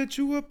 I'm gonna get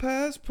you a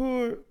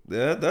passport.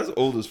 Yeah, that's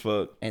old as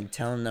fuck. And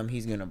telling them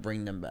he's gonna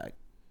bring them back.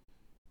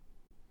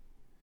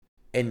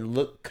 And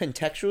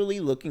contextually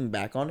looking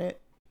back on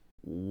it,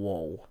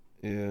 whoa.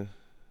 Yeah.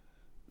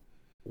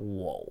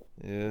 Whoa.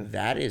 Yeah.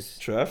 That is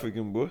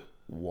trafficking, boy.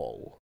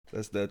 Whoa.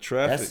 That's that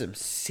traffic. That's some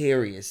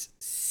serious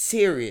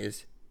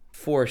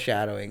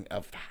foreshadowing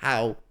of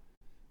how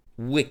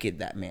wicked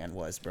that man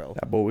was, bro.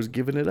 That boy was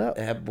giving it up.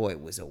 That boy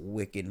was a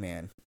wicked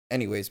man.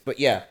 Anyways, but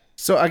yeah.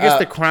 So I guess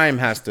the crime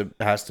has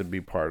to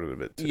be part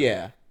of it too.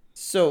 Yeah.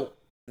 So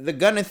the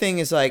Gunna thing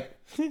is like,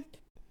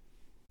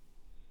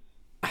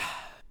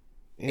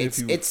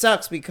 it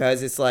sucks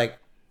because it's like,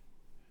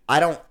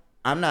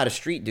 I'm not a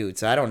street dude,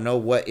 so I don't know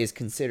what is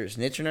considered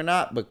snitching or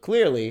not. But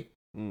clearly,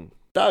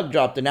 Thug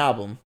dropped an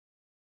album,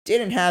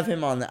 didn't have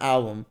him on the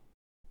album.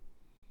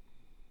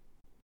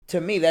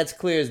 To me, that's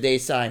clear as day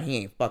sign he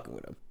ain't fucking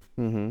with him.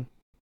 Mm-hmm.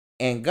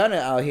 And Gunna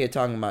out here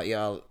talking about,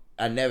 y'all,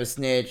 I never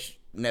snitched,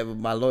 never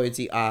my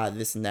loyalty,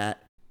 this and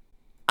that.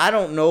 I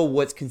don't know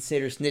what's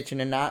considered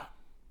snitching or not,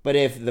 but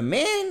if the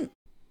man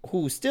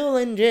who's still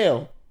in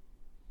jail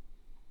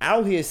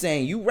out here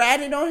saying you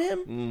ratted on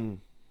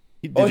him,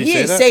 he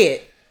didn't say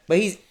it, but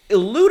he's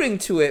alluding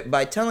to it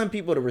by telling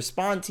people to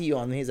respond to you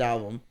on his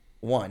album.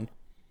 One,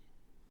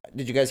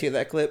 did you guys hear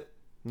that clip?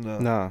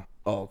 No.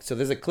 Oh, so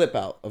there's a clip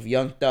out of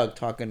Young Thug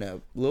talking to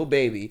Lil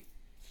Baby,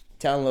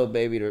 telling Lil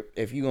Baby to,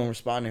 if you gonna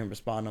respond to him,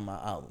 respond on my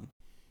album,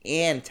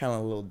 and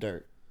telling Lil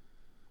Durk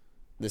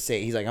to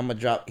say, he's like, I'm gonna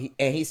drop,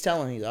 he's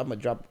telling I'm gonna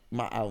drop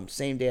my album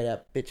same day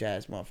that bitch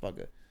ass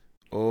motherfucker.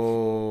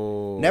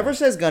 Oh. Never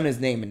says Gunna's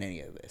name in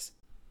any of this,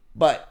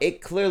 but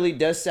it clearly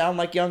does sound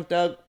like Young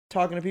Thug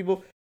talking to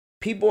people.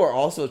 People are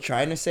also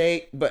trying to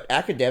say, but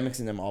academics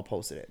and them all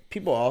posted it.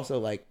 People are also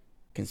like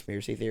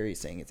conspiracy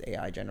theories saying it's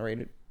AI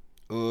generated.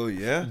 Oh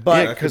yeah,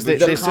 but because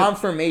the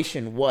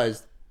confirmation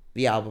was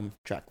the album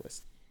track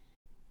list.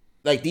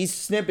 Like, these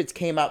snippets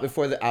came out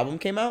before the album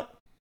came out,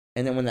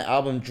 and then when the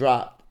album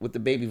dropped with the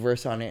Baby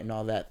verse on it and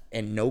all that,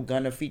 and no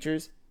Gunna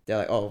features, they're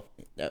like, "Oh,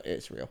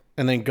 it's real."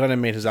 And then Gunna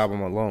made his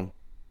album alone.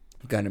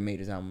 Gunna made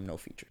his album no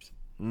features,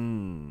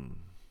 and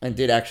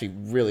did actually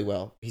really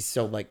well. He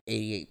sold like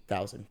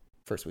 88,000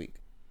 first week,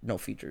 no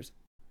features,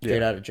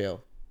 straight out of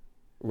jail,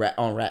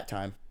 on Rat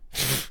Time.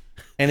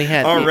 And he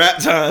had on Rat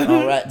Time.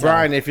 On Rat Time.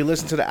 Brian, if you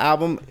listen to the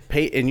album,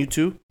 and you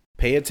too,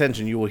 pay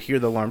attention, you will hear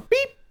the alarm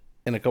beep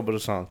in a couple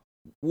of songs.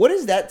 What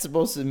is that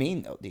supposed to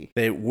mean, though, D?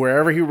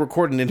 Wherever he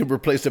recorded, they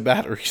replaced the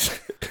batteries.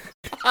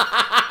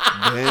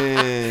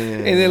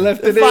 Damn. And they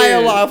left it fire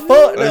in. alarm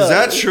fucked Is up.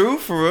 that true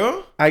for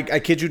real? I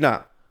kid you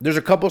not. There's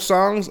a couple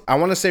songs. I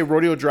want to say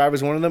Rodeo Drive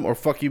is one of them, or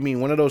Fuck You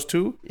Mean, one of those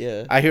two.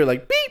 Yeah. I hear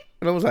like beep,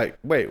 and I was like,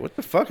 wait, what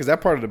the fuck? Is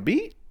that part of the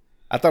beat?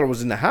 I thought it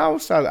was in the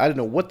house. I didn't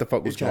know what the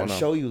fuck was going on. Trying to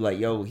show you, like,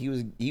 yo, he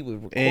was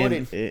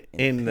recording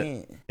in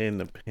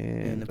the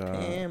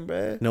pen,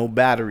 bro. No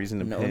batteries in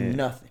the pen.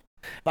 Nothing.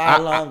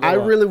 I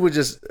really would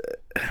just,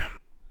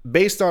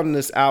 based on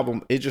this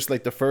album, it's just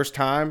like the first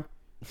time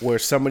where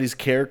somebody's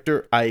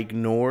character I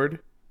ignored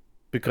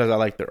because I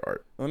like their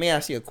art. Let me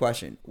ask you a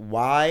question.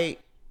 Why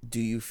do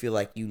you feel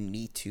like you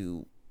need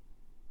to,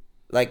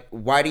 like,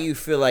 why do you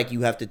feel like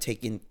you have to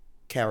take in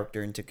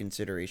character into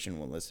consideration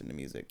when listening to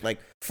music? Like,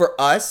 for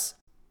us,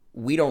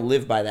 we don't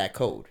live by that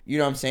code. You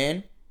know what I'm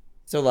saying?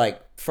 So,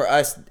 like, for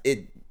us,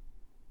 the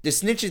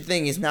snitching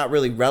thing is not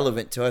really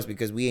relevant to us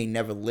because we ain't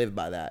never lived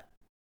by that.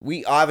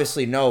 We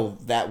obviously know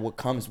that what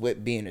comes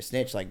with being a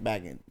snitch, like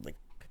back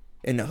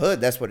in the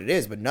hood, that's what it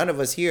is. But none of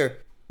us here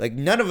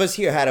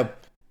had to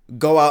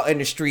go out in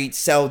the street,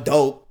 sell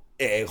dope,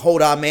 and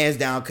hold our mans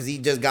down because he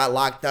just got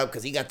locked up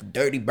because he got the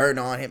dirty bird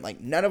on him.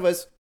 Like, none of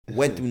us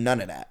went through none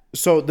of that.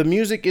 So the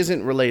music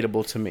isn't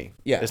relatable to me.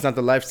 Yeah. It's not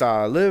the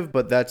lifestyle I live,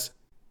 but that's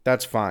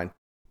fine.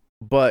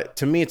 But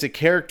to me, it's a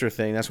character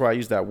thing. That's why I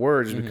use that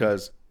word, is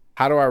because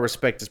how do I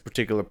respect this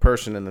particular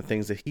person and the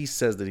things that he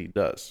says that he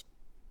does?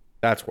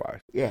 That's why.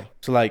 Yeah.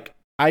 So, like,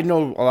 I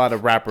know a lot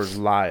of rappers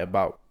lie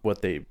about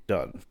what they've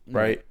done,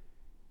 right?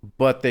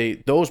 But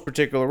those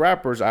particular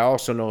rappers, I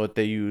also know that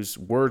they use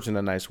words in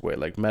a nice way,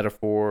 like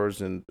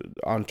metaphors and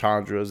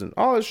entendres and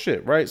all this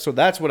shit, right? So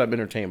that's what I'm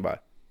entertained by.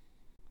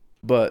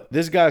 But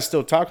this guy's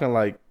still talking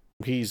like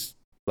he's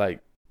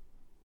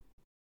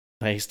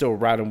still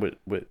riding with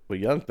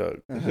Young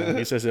Thug.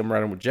 He says I'm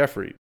riding with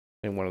Jeffrey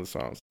in one of the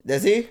songs.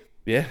 Does he?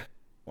 Yeah.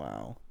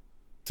 Wow.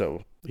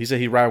 So he said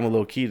he riding with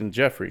Lil Keith and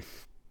Jeffrey.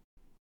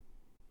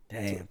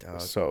 Damn,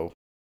 dog. So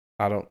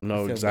I don't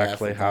know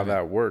exactly how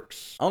that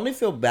works. I only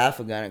feel bad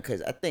for Gunna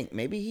because I think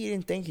maybe he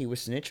didn't think he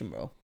was snitching,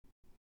 bro.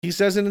 He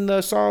says it in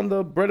the song,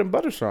 the Bread and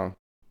Butter song.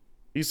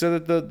 He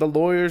said that the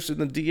lawyers and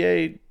the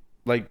DA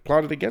like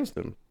plotted against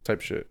him,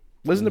 type shit.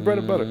 Listen to Bread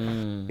and Butter.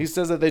 He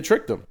says that they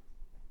tricked him.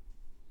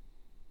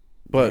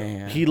 But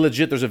he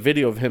legit, there's a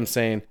video of him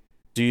saying,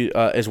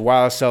 is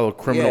YSL a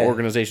criminal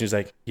organization? He's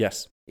like,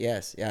 yes.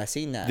 Yes, yeah, I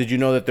seen that. Did you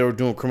know that they were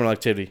doing criminal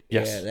activity?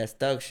 Yes. Yeah, that's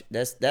thug.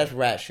 That's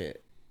rat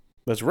shit.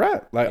 That's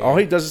rat. Like all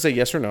he does is say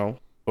yes or no,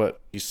 but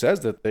he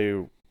says that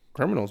they're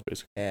criminals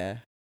basically. Yeah.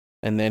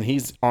 And then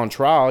he's on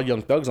trial.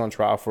 Young Thug's on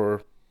trial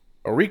for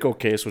a RICO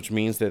case, which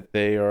means that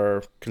they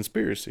are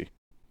conspiracy.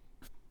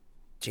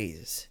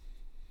 Jesus.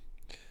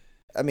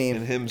 I mean,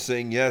 and him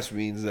saying yes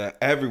means that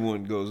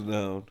everyone goes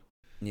down.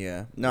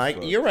 Yeah. No,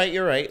 you're right.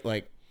 You're right.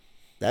 Like,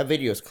 that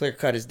video is clear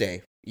cut as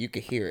day. You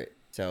could hear it.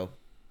 So,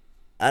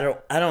 I don't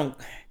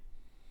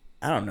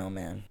know,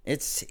 man.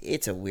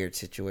 It's a weird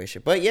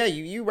situation. But yeah,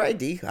 you right,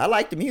 D. I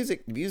like the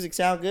music. The music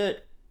sound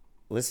good.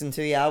 Listen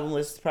to the album.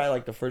 Listen to probably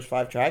like the first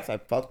 5 tracks. I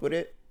fucked with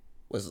it.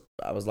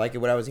 I was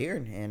liking what I was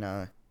hearing.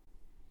 And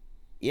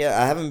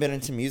yeah, I haven't been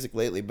into music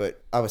lately,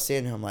 but I was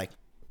saying to him, like,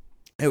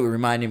 it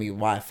reminded me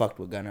why I fucked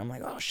with Gunna. I'm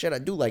like, oh shit, I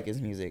do like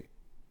his music.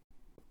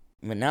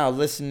 But now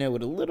listening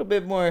with a little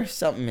bit more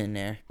something in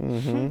there.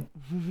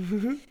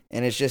 Mm-hmm.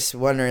 And it's just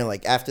wondering,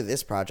 like, after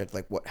this project,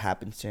 like, what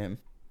happens to him?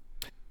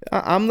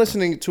 I'm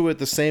listening to it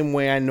the same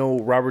way I know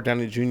Robert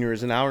Downey Jr.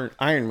 is an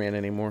Iron Man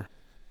anymore.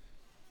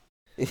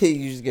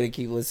 You're just gonna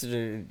keep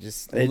listening to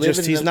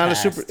he's not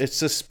past. It's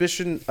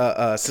suspension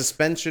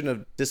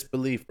of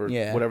disbelief or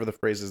whatever the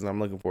phrase is that I'm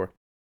looking for.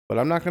 But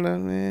I'm not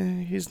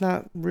gonna. He's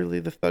not really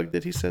the thug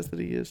that he says that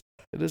he is.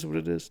 It is what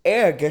it is.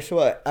 Yeah, guess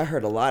what? I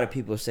heard a lot of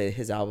people say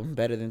his album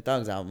better than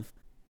Thug's album.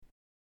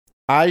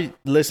 I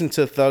listened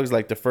to Thug's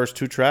like the first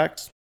 2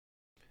 tracks,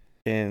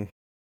 and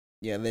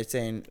yeah, they're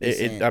saying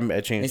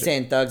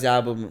Thug's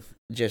album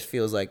just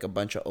feels like a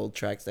bunch of old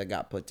tracks that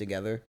got put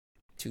together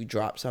to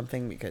drop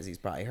something because he's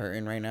probably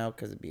hurting right now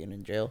because of being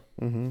in jail.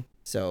 Mm-hmm.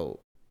 So,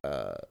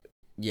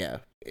 yeah,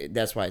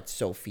 that's why it's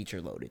so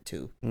feature loaded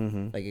too.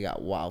 Mm-hmm. Like, it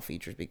got wild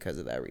features because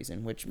of that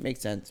reason, which makes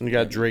sense. You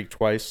got Drake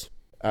twice.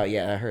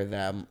 Yeah, I heard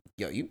that.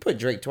 Yo, you put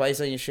Drake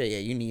twice on your shit. Yeah,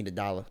 you need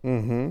 $1.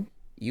 Mm-hmm.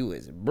 You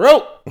is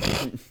broke.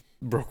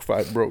 Broke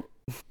 5 broke.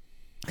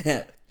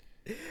 Yeah,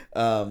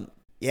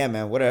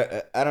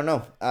 man. I don't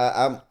know.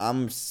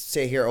 I'm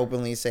sit here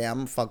openly say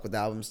I'm fuck with the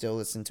album, still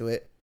listen to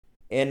it,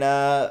 and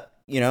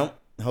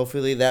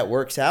hopefully that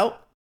works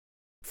out.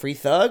 Free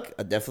Thug.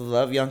 I definitely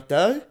love Young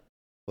Thug.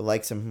 Would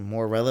like some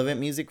more relevant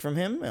music from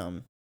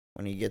him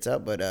when he gets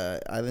up. But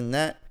other than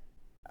that,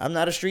 I'm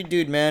not a street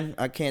dude, man.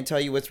 I can't tell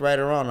you what's right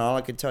or wrong. All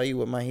I can tell you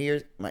what my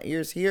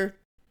ears hear,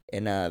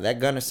 and that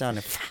Gunna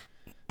sounded.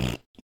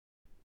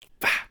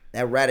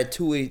 That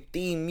Ratatouille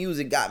theme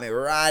music got me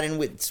riding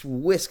with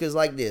whiskers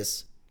like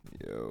this.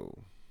 Yo.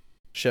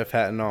 Chef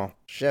hat and all.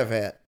 Chef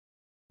hat.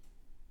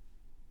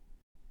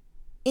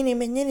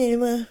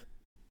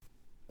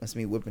 That's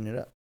me whipping it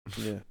up.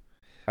 Yeah.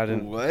 I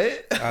didn't.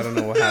 What? I don't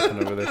know what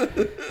happened over there.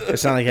 It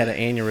sounded like he had an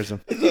aneurysm.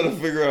 I gotta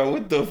figure out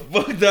what the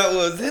fuck that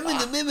was. Him in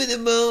the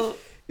mimim.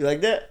 You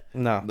like that?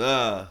 No.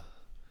 Nah,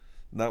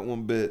 not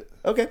one bit.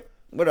 Okay.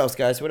 What else,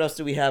 guys? What else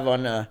do we have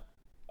on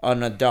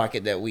the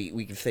docket that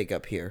we can think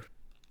up here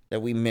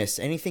that we missed?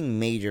 Anything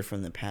major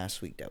from the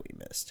past week that we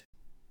missed?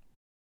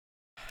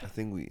 I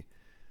think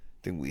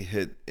we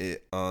hit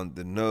it on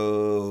the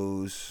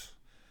nose.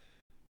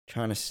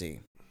 Trying to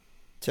see.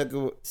 Took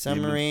a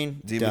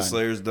Submarine. Demon done.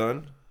 Slayer's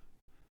done.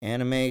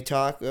 Anime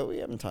talk. Oh, we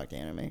haven't talked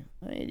anime.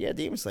 I mean, yeah,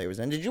 Demon Slayer was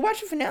done. Did you watch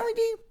the finale,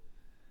 D?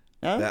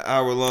 No? That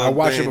hour-long I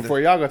watched thing, it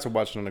before y'all got to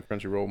watch it on the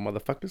Crunchyroll,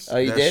 motherfuckers. Oh,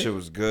 you that did? shit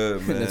was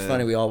good, man. It's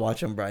funny. We all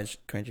watch on Brian's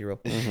Crunchyroll.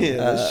 Yeah,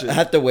 that shit. I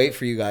have to wait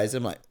for you guys.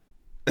 I'm like,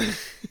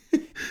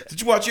 Did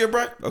you watch it,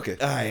 Brian? Okay.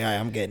 all right,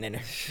 I'm getting in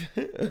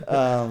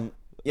there.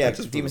 Yeah,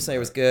 just Demon put it Slayer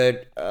was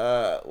good.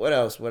 What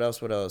else?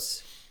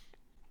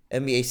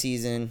 NBA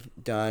season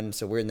done.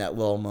 So we're in that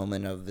lull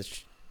moment of the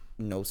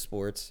no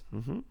sports.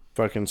 Mm-hmm.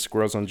 Fucking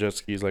squirrels on jet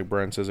skis, like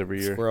Brian says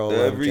every year. Squirrel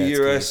Every jet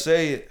year I skis.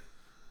 say it.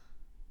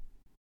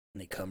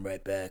 And they come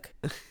right back.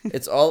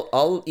 It's all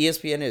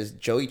ESPN is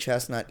Joey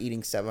Chestnut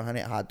eating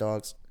 700 hot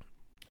dogs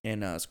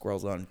and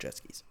squirrels on jet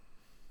skis.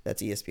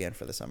 That's ESPN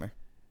for the summer.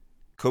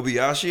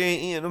 Kobayashi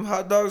ain't eating them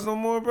hot dogs no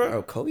more, bro.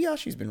 Oh,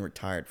 Kobayashi's been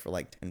retired for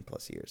like 10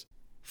 plus years.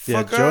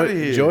 Fuck out of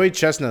here. Joey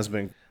Chestnut's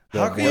been.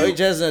 How can Joey you-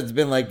 Chestnut's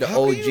been like the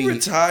How OG. can you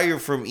retire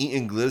from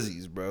eating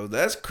glizzies, bro?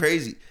 That's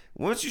crazy.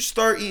 Once you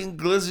start eating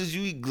glizzies,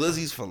 you eat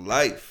glizzies for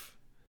life.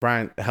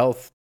 Brian,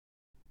 health.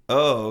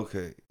 Oh,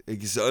 okay.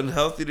 It's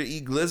unhealthy to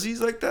eat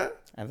glizzies like that?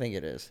 I think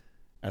it is.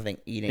 I think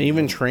eating. And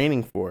even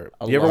training for it.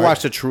 A You ever large-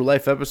 watched a True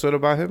Life episode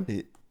about him?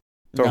 Yeah.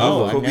 It's on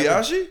No, Hulu.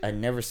 Kobayashi? I've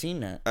never seen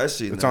that. I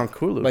see It's that. on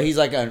Hulu. But he's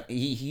like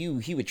he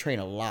would train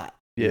a lot.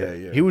 yeah,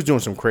 Yeah. He was doing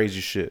some crazy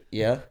shit.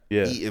 Yeah.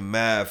 Yeah. Eating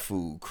mad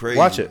food. Crazy.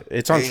 Watch it.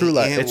 It's on And- True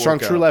Life. and It's on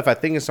workout. True Life. I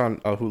think it's on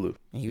Hulu.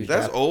 He was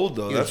That's old,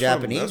 though. he was That's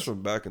Japanese? That's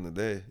from back in the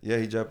day. Yeah,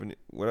 he Japanese.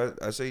 What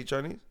I say he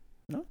Chinese?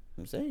 No,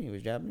 I'm saying he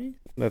was Japanese.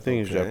 I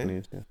think he's Okay.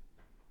 Japanese. Yeah.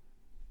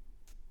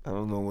 I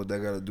don't know what that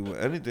got to do with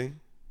anything.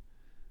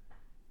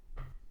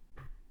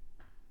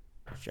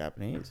 He's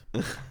Japanese.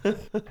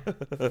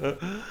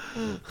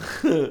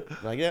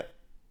 Like that?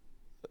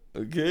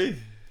 Okay.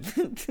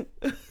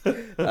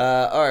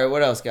 All right,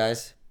 what else,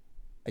 guys?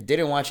 I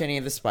didn't watch any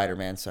of the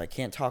Spider-Man, so I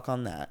can't talk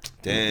on that.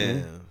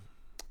 Damn.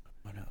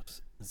 What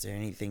else? Is there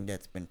anything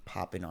that's been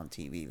popping on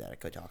TV that I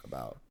could talk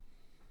about?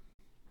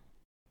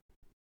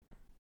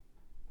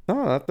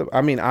 No,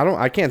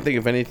 I can't think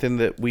of anything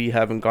that we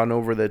haven't gone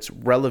over that's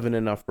relevant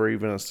enough for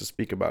even us to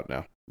speak about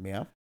now.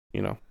 Yeah.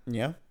 You know,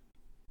 Yeah.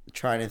 I'm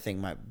trying to think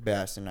my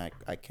best, and I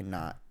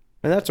cannot.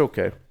 and that's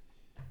okay.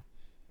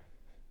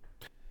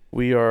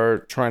 We are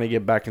trying to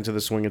get back into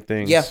the swing of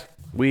things. Yeah.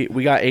 We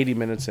got 80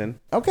 minutes in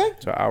Okay.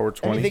 to hour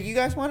 20. Anything you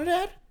guys wanted to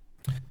add?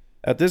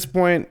 At this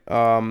point,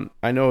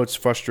 I know it's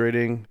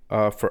frustrating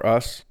for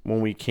us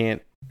when we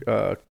can't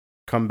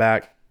come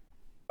back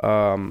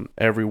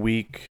every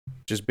week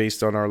just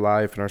based on our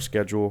life and our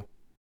schedule.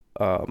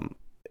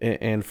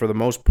 And for the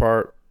most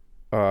part,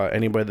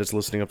 anybody that's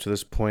listening up to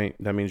this point,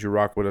 that means you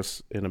rock with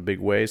us in a big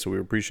way. So we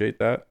appreciate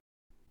that.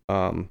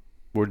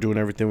 We're doing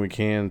everything we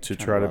can to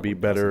try to be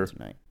better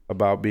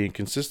about being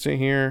consistent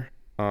here.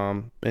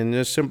 And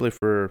just simply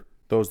for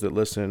those that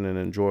listen and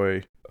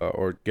enjoy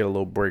or get a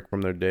little break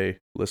from their day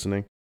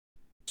listening.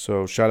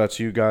 So shout out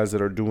to you guys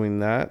that are doing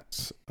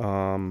that.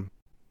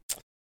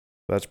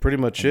 That's pretty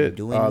much it.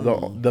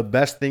 The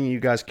best thing you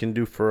guys can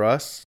do for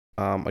us,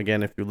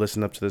 again, if you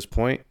listen up to this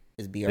point,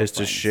 is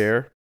to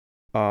share.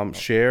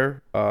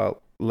 Share.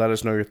 Let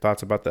us know your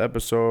thoughts about the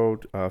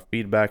episode.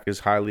 Feedback is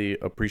highly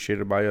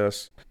appreciated by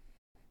us.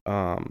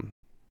 And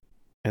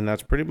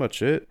that's pretty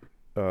much it.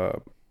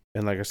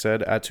 And like I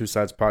said, at Two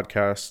Sides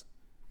Podcast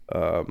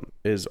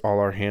is all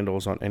our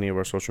handles on any of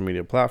our social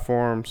media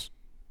platforms.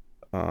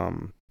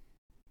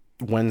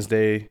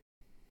 Wednesday,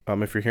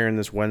 if you're hearing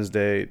this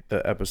Wednesday,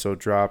 the episode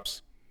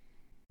drops.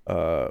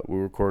 We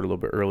record a little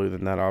bit earlier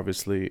than that,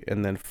 obviously.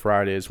 And then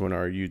Friday is when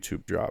our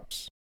YouTube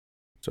drops.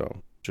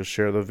 So just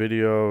share the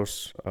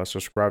videos,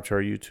 subscribe to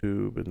our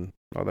YouTube, and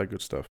all that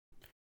good stuff.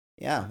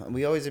 Yeah,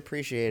 we always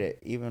appreciate it.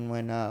 Even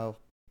when,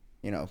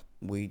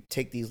 we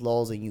take these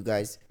lulls and you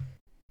guys,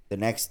 the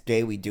next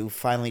day we do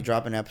finally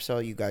drop an episode,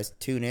 you guys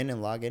tune in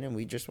and log in, and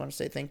we just want to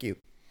say thank you.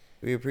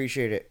 We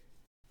appreciate it.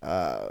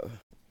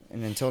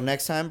 And until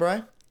next time,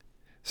 Brian.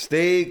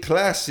 Stay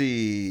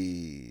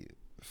classy.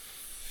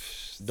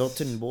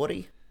 Dalton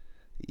Bori.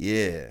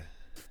 Yeah.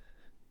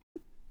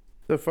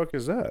 The fuck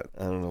is that?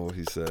 I don't know what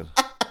he said.